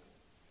cruel,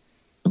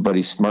 but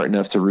he's smart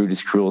enough to root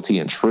his cruelty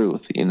in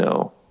truth,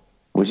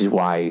 which is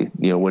why,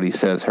 what he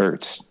says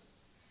hurts.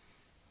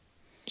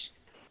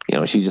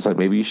 She's just like,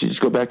 maybe you should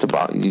just go back to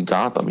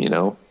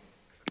Gotham,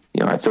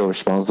 I feel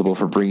responsible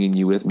for bringing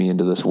you with me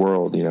into this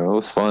world. It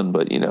was fun,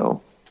 but,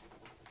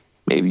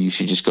 maybe you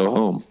should just go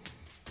home.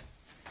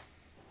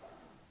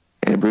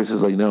 And Bruce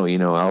is like, no,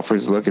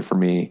 Alfred's looking for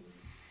me,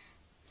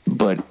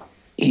 but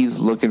he's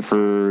looking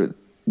for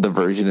the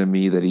version of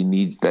me that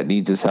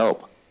needs his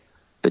help,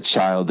 the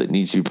child that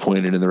needs to be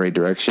pointed in the right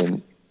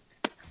direction.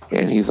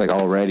 And he's like,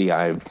 already,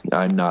 I'm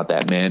not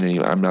that man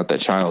anymore. I'm not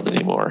that child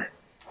anymore.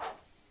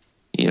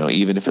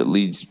 Even if it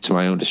leads to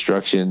my own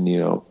destruction,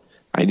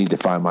 I need to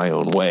find my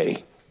own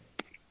way.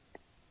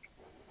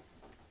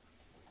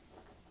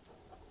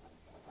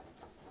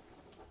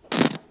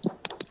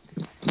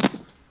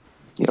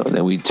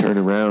 then we turn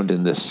around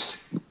in this,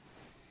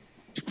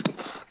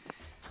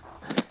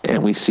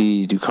 and we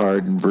see Ducard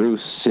and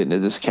Bruce sitting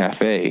at this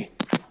cafe,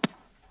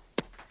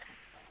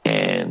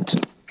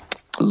 and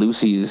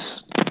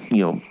Lucy's,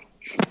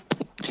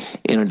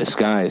 in a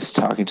disguise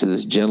talking to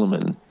this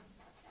gentleman.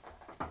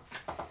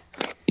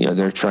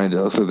 They're trying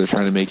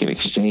to make an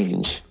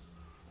exchange.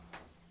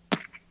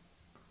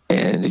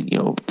 And,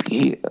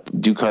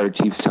 Ducard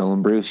keeps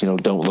telling Bruce,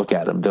 don't look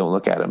at him,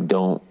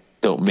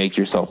 don't make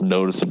yourself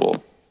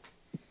noticeable.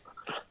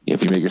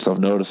 If you make yourself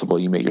noticeable,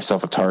 you make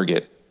yourself a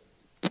target.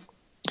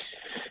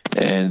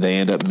 And they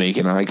end up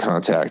making eye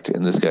contact,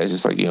 and this guy's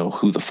just like,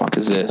 who the fuck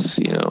is this?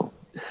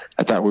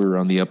 I thought we were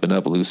on the up and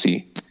up,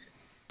 Lucy.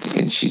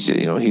 And she's,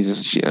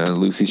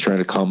 Lucy's trying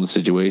to calm the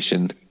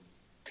situation.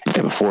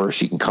 And before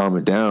she can calm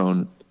it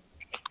down,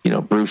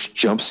 Bruce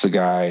jumps the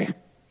guy,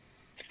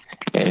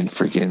 and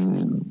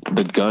freaking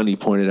the gun he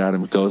pointed at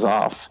him goes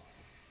off.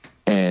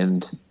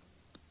 And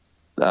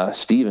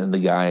Steven, the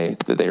guy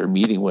that they were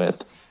meeting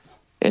with,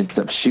 ends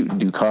up shooting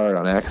Ducard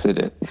on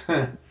accident.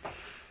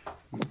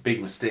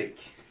 Big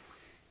mistake.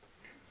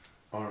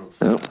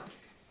 Yep.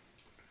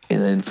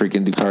 And then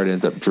freaking Ducard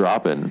ends up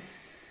dropping.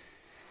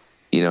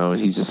 And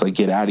he's just like,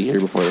 get out of here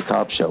before the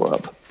cops show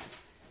up.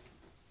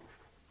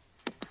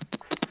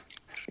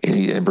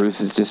 And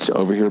Bruce is just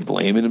over here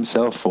blaming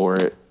himself for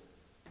it.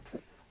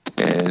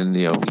 And,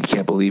 he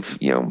can't believe,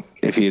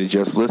 if he had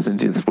just listened,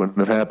 this wouldn't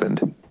have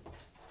happened.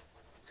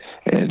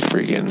 And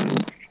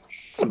freaking,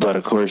 but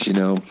of course,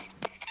 can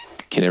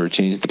never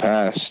change the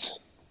past.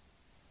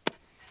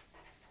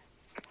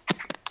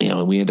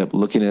 We end up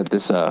looking at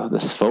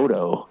this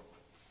photo,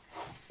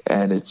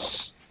 and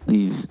it's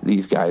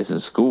these guys in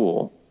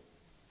school,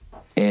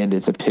 and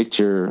it's a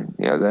picture,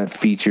 that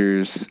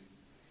features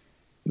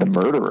the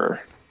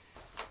murderer.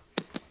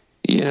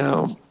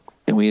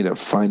 And we end up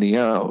finding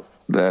out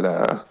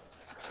that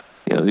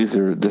this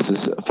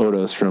is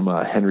photos from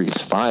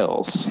Henry's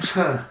files.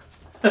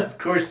 Of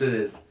course it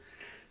is.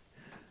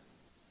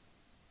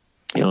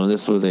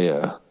 This was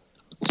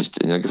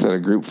just like I said, a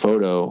group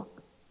photo,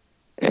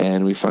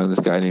 and we find this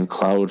guy named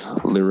Claude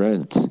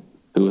Laurent,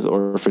 who was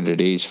orphaned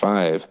at age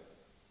 5.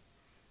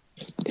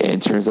 And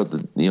it turns out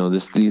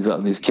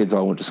that these kids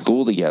all went to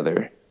school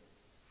together,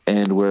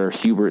 and where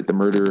Hubert the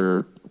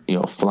murderer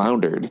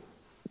floundered,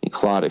 and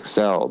Claude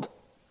excelled.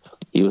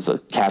 He was a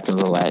captain of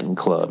the Latin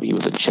club. He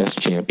was a chess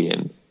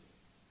champion.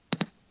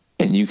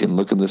 And you can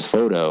look in this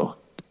photo,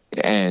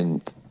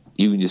 and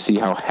you can just see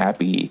how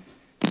happy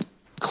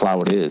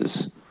Claude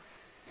is.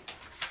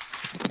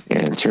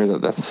 And it turns out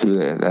that's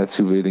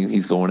who we think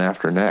he's going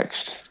after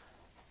next.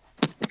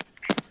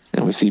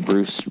 And we see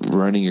Bruce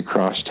running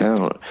across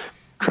town,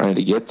 trying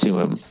to get to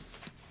him.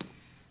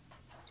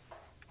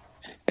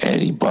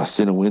 And he busts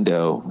in a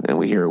window,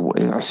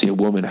 and I see a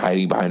woman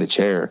hiding behind a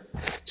chair,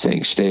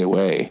 saying, "Stay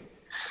away."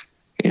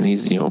 And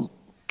he's,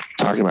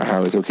 talking about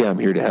how it's okay, I'm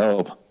here to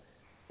help.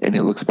 And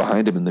he looks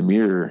behind him in the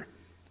mirror,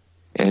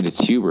 and it's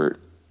Hubert.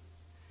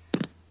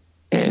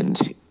 And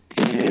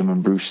him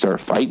and Bruce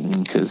start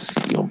fighting because,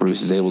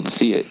 Bruce is able to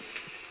see it.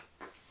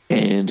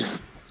 And,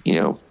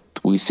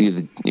 we see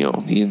that,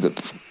 he ends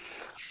up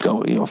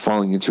going,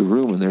 falling into a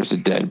room, and there's a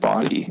dead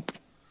body.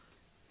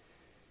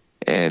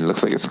 And it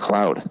looks like it's a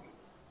Cloud,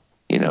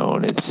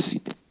 and it's,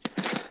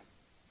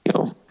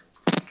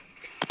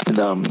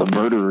 the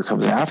murderer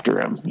comes after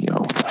him,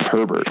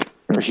 Hubert,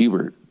 and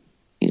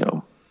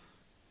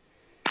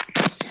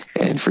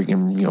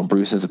freaking,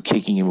 Bruce ends up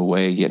kicking him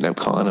away, getting up,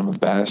 calling him a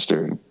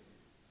bastard.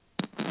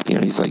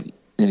 He's like,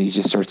 and he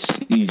just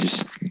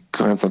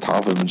climbs on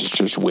top of him and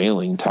just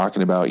wailing,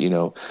 talking about,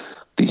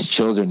 these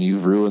children,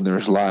 you've ruined their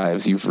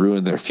lives, you've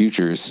ruined their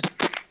futures.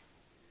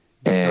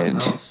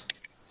 And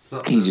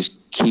he just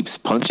keeps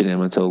punching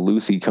him until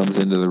Lucy comes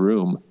into the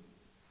room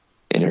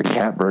in her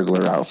cat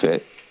burglar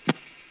outfit.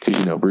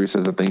 Because, Bruce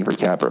has a thing for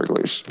cat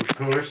burglars. Of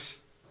course.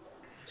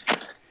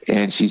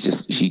 And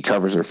she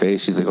covers her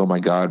face. She's like, "Oh my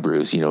God,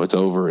 Bruce, it's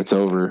over. It's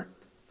over."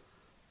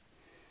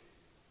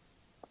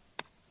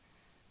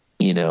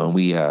 And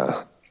we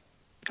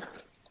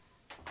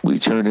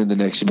turn in the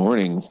next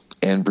morning,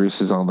 and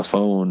Bruce is on the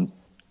phone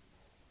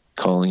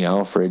calling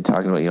Alfred,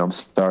 talking about, "I'm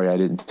sorry I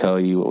didn't tell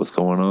you what was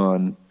going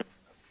on.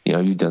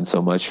 You've done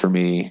so much for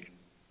me.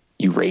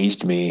 You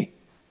raised me."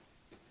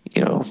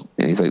 And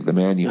he's like, "The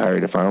man you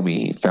hired to find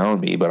me, he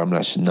found me, but I'm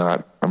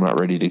not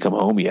ready to come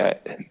home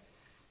yet.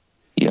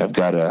 I've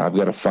got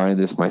to find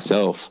this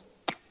myself."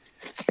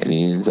 And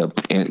he ends up,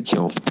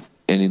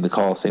 ending the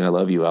call saying, "I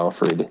love you,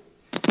 Alfred."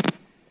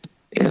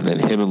 And then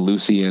him and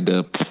Lucy end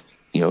up,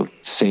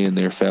 saying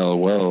their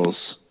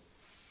farewells.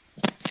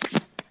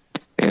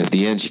 And at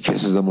the end, she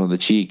kisses him on the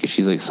cheek, and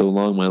she's like, "So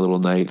long, my little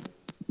knight.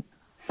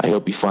 I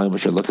hope you find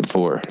what you're looking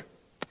for."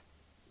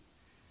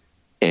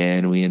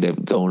 And we end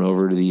up going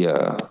over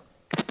to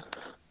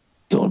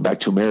going back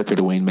to America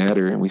to Wayne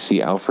Manor, and we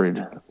see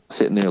Alfred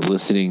sitting there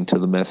listening to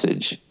the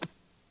message.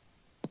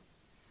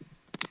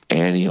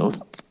 And,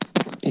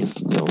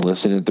 he's,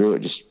 listening through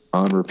it, just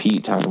on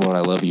repeat, talking about,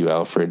 "I love you,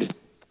 Alfred.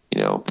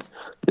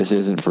 This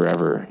isn't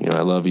forever.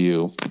 I love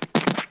you."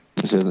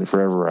 He says,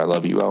 "Forever, I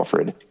love you,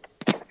 Alfred."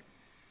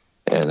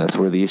 And that's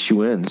where the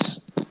issue ends.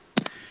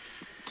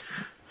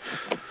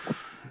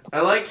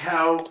 I like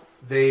how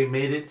they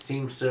made it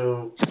seem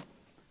so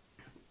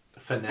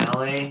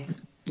finale,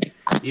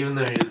 even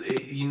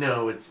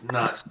though it's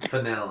not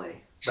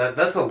finale.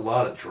 That's a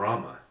lot of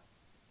drama.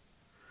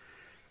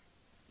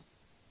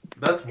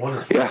 That's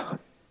wonderful. Yeah,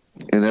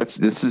 and this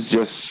is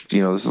just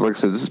this is like I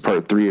said, this is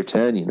part 3 of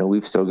 10.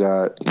 We've still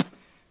got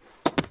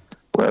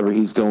wherever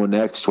he's going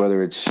next,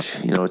 whether it's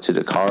to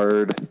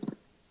Descartes,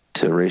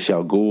 to Ra's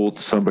al Ghul,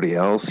 to somebody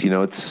else.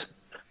 It's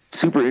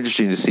super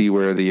interesting to see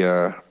where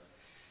the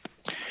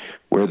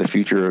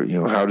future.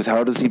 How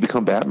does he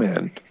become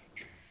Batman?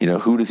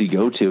 Who does he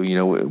go to?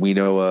 We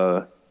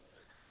know.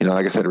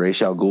 Like I said,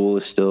 Ra's al Ghul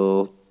is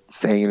still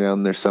hanging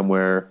down there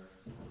somewhere.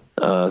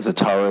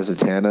 Zatara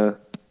Zatanna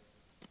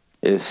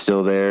is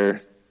still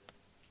there.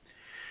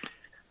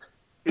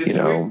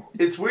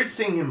 It's weird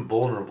seeing him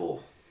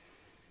vulnerable.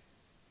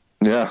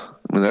 Yeah,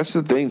 I mean that's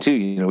the thing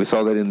too. We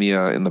saw that in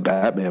the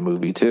Batman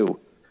movie too.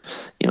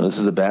 He's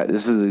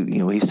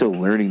still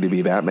learning to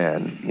be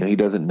Batman. He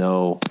doesn't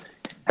know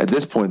at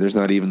this point. There's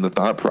not even the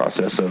thought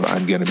process of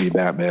I'm going to be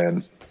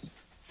Batman.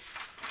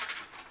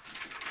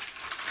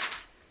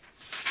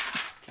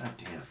 God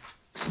damn.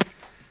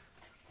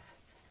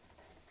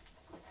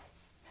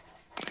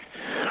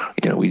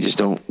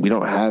 We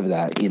don't have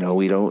that. He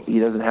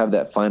doesn't have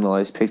that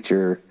finalized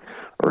picture,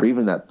 or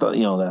even that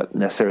that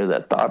necessarily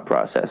that thought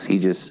process.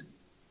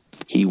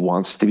 He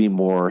wants to be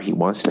more. He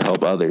wants to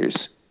help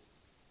others,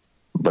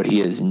 but he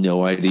has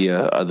no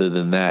idea other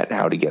than that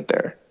how to get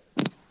there.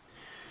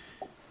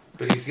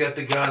 But he's got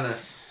the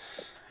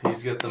gonus.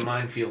 He's got the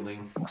mind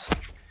fielding.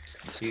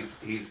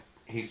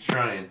 He's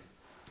trying.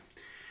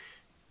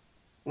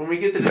 When we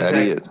get the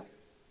detective,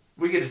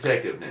 we get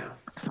detective now.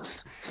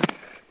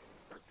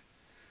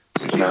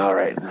 All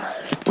right,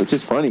 which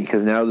is funny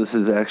because now this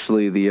is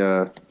actually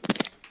the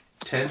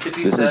 10:57.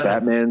 This is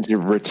Batman's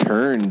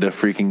return to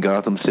freaking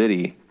Gotham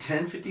City.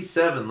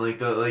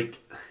 10:57,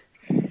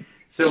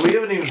 so we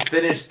haven't even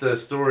finished the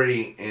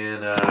story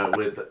in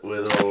with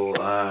old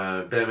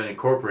Batman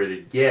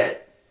Incorporated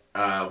yet,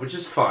 which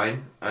is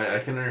fine. I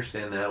can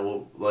understand that.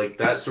 Well,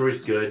 that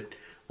story's good.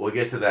 We'll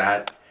get to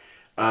that.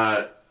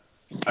 I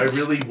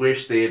really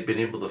wish they had been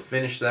able to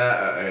finish that.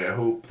 I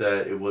hope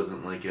that it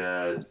wasn't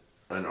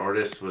an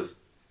artist was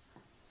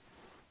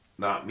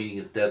not meeting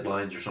his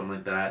deadlines or something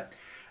like that.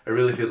 I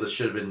really feel this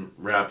should have been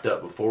wrapped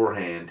up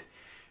beforehand,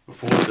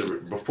 before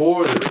the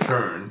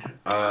return.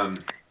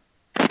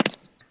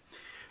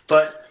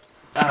 But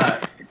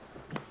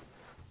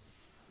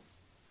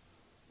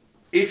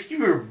if you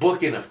were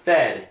booking a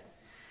Fed,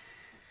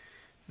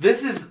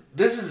 this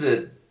is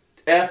a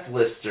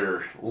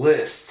F-lister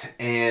list,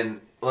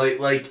 and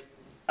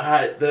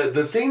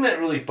the thing that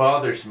really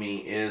bothers me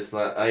is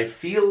that I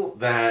feel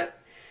that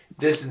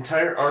this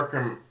entire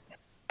Arkham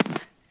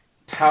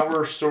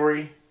Tower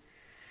story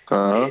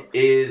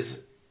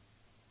is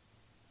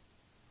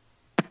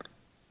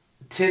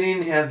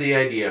Tinian had the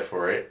idea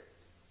for it,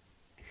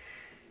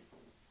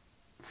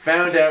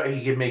 found out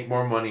he could make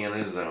more money on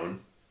his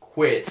own,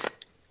 quit.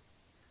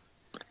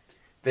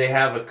 They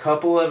have a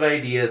couple of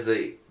ideas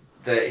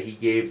that he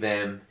gave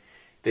them.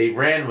 They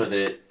ran with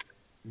it,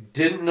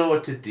 didn't know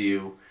what to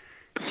do.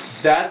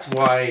 That's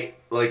why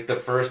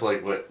the first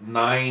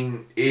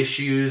 9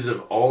 issues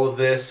of all of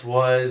this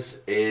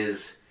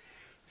is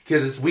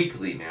because it's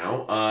weekly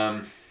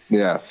now.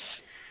 Yeah.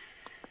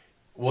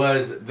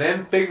 Was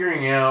them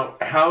figuring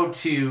out how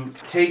to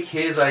take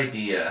his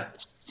idea,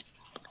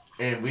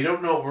 and we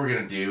don't know what we're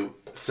gonna do,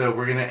 so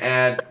we're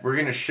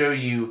gonna show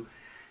you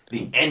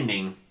the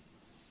ending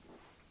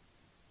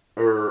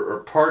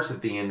or parts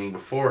of the ending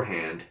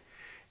beforehand,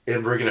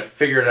 and we're gonna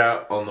figure it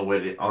out on the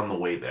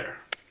way there.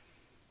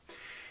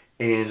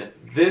 And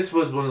this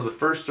was one of the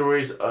first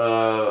stories.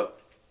 I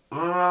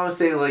would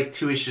say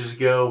 2 issues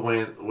ago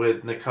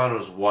with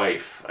Nakano's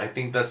wife. I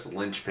think that's the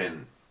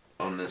linchpin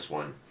on this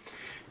one,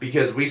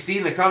 because we see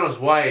Nakano's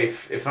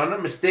wife, if I'm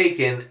not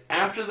mistaken,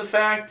 after the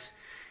fact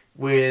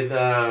with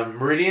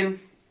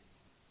Meridian.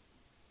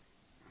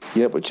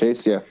 Yep, with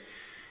Chase, yeah.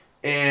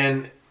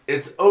 And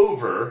it's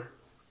over,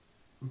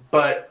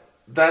 but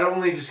that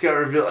only just got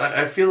revealed.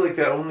 I feel like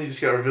that only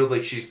just got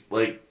revealed. She's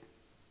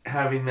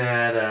having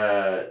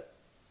that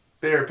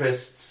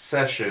therapist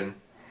session.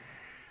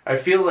 I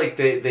feel like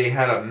they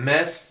had a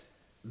mess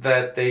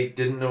that they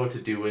didn't know what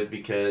to do with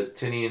because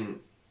Tinian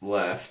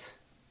left.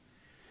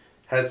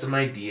 Had some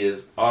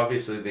ideas.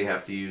 Obviously, they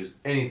have to use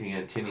anything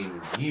that Tinian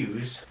would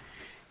use.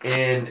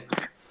 And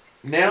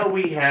now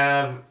we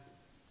have,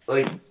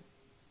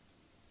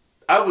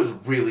 I was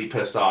really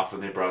pissed off when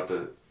they brought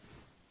the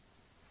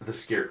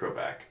Scarecrow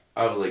back.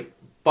 I was like,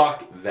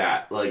 fuck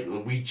that.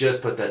 We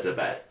just put that to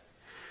bed.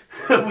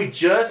 We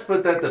just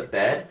put that to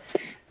bed.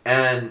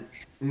 And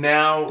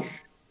now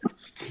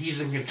he's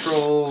in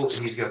control.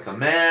 He's got the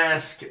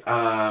mask.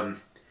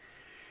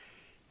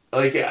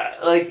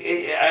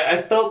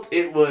 I felt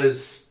it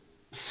was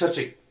such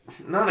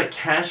not a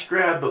cash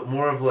grab, but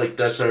more of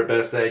that's our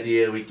best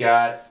idea we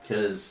got,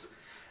 because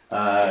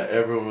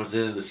Everyone was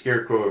into the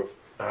Scarecrow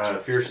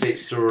Fear State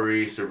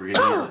story, so we're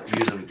gonna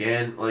use them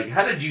again. Like,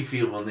 how did you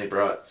feel when they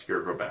brought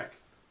Scarecrow back?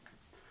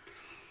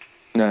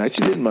 No, I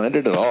actually didn't mind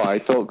it at all. I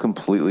felt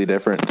completely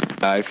different.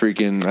 I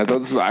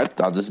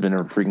thought this had been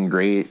a freaking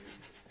great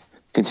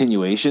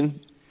continuation.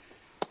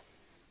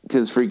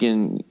 Because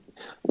freaking,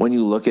 when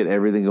you look at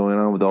everything going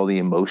on with all the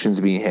emotions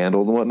being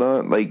handled and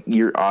whatnot, like,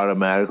 you're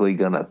automatically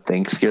gonna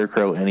think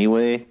Scarecrow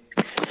anyway.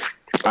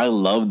 I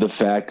love the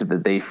fact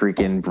that they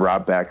freaking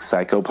brought back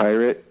Psycho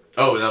Pirate.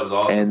 Oh, that was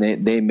awesome.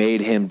 And they made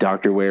him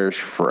Dr. Ware's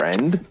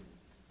friend.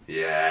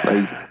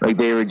 Yeah. Like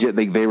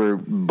they were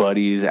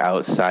buddies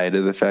outside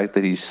of the fact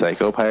that he's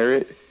Psycho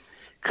Pirate.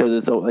 Because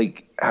it's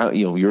like, how,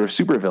 you're a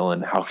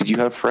supervillain. How could you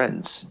have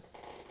friends?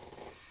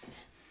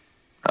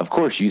 Of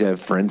course, you'd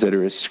have friends that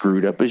are as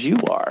screwed up as you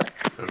are.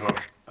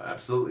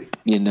 Absolutely.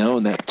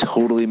 And that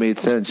totally made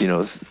sense.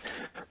 Because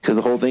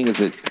the whole thing is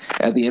that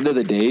at the end of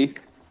the day,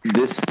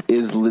 this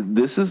is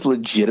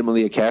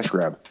legitimately a cash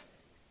grab.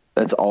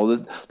 That's all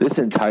this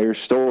entire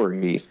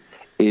story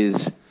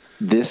is.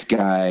 This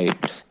guy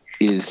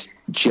is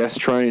just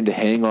trying to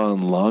hang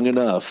on long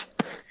enough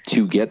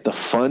to get the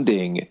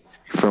funding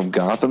from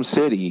Gotham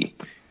City,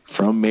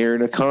 from Mayor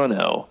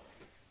Nakano,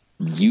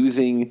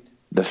 using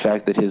the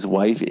fact that his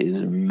wife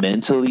is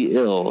mentally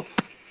ill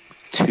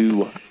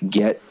to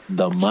get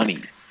the money.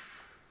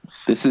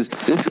 This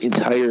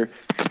entire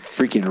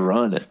freaking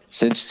run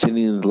since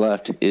Tinian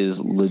left is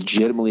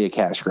legitimately a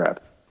cash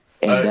grab,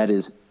 and that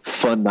is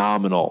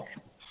phenomenal.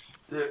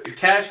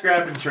 Cash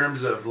grab in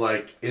terms of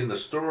like in the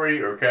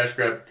story, or cash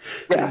grab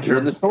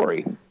in the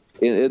story,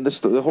 in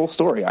the whole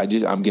story.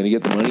 I'm gonna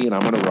get the money and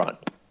I'm gonna run.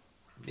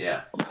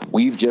 Yeah,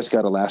 we've just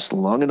got to last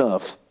long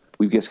enough.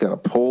 We've just got to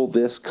pull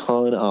this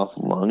con off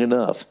long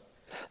enough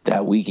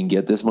that we can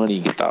get this money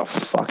and get the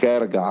fuck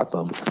out of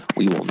Gotham.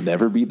 We will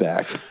never be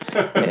back.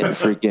 And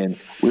freaking,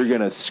 we're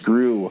going to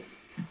screw,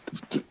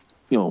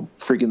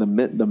 freaking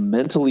the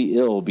mentally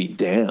ill be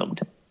damned.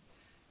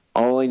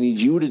 All I need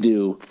you to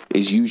do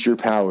is use your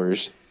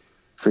powers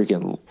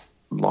freaking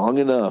long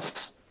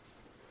enough,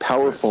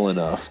 powerful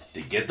enough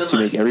to get the to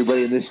money. Make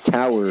everybody in this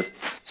tower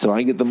so I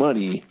can get the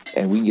money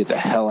and we can get the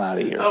hell out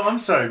of here. Oh, I'm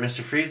sorry,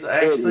 Mr. Freeze.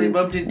 I actually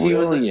bumped into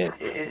you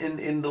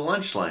in the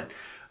lunch line.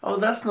 Oh,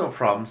 that's no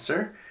problem,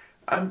 sir.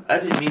 I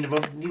didn't mean to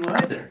bump into you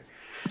either.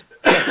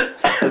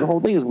 And the whole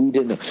thing is we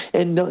didn't know.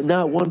 And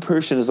not one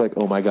person is like,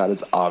 oh my god,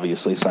 it's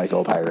obviously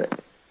Psycho Pirate.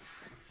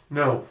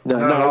 No.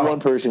 Not one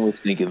person was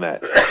thinking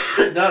that.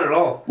 Not at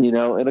all.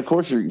 And of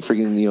course you're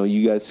freaking,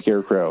 you got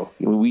Scarecrow.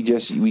 We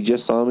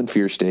just saw him in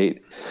Fear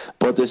State,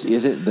 but this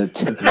isn't the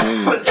 10th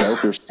million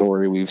Joker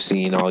story we've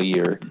seen all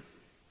year.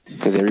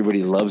 Because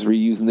everybody loves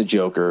reusing the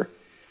Joker.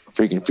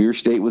 Freaking Fear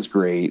State was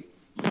great.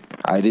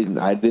 I didn't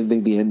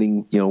think the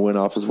ending, went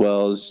off as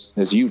well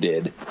as you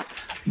did.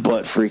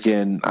 But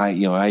freaking,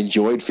 I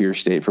enjoyed Fear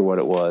State for what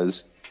it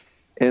was.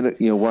 And,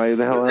 why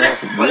the hell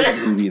else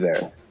wouldn't he be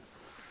there?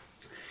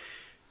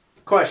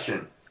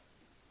 Question.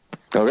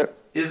 Okay.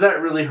 Is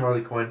that really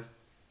Harley Quinn?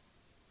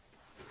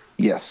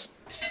 Yes.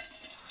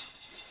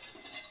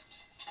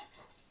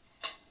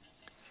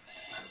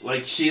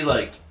 Like, she,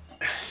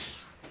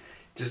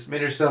 just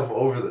made herself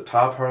over the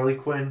top Harley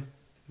Quinn?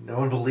 No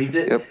one believed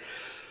it? Yep.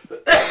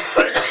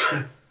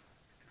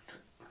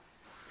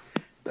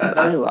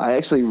 I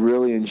actually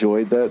really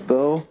enjoyed that,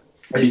 though.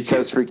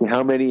 Because freaking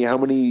how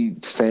many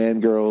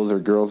fangirls or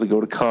girls that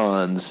go to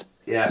cons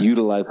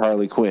utilize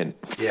Harley Quinn?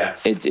 Yeah.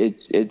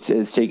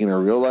 It's taking a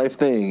real life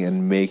thing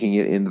and making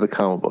it into the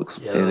comic books,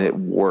 and it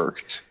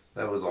worked.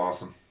 That was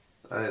awesome.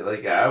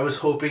 I was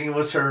hoping it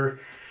was her.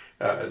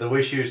 The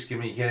way she was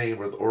communicating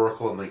with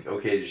Oracle, I'm like,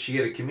 okay, did she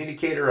get a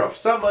communicator off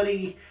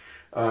somebody?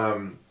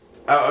 I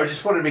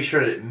just wanted to make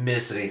sure I didn't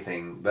miss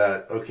anything.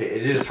 That okay,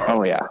 it is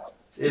Harley. Oh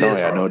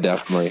yeah. No,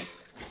 definitely.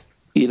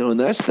 And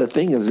that's the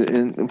thing is,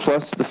 and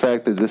plus the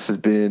fact that this has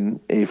been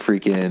a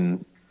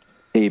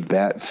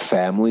Bat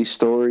family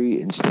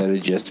story instead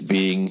of just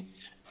being,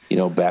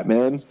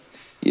 Batman.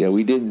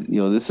 We did.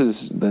 This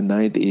is the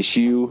 9th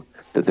issue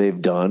that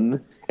they've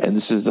done, and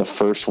this is the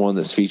first one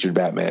that's featured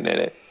Batman in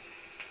it.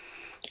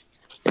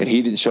 And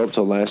he didn't show up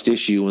till last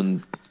issue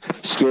when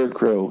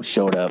Scarecrow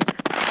showed up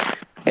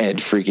and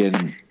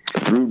freaking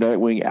threw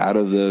Nightwing out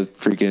of the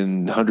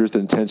freaking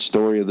 110th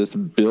story of this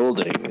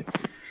building.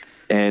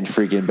 And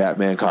freaking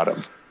Batman caught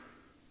him.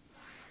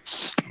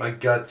 My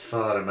guts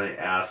fell out of my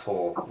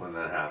asshole when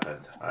that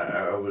happened.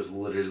 I was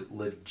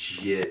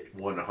legit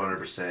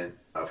 100%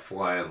 a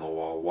fly on the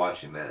wall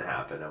watching that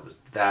happen. I was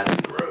that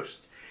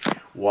engrossed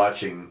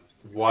watching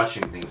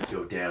things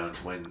go down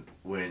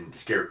when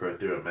Scarecrow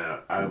threw him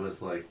out. I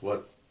was like,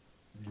 what?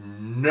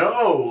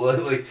 No!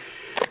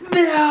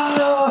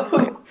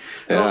 No!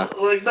 Yeah.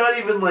 Not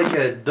even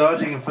a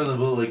dodging in front of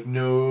the bullet,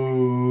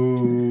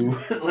 no.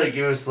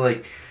 It was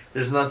like,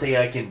 there's nothing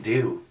I can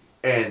do.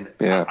 And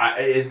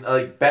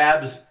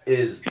Babs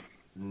is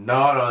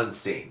not on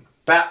scene.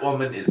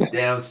 Batwoman is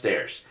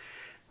downstairs.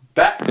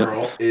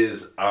 Batgirl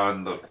is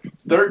on the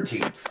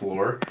 13th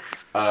floor.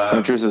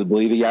 Huntress is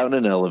bleeding out in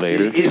an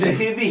elevator. In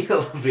the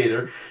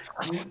elevator.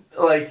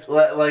 like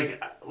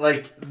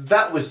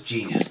that was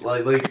genius.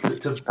 Like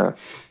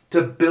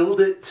to build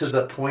it to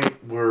the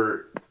point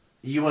where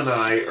you and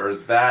I are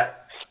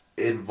that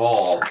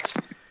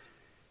involved.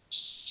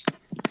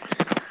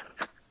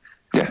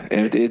 Yeah,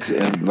 and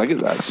and like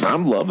I said,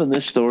 I'm loving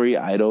this story.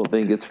 I don't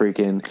think they're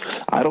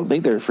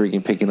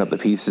freaking picking up the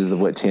pieces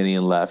of what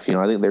Tinian left.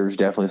 I think there's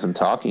definitely some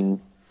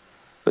talking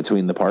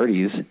between the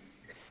parties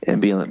and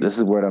being like, this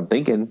is what I'm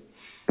thinking.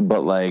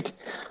 But like,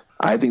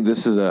 I think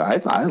this is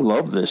I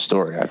love this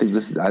story. I think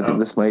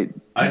this might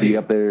be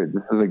up there.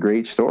 This is a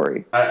great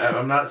story.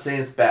 I'm not saying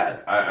it's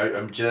bad.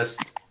 I'm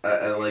just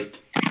like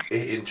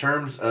in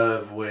terms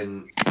of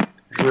where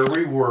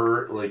we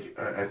were. Like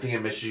I think I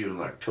mentioned you in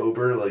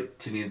October. Like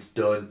Tinian's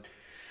done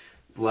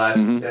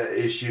last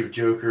issue of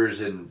Jokers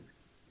in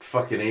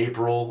fucking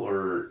April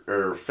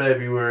or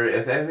February.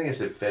 I think I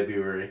said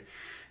February,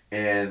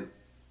 and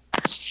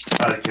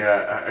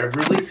I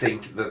really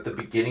think that the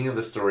beginning of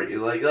the story,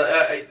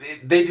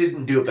 they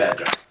didn't do a bad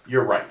job.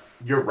 You're right.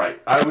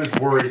 I was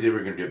worried they were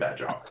going to do a bad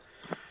job.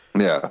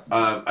 Yeah.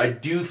 I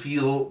do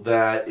feel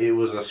that it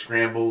was a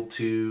scramble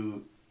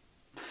to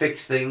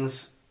fix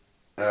things,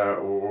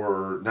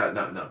 or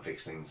not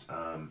fix things.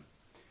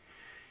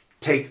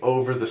 Take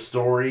over the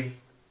story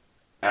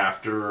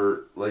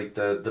after like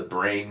the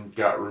brain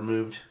got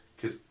removed,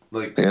 because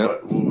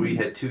we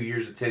had 2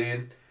 years of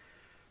Tinian.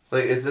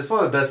 It's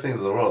one of the best things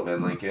in the world,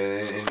 man. Like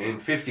in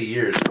 50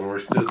 years, when we're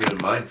still doing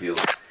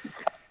minefields,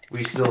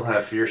 we still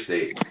have Fear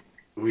State,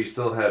 we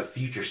still have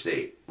Future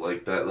State.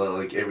 Like that,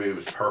 like it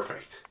was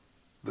perfect.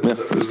 It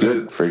was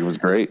good. It was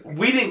great.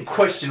 We didn't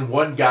question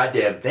one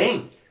goddamn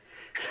thing.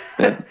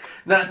 Yeah.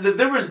 Now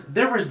there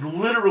was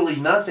literally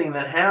nothing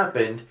that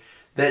happened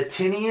that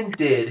Tinian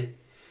did,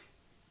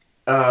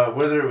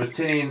 whether it was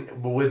Tinian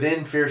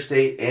within Fear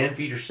State and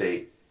Future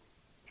State,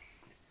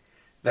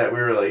 that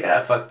we were like,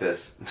 yeah, fuck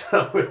this.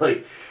 We're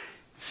like,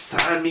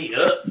 sign me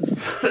up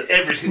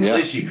every single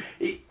issue.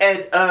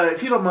 And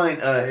if you don't mind,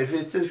 if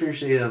it says Fear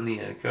State on the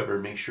cover,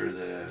 make sure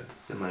that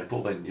it's in my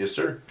bullpen. Yes,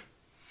 sir.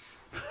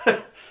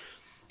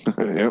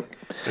 Yep.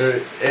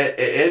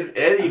 Ed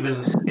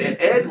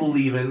will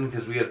even,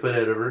 because we got to put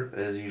Ed over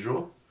as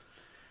usual.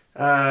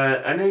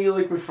 I know you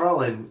like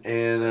McFarlane,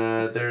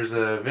 and there's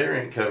a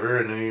variant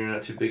cover. I know you're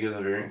not too big on the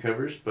variant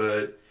covers,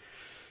 but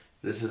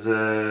this is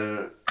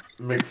a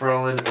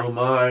McFarlane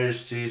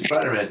homage to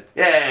Spider-Man.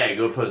 Yeah,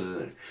 go put it in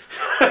there.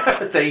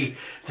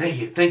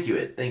 Thank you,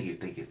 Ed. Thank you.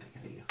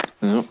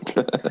 Yep.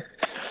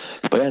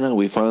 But yeah, no,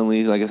 we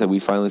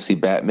finally see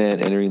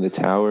Batman entering the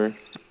tower.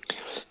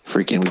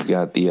 Freaking, we've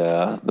got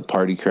the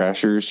party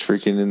crashers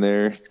freaking in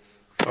there.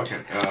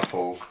 Fucking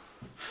asshole.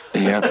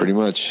 Yeah, pretty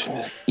much.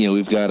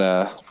 We've got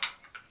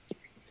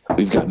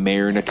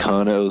Mayor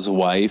Nakano's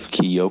wife,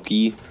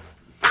 Kiyuki.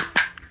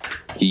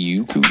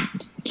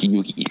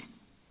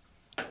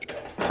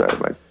 Sorry,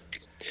 I'm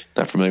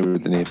not familiar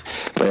with the name.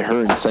 But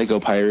her and Psycho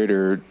Pirate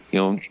are,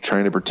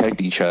 trying to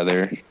protect each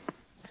other.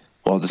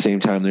 While at the same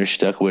time, they're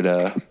stuck with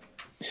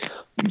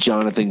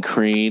Jonathan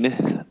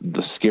Crane,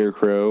 the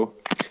Scarecrow,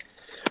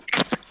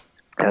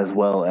 as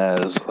well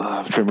as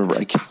I'm trying to remember.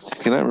 I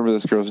cannot remember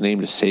this girl's name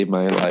to save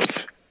my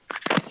life.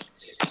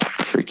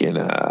 Freaking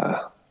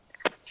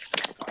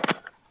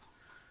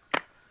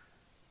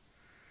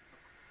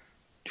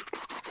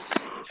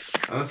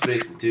I'm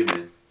spacing too,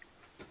 man.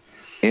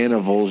 Anna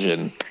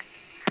Vol'jin,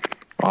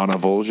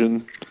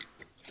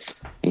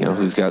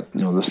 who's got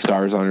the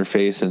scars on her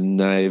face and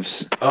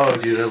knives. Oh,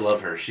 dude, I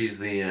love her. She's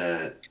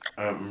the.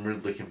 I'm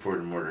really looking forward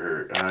to more to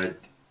her.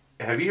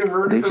 Have you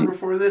heard of her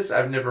before this?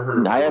 I've never heard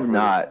of her. I have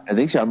not. I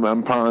think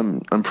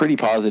I'm pretty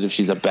positive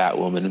she's a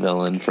Batwoman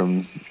villain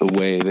from the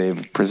way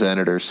they've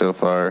presented her so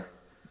far.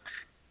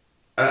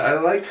 I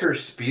like her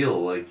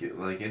spiel. Like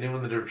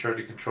anyone that ever tried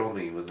to control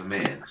me was a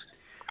man.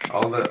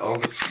 All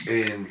this,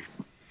 and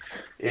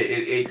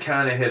it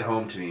kind of hit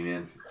home to me,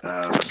 man.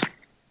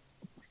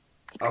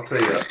 I'll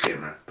tell you off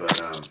camera,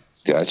 but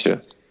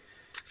Gotcha.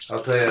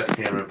 I'll tell you off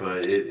camera,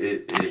 but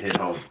it hit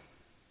home.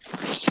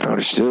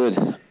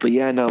 Understood. But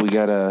yeah, no, we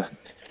got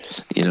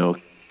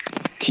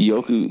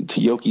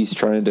Kyoki's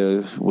trying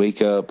to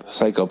wake up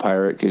Psycho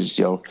Pirate because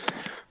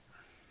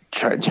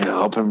try to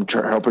help her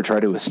try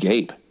to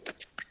escape.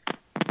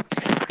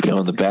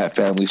 And the Bat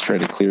family's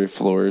trying to clear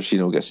floors. We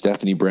got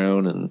Stephanie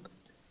Brown and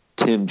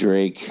Tim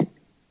Drake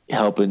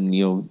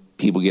helping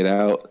people get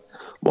out,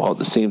 while at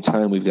the same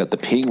time we've got the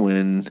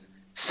Penguin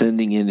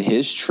sending in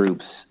his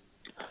troops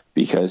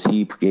because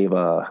he gave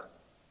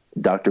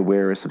Dr.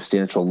 Ware a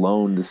substantial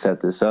loan to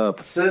set this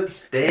up.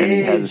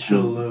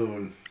 Substantial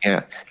loan.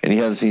 Yeah, and he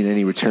hasn't seen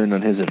any return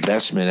on his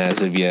investment as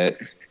of yet.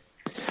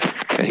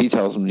 And he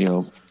tells him,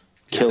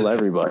 kill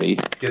everybody.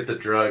 Get the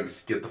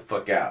drugs. Get the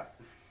fuck out.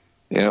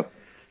 Yep.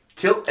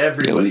 Kill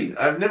everybody.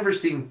 I've never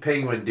seen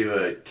Penguin do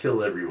a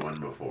kill everyone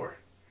before.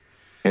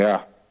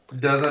 Yeah.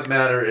 Doesn't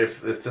matter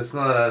if it's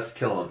not us,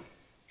 kill them.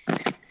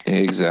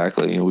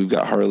 Exactly. We've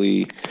got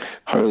Harley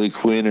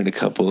Quinn and a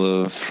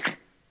couple of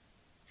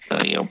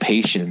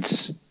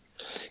patients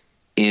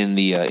in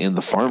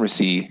the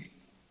pharmacy,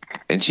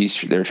 and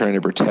they're trying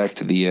to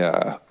protect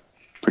the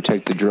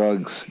protect the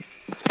drugs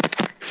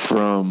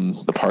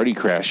from the party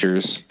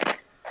crashers,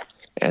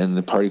 and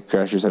the party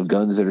crashers have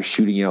guns that are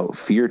shooting out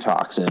fear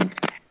toxin.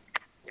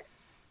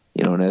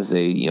 And as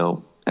they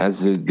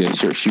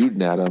start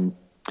shooting at them,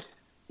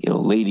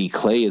 Lady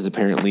Clay is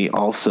apparently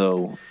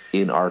also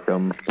in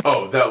Arkham.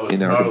 Oh, that was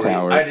gnarly.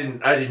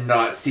 I did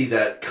not see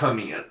that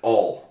coming at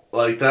all.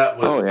 Like that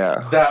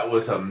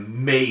was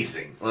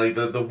amazing. Like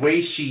the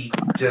way she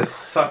just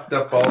sucked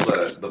up all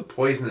the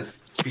poisonous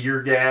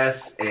fear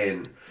gas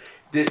and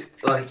it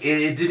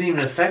didn't even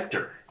affect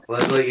her.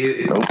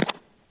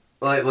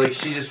 Like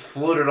she just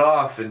floated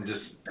off and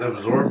just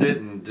absorbed it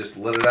and just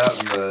let it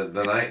out in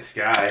the night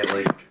sky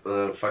like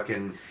the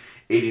fucking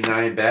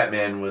 89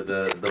 Batman with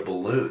the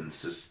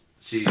balloons.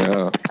 She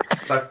just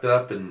sucked it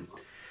up, and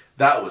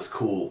that was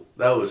cool.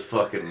 That was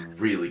fucking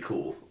really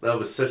cool. That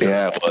was such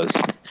it was.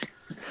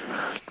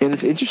 And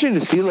it's interesting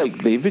to see,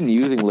 like, they've been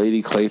using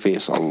Lady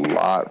Clayface a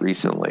lot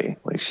recently.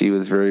 Like, she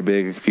was very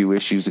big a few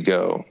issues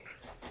ago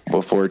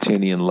before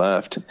Tynion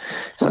left.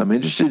 So I'm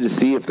interested to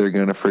see if they're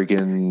going to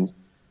freaking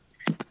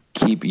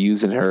keep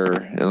using her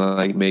and,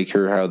 like, make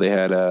her how they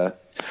had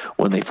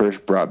when they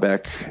first brought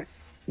back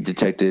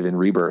Detective in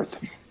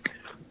Rebirth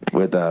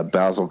with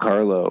Basil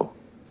Karlo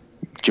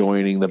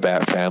joining the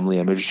Bat family.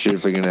 I'm interested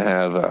if they're going to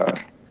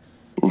have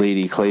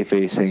Lady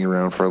Clayface hang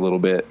around for a little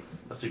bit.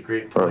 That's a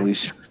great point. Or at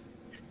least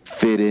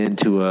fit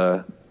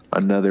into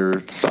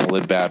another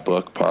solid Bat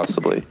book,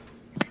 possibly.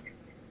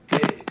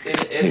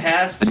 It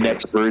has to. The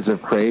next Birds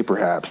of Prey,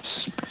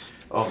 perhaps.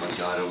 Oh my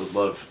god, I would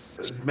love...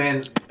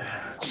 Man,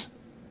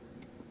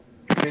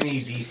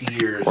 many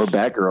DC years... Or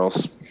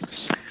Batgirls.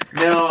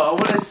 No, I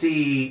want to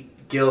see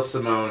Gail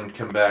Simone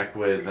come back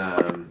with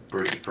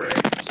Birds of Prey.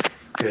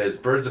 Because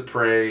Birds of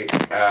Prey...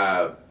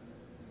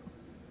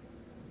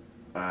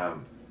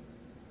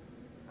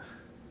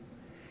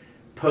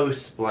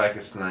 post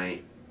Blackest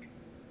Night,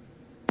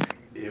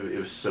 it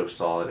was so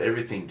solid.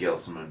 Everything Gail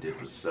Simone did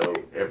was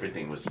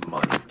everything was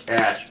money,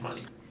 cash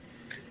money.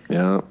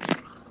 Yeah.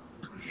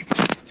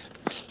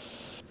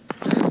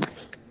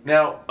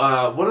 Now,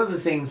 one of the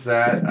things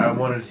that I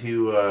wanted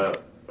to,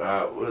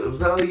 was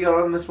that all you got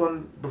on this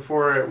one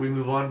before we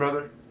move on,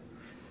 brother?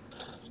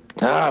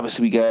 But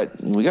we got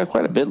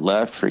quite a bit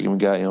left. We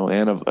got,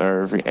 Anna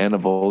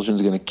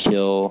Vol'jin's going to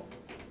kill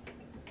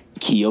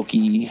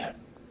Kiyoki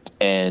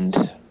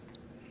and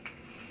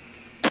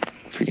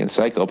freaking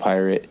Psycho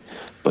Pirate,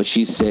 but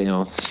she's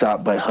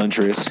stopped by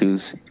Huntress,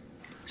 who's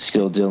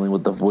still dealing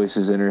with the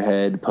voices in her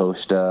head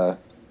post her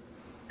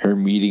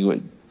meeting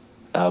with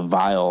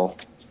Vile,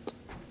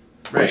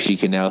 where she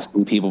can now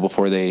see people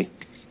before they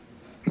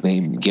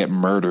get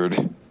murdered.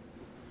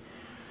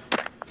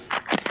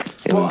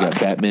 And we've got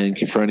Batman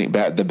confronting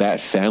the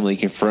Bat family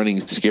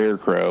confronting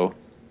Scarecrow,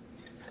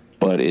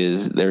 but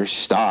they're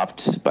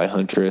stopped by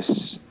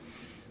Huntress,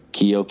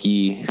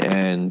 Kiyoki,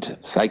 and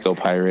Psycho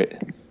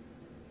Pirate.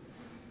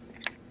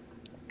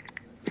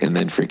 And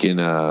then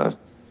freaking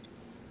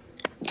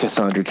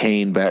Cassandra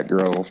Cain,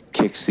 Batgirl,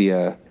 kicks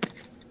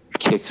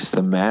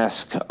the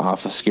mask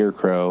off of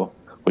Scarecrow,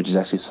 which is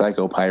actually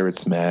Psycho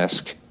Pirate's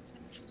mask.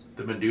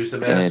 The Medusa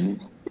mask?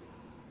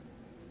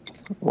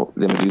 The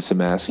Medusa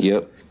mask,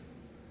 yep.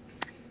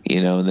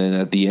 And then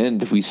at the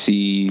end, we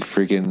see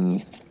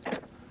freaking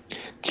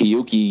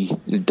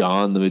Kiyoki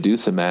don the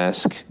Medusa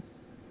mask,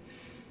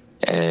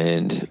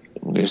 and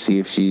we're going to see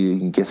if she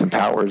can get some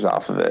powers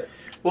off of it.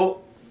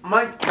 Well,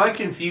 my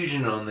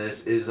confusion on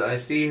this is I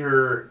see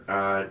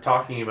her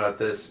talking about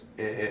this,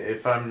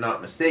 if I'm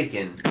not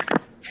mistaken,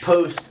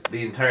 post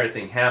the entire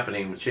thing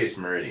happening with Chase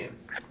Meridian.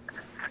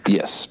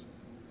 Yes.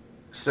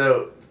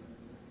 So,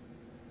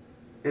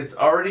 it's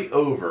already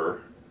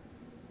over,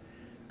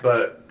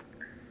 but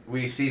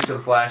we see some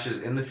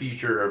flashes in the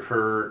future of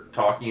her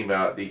talking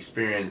about the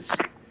experience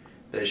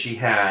that she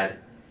had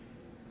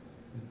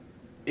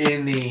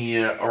in the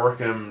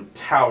Arkham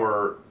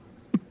Tower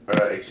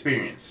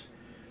experience.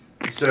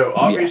 So,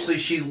 obviously,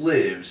 she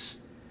lives.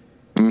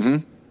 Mm-hmm.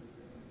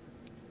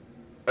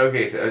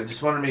 Okay, so I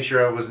just want to make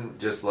sure I wasn't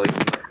just,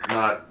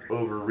 not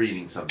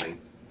over-reading something.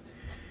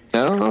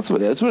 No, that's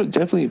what it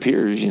definitely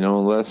appears,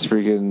 unless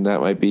freaking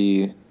that might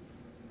be...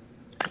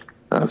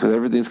 Because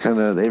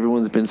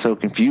everyone's been so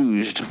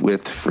confused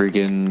with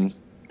freaking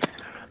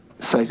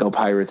Psycho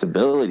Pirate's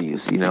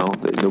abilities,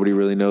 that nobody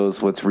really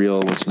knows what's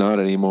real, what's not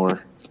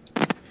anymore.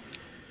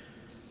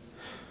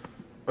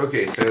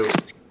 Okay, so...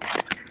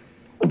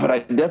 But I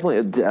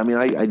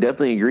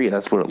definitely agree.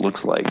 That's what it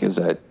looks like, is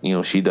that,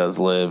 she does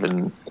live,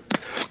 and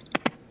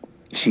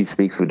she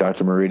speaks with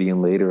Dr.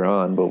 Meridian later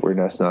on, but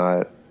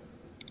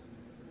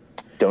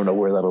don't know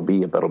where that'll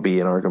be, if that'll be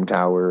in Arkham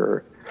Tower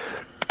or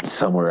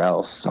somewhere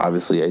else.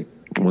 Obviously,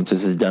 once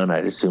this is done,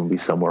 I'd assume it'll be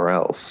somewhere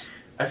else.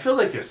 I feel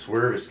like a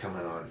swerve is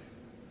coming on.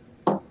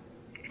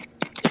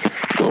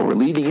 Well, we're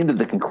leading into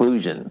the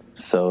conclusion,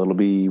 so it'll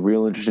be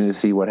real interesting to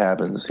see what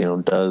happens.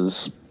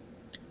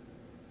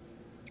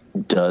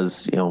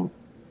 Does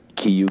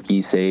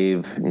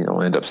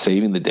Kiyuki end up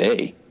saving the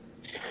day?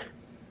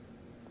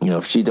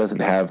 If she doesn't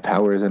have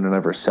powers in and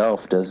of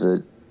herself, does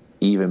it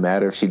even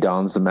matter if she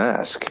dons the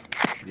mask?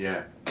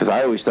 Yeah. Because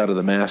I always thought of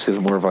the mask as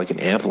more of like an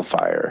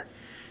amplifier.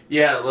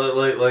 Yeah,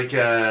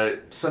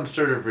 some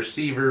sort of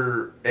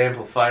receiver,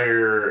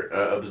 amplifier,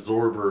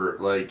 absorber.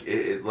 Like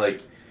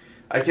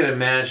I can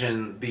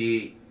imagine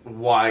the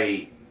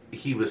why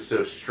he was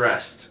so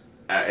stressed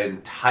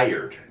and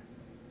tired.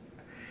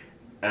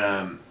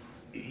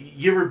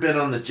 You ever been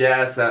on the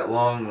jazz that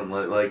long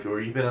or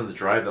you've been on the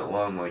drive that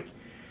long? Like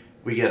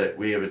we get it,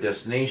 we have a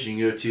destination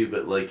you go to,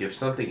 but like if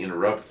something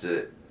interrupts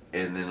it,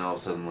 and then all of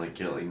a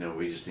sudden no,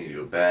 we just need to go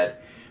to bed.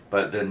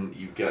 But then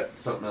you've got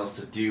something else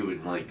to do,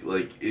 and like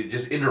it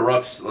just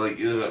interrupts. Like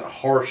it's a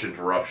harsh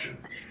interruption,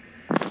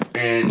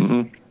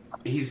 and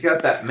he's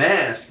got that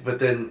mask. But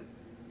then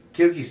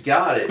Kyoki's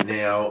got it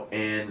now,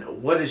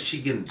 and what is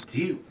she gonna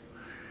do?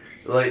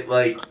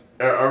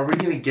 Are we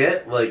gonna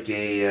get like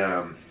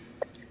a?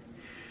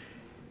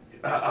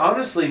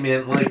 Honestly,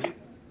 man, like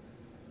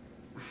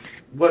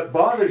what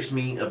bothers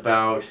me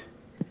about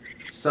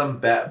some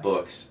Bat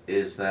books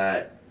is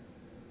that,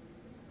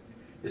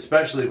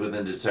 especially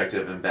within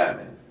Detective and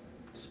Batman,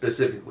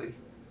 specifically,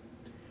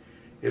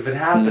 if it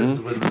happens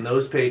within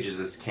those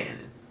pages, it's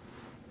canon.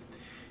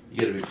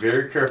 You got to be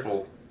very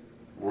careful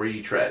where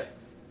you tread,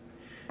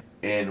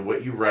 and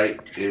what you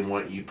write and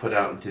what you put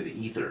out into the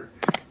ether,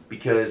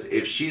 because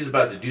if she's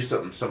about to do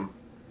something,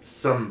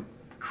 some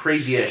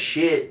crazy ass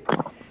shit,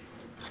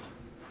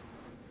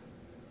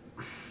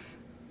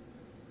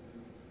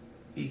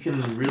 you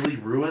can really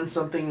ruin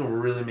something or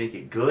really make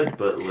it good.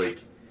 But I'm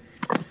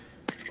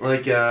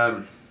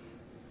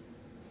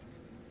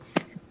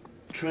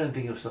trying to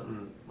think of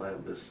something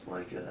like this,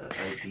 like an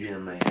idea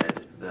in my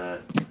head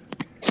that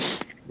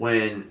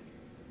when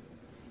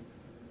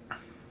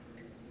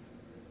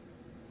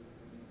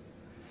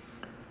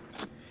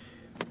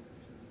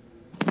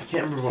I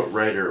can't remember what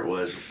writer it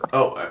was.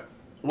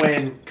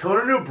 When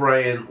Conan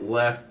O'Brien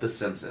left The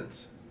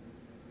Simpsons.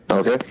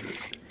 Okay.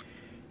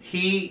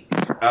 He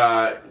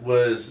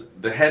was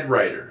the head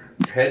writer,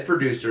 head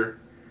producer.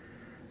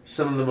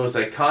 Some of the most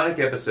iconic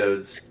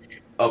episodes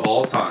of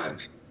all time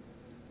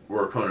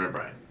were Conan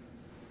O'Brien.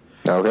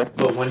 Okay.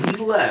 But when he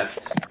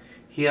left,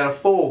 he had a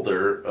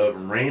folder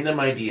of random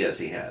ideas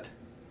he had.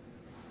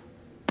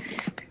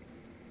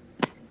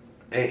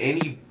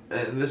 And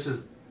this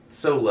is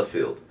so left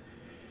field.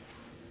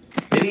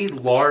 Any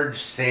large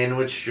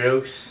sandwich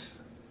jokes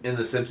in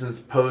The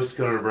Simpsons post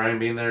Conan O'Brien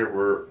being there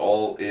were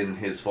all in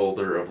his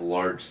folder of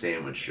large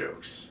sandwich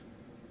jokes.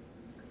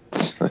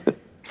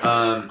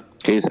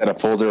 He just had a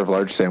folder of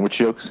large sandwich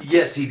jokes?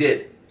 Yes, he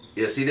did.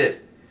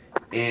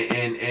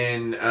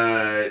 And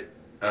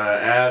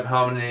ab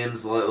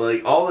homonyms,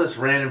 like all this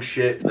random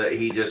shit that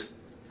he just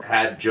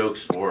had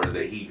jokes for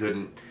that he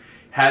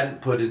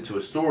hadn't put into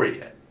a story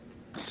yet.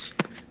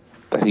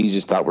 That he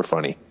just thought were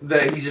funny.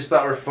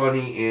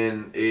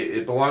 And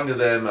it belonged to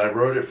them. I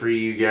wrote it for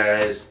you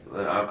guys.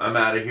 I'm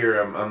out of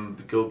here. I'm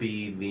go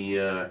be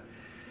the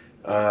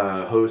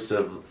host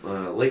of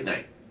Late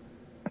Night.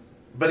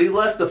 But he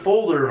left a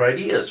folder of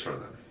ideas for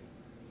them.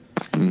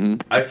 Mm-hmm.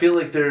 I feel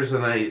like there's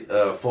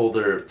a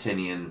folder of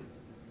Tinian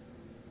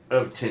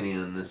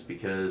in this,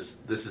 because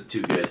this is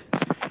too good.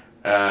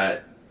 I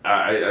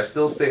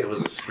still say it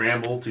was a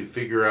scramble to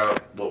figure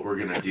out what we're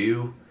gonna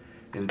do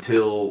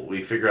until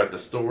we figure out the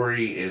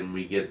story and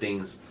we get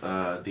things,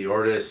 the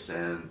artists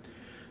and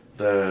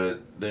the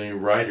new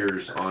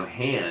writers on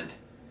hand.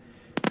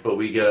 But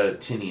we got a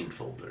Tinian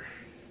folder.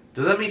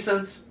 Does that make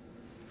sense?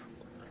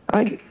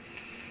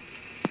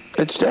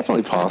 It's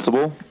definitely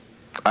possible.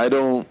 I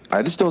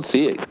just don't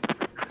see it.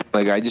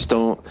 Like, I just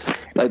don't,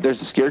 like, there's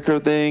the Scarecrow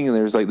thing, and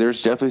there's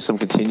definitely some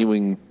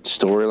continuing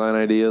storyline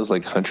ideas,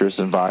 like Huntress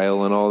and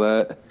Vile and all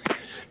that.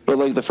 But,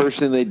 like, the first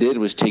thing they did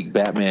was take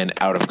Batman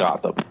out of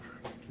Gotham.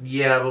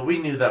 Yeah, but we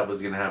knew that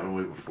was going to happen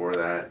way before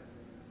that.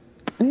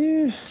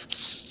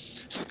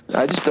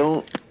 I just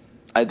don't,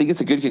 I think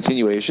it's a good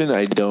continuation.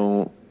 I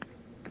don't,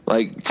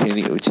 like,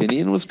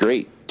 Tinian was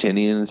great.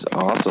 Tinian's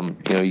awesome.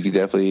 You know,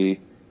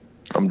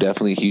 I'm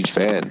definitely a huge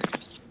fan.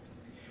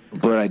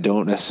 But I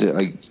don't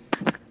necessarily, like,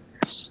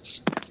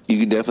 you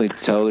can definitely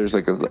tell there's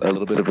like a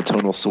little bit of a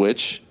tonal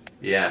switch.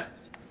 Yeah.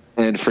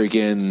 And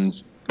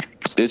freaking,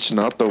 it's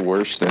not the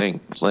worst thing.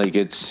 Like,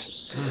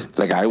 it's,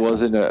 like, I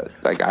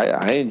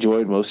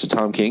enjoyed most of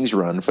Tom King's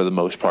run for the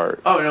most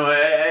part. Oh, no,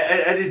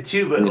 I did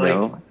too, but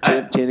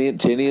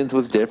Tinian's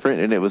was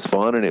different, and it was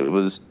fun, and it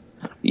was,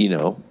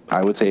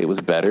 I would say it was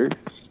better.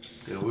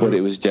 But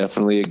it was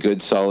definitely a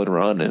good, solid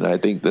run, and I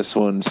think this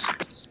one's,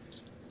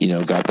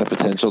 got the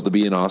potential to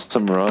be an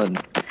awesome run.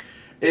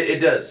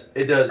 It does,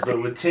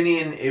 but with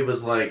Tinian, it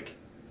was like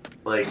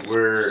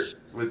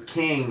with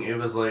King, it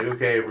was like,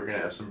 okay, we're gonna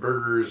have some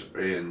burgers,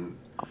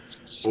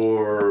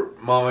 or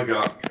Mama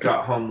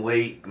got home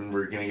late, and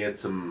we're gonna get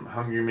some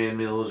Hungry Man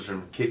meals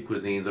from Kid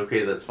Cuisines.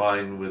 Okay, that's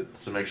fine with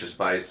some extra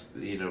spice,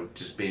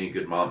 just being a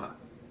good mama.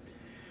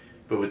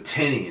 But with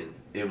Tinian,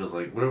 it was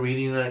like, what are we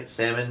eating tonight?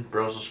 Salmon,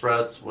 Brussels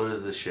sprouts. What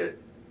is this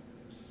shit?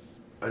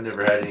 I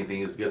never had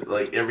anything as good.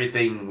 Like,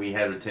 everything we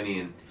had with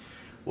Tinian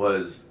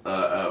was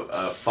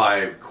a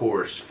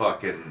 5-course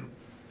fucking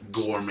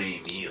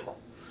gourmet meal.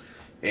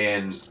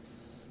 And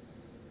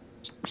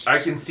I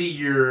can see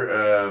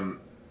your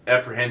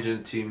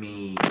apprehension to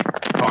me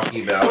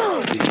talking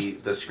about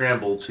the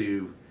scramble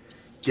to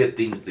get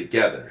things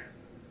together.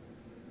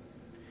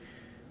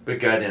 But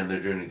goddamn,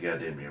 they're doing a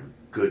goddamn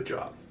good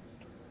job.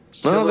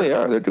 No, they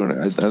are. They're doing it.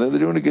 I think they're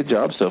doing a good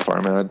job so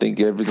far, man. I think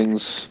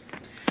everything's.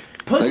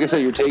 Like I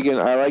said, you're taking.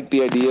 I like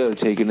the idea of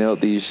taking out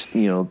these,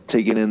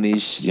 taking in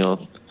these,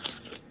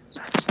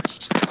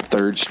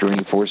 third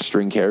string, fourth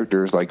string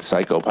characters like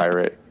Psycho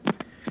Pirate,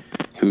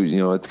 who,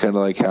 it's kind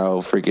of like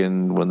how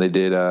freaking when they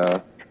did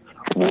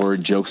War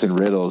Jokes and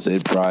Riddles,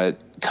 it brought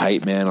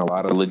Kite Man a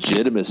lot of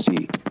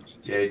legitimacy.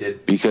 Yeah, he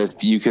did. Because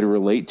you could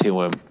relate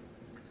to him,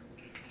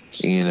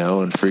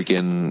 and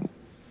freaking,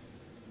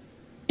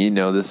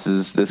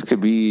 this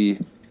could be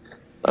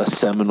a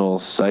seminal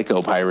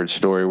Psycho Pirate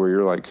story where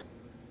you're like,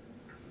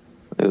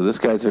 this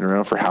guy's been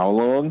around for how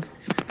long?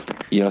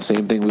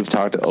 Same thing we've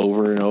talked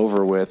over and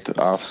over with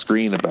off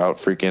screen about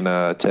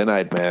freaking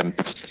Ten-Eyed Man.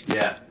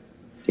 Yeah.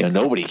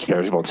 Nobody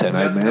cares about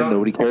Ten-Eyed Man.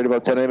 Nobody cared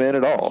about Ten-Eyed Man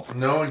at all.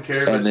 No one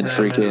cared about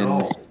Ten-Eyed Man at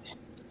all.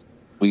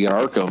 We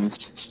got Arkham,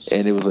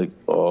 and it was like,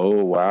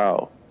 oh,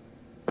 wow.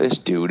 This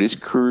dude is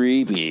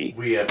creepy.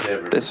 We have to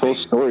have this whole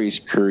story's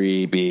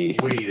creepy.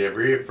 We need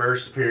every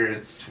first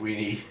appearance. We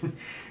need...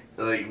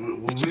 Like,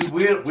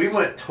 we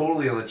went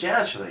totally on the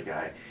jazz for that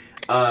guy.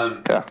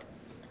 Yeah.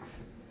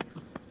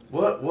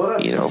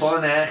 What a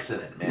fun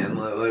accident, man!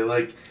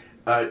 Like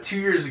 2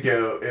 years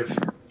ago,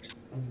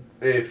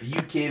 if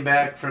you came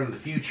back from the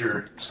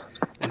future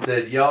and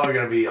said y'all are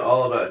gonna be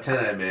all about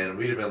Ten-Eyed Man,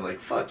 we'd have been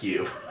like, "Fuck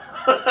you."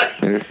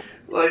 I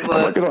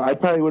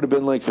probably would have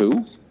been like,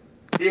 "Who?"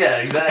 Yeah,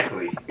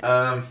 exactly.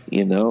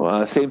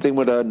 Same thing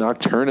with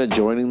Nocturna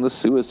joining the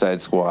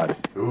Suicide Squad.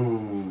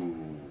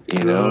 Ooh,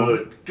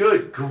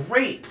 good,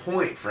 great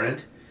point,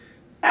 friend.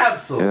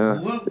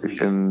 Absolutely.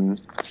 Yeah,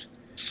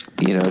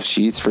 and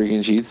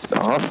she's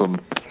awesome.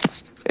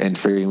 And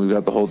we've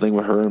got the whole thing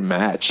with her and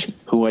Match,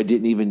 who I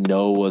didn't even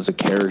know was a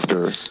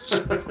character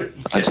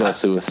until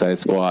Suicide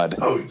Squad.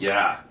 Oh,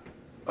 yeah.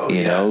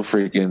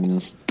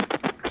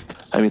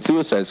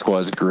 Suicide Squad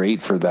is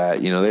great for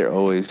that. They're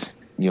always,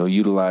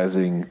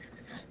 utilizing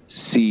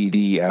C,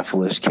 D,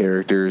 F-list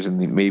characters and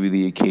maybe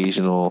the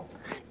occasional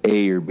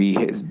A or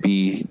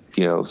B,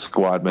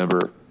 squad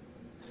member.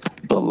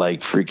 But,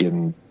 like,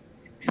 freaking,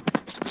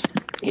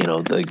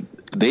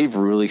 they've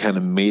really kind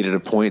of made it a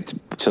point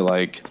to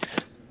like,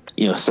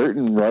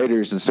 certain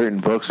writers and certain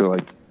books are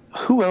like,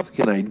 who else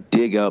can I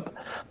dig up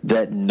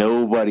that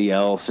nobody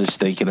else is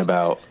thinking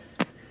about?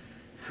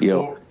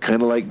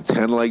 Kind of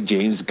like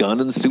James Gunn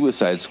and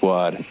Suicide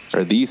Squad,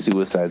 or the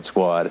Suicide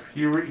Squad.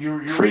 You're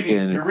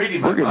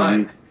reading my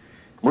mind.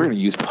 We're gonna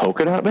use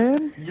Polka Dot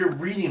Man. You're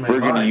reading my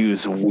mind. We're gonna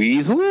use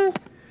Weasel.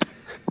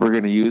 We're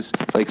gonna use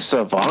like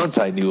Savant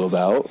I knew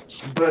about,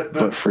 but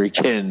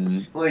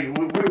freaking like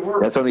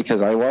that's only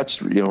because I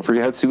watched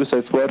had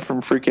Suicide Squad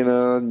from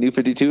freaking New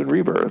 52 and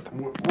Rebirth.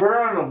 We're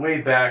on our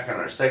way back on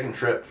our second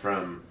trip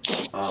from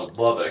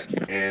Lubbock,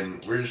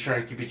 and we're just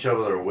trying to keep each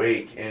other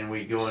awake, and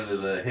we go into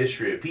the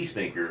history of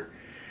Peacemaker.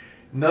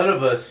 None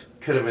of us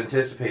could have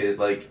anticipated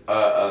like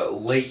a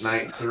late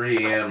night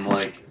 3 a.m.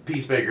 like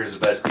Peacemaker is the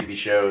best TV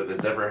show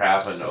that's ever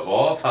happened of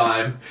all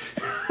time.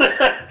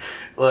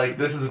 Like,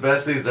 this is the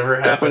best thing that's ever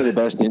happened. Definitely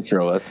the best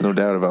intro. That's no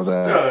doubt about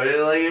that. No,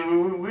 like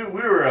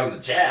we were on the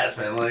jazz,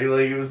 man. Like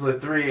it was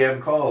like 3 a.m.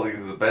 call. Like,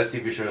 this is the best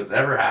TV show that's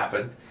ever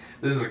happened.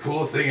 This is the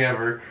coolest thing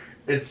ever.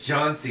 It's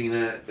John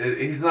Cena.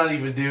 He's not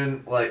even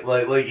doing like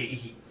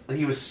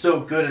he was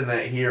so good in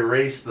that he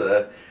erased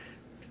the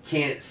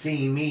can't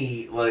see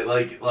me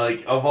like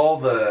of all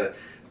the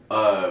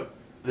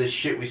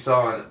shit we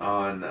saw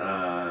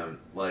on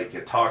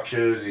like talk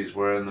shows. He's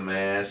wearing the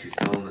mask. He's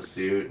still in the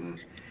suit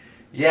and.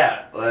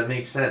 Yeah, well, that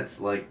makes sense.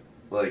 Like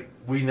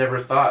we never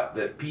thought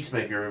that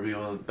Peacemaker would be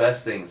one of the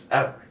best things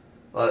ever.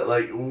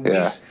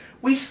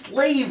 We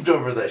slaved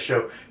over that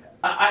show.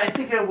 I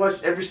think I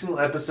watched every single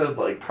episode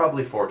like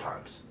probably 4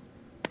 times.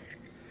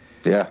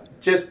 Yeah.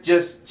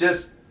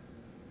 Just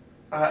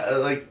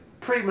like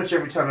pretty much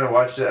every time I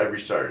watched it, I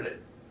restarted it.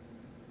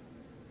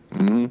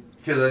 Mm-hmm.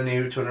 Because I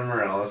knew Tony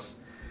Morales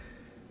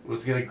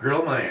was gonna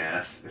grill my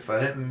ass if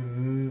I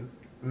didn't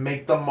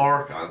make the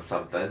mark on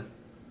something.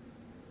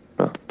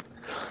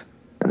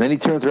 And then he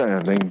turns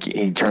around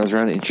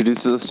and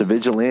introduces us to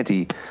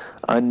Vigilante,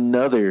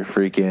 another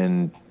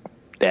freaking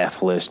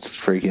F-list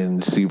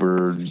freaking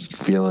super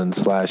villain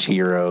 /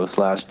 hero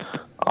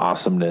 /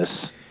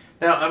 awesomeness.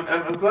 Now,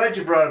 I'm glad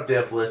you brought up the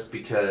F-list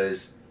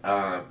because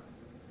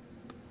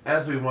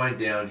as we wind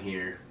down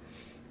here,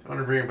 I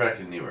want to bring it back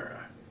to New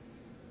Era.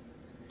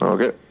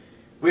 Okay.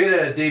 We had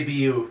a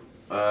debut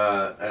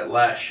at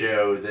last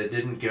show that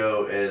didn't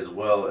go as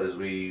well as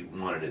we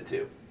wanted it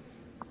to.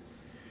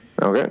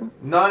 Okay.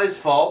 Not his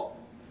fault.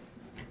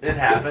 It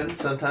happens.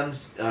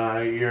 Sometimes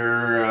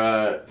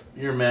your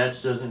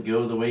match doesn't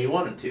go the way you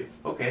want it to.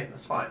 Okay,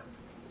 that's fine.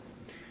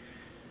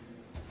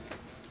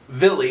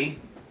 Villy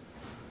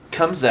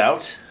comes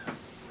out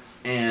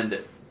and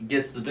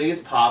gets the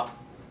biggest pop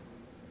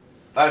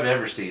I've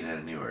ever seen at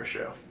a New Era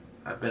show.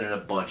 I've been in a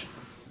bunch of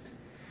them.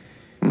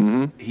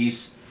 Mm-hmm.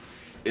 He's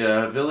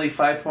Billy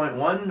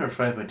 5.1 or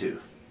 5.2?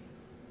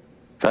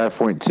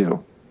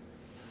 5.2.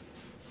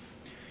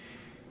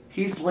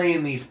 He's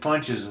laying these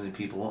punches into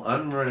people.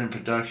 I'm running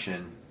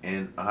production,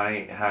 and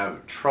I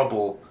have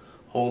trouble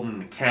holding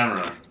the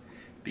camera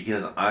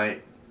because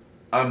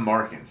I'm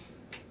marking,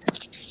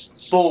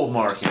 full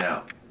marking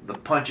out the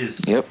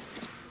punches. Yep.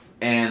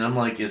 And I'm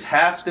like, is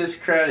half this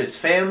crowd his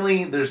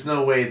family? There's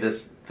no way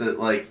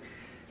the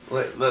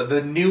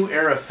new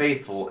era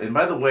faithful. And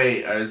by the way,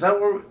 is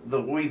that where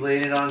we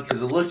landed on?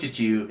 Because I looked at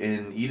you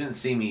and you didn't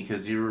see me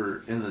because you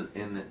were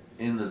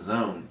in the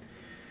zone.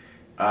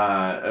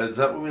 Is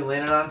that what we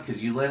landed on?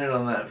 Because you landed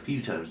on that a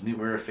few times.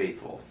 New era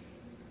faithful.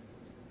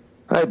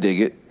 I dig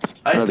it.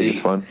 I think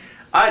it's fun.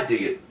 I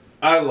dig it.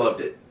 I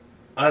loved it.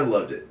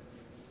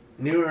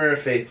 New era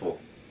faithful.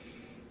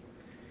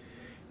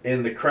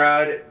 And the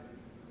crowd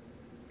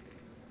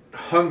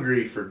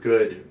hungry for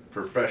good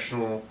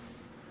professional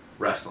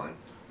wrestling.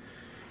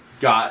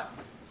 Got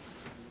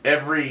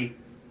every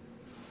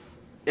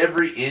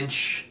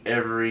inch,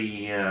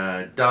 every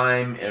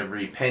dime,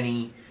 every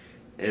penny,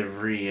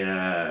 every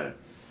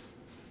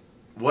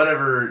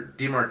whatever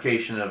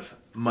demarcation of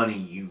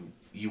money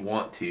you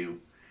want to.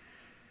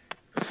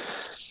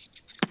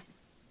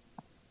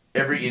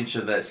 Every inch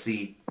of that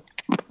seat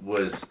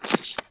was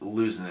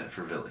losing it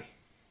for Philly.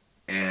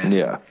 And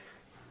yeah,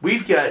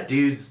 we've got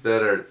dudes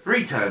that are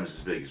 3 times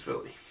as big as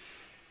Philly.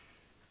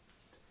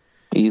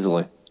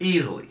 Easily.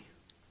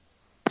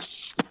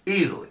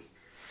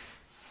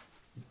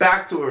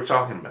 Back to what we're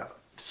talking about.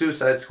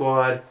 Suicide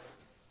Squad.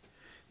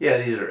 Yeah,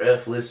 these are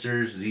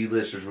F-listers,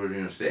 Z-listers, whatever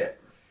you're going to say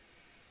it.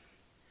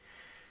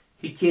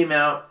 He came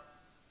out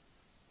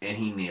and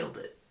he nailed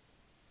it.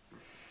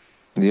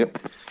 Yep.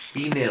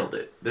 He nailed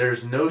it.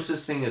 There's no such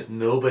thing as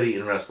nobody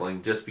in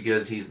wrestling. Just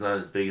because he's not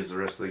as big as the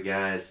rest of the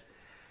guys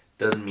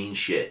doesn't mean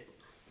shit.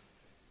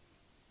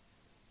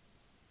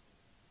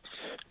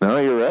 No,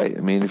 you're right.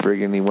 I mean,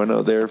 friggin' he went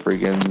out there,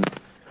 friggin',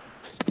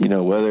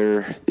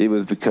 whether it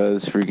was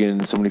because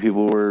friggin' so many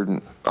people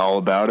were all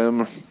about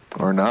him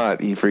or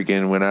not, he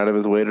friggin' went out of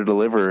his way to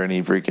deliver, and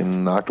he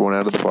friggin' knocked one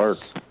out of the park.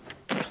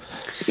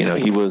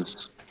 He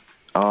was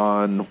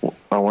on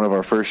one of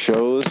our first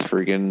shows,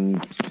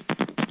 friggin'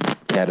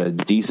 had a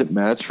decent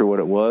match for what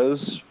it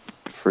was,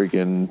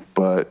 friggin',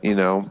 but,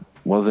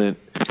 wasn't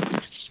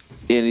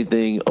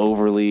anything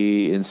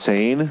overly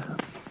insane,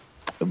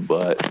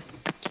 but...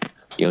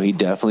 he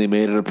definitely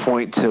made it a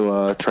point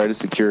to try to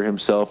secure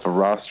himself a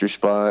roster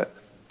spot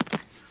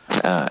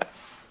at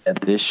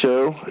this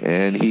show,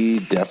 and he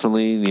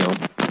definitely,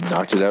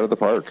 knocked it out of the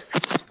park.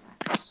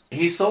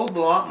 He sold a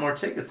lot more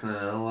tickets than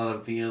a lot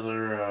of the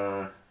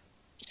other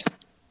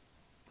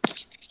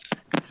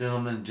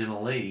gentlemen and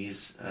gentle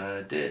ladies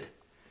did.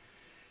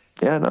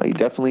 Yeah, no, he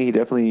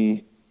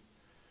definitely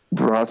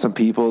brought some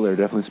people. There are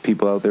definitely some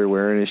people out there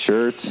wearing his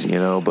shirts,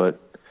 but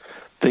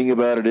thing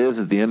about it is,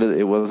 at the end of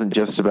it wasn't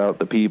just about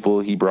the people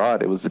he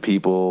brought. It was the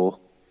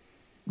people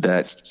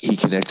that he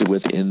connected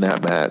with in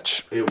that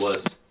match. It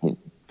was.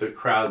 The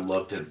crowd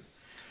loved him.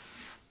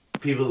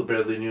 People that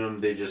barely knew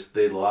him,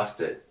 they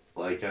lost it.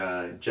 Like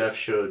Jeff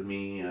showed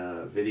me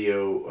a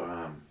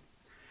video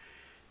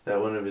that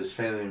one of his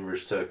family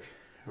members took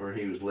where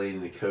he was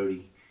laying into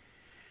Cody.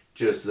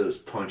 Just those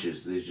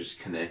punches, they just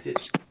connected.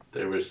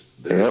 There's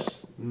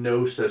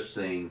no such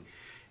thing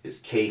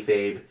as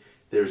kayfabe.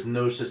 There's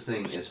no such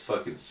thing as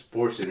fucking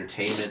sports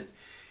entertainment.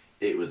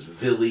 It was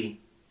Villy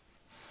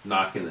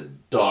knocking the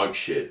dog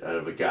shit out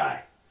of a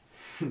guy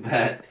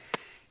that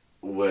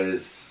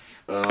was,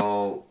 on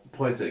all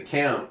points that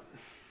count,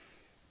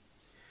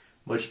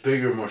 much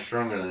bigger, more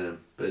stronger than him,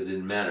 but it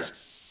didn't matter.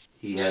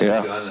 He had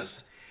the gun.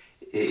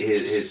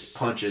 His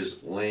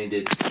punches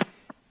landed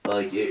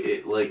like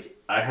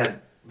I had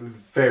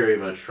very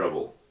much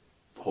trouble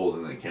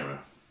holding the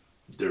camera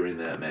during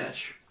that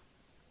match.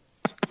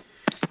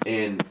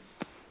 And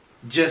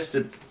just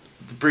to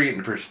bring it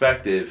into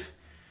perspective,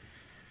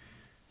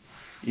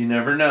 you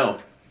never know.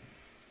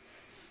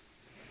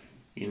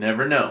 You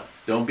never know.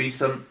 Don't be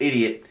some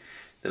idiot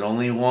that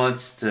only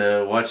wants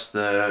to watch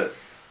the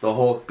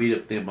Hulk beat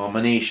up the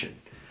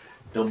Abomination.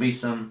 Don't be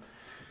some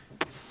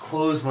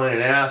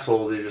closed-minded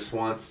asshole that just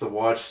wants to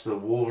watch the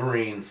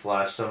Wolverine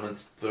slash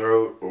someone's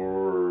throat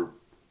or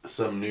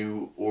some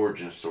new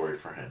origin story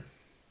for him.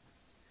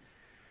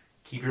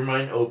 Keep your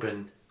mind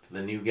open to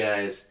the new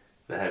guys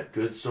that have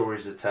good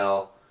stories to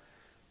tell,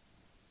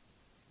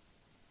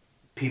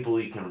 people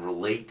you can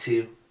relate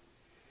to,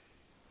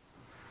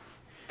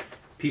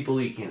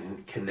 people you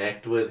can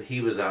connect with.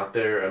 He was out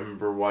there. I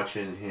remember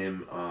watching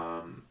him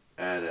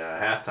at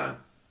halftime.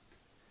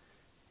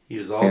 He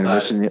was all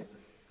about it.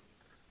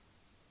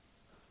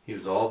 He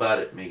was all about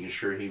it, making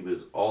sure he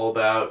was all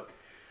about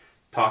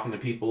talking to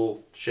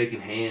people,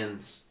 shaking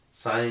hands,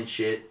 signing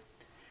shit.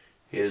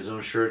 He had his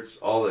own shirts,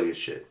 all that good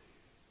shit.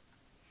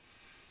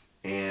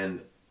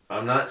 And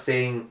I'm not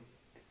saying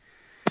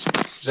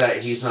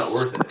that he's not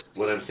worth it.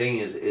 What I'm saying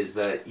is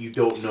that you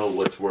don't know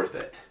what's worth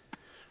it.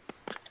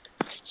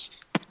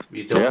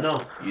 You don't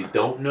know. You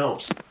don't know.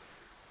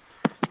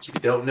 You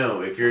don't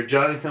know. If you're a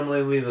Johnny Come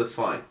Lately, that's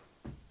fine.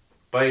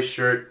 Buy his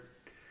shirt,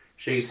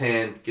 shake his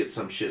hand, get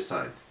some shit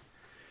signed.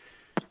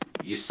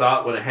 You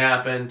saw it when it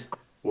happened,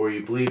 or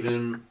you believed in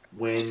him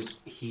when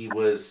he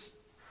was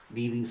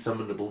needing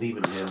someone to believe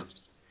in him.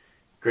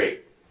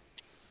 Great.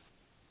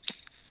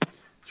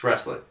 It's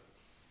wrestling.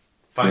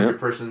 Find your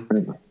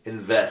person,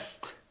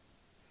 invest,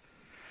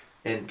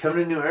 and come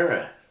to a new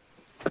era.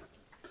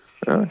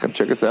 Come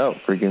check us out.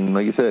 Freaking,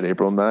 like you said,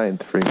 April 9th,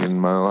 freaking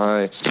Mile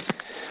High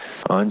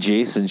on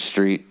Jason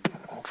Street.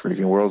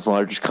 Freaking world's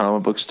largest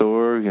comic book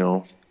store, you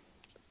know.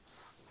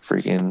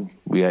 Freaking,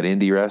 we got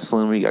indie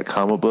wrestling, we got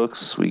comic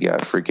books, we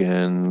got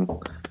food.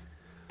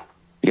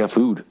 We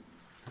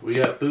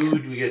got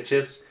food, we got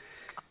chips.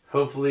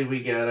 Hopefully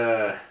we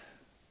got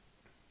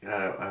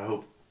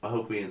I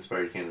hope we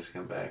inspired Candace to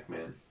come back,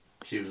 man.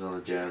 She was on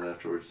the jazz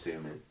afterwards too,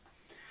 man.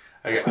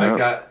 I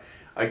got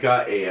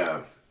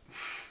a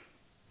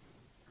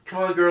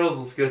come on girls,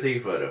 let's go take a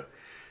photo.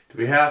 Do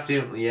we have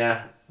to?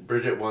 Yeah,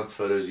 Bridget wants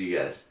photos of you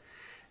guys.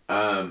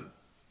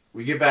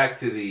 We get back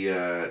to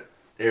the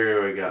area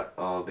where I got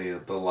all the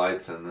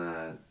lights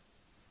and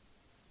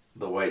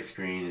the white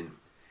screen, and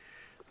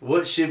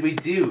what should we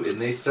do?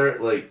 And they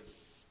start like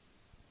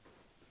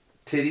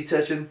titty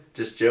touching,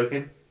 just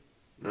joking.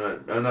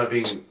 I'm not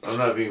being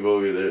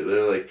vulgar.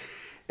 They're like,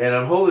 and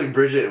I'm holding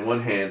Bridget in one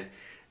hand,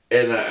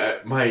 and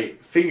my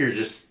finger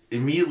just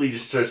immediately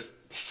just starts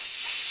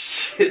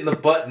hitting the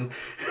button,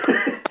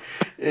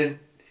 and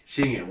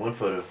she can get one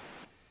photo.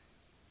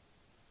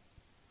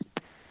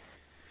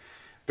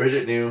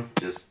 Bridget knew,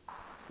 just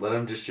let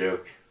him just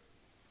joke.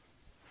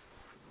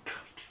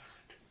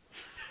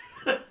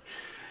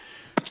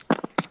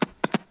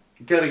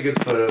 Got a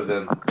good photo of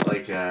them.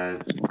 Like,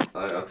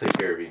 I'll take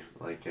care of you.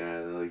 Like,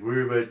 they're like,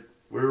 we're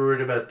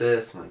worried about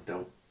this. I'm like,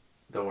 don't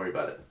worry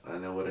about it. I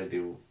know what I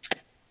do.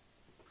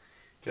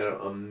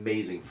 Got an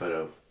amazing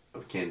photo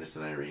of Candace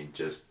and Irene.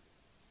 Just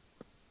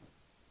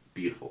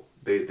beautiful.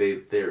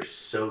 They're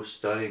so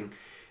stunning,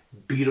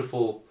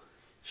 beautiful,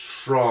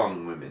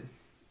 strong women.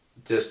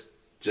 Just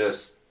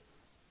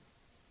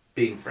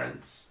being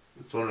friends.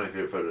 It's one of my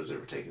favorite photos I've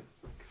ever taken.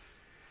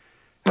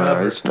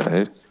 Nice.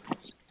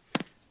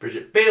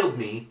 Bridget failed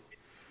me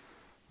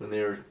when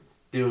they were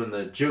doing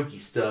the jokey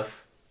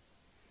stuff.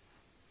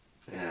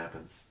 It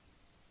happens.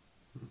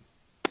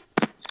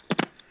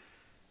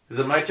 Is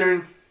it my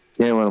turn?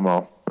 Can't win them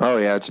all. Oh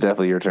yeah, it's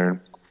definitely your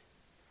turn.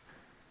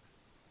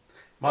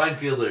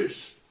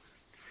 Mindfielders.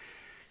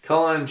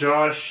 Call on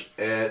Josh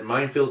at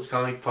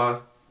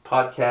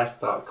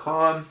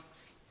mindfieldscomicpodcast.com.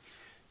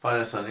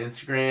 Find us on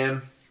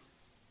Instagram,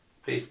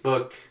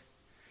 Facebook.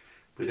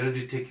 We don't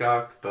do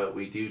TikTok, but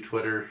we do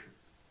Twitter.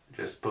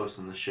 Just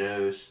posting the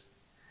shows.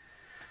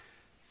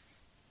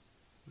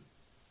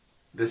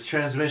 This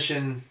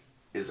transmission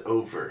is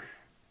over.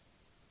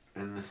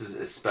 And this is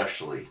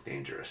especially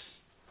dangerous.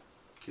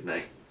 Good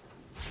night.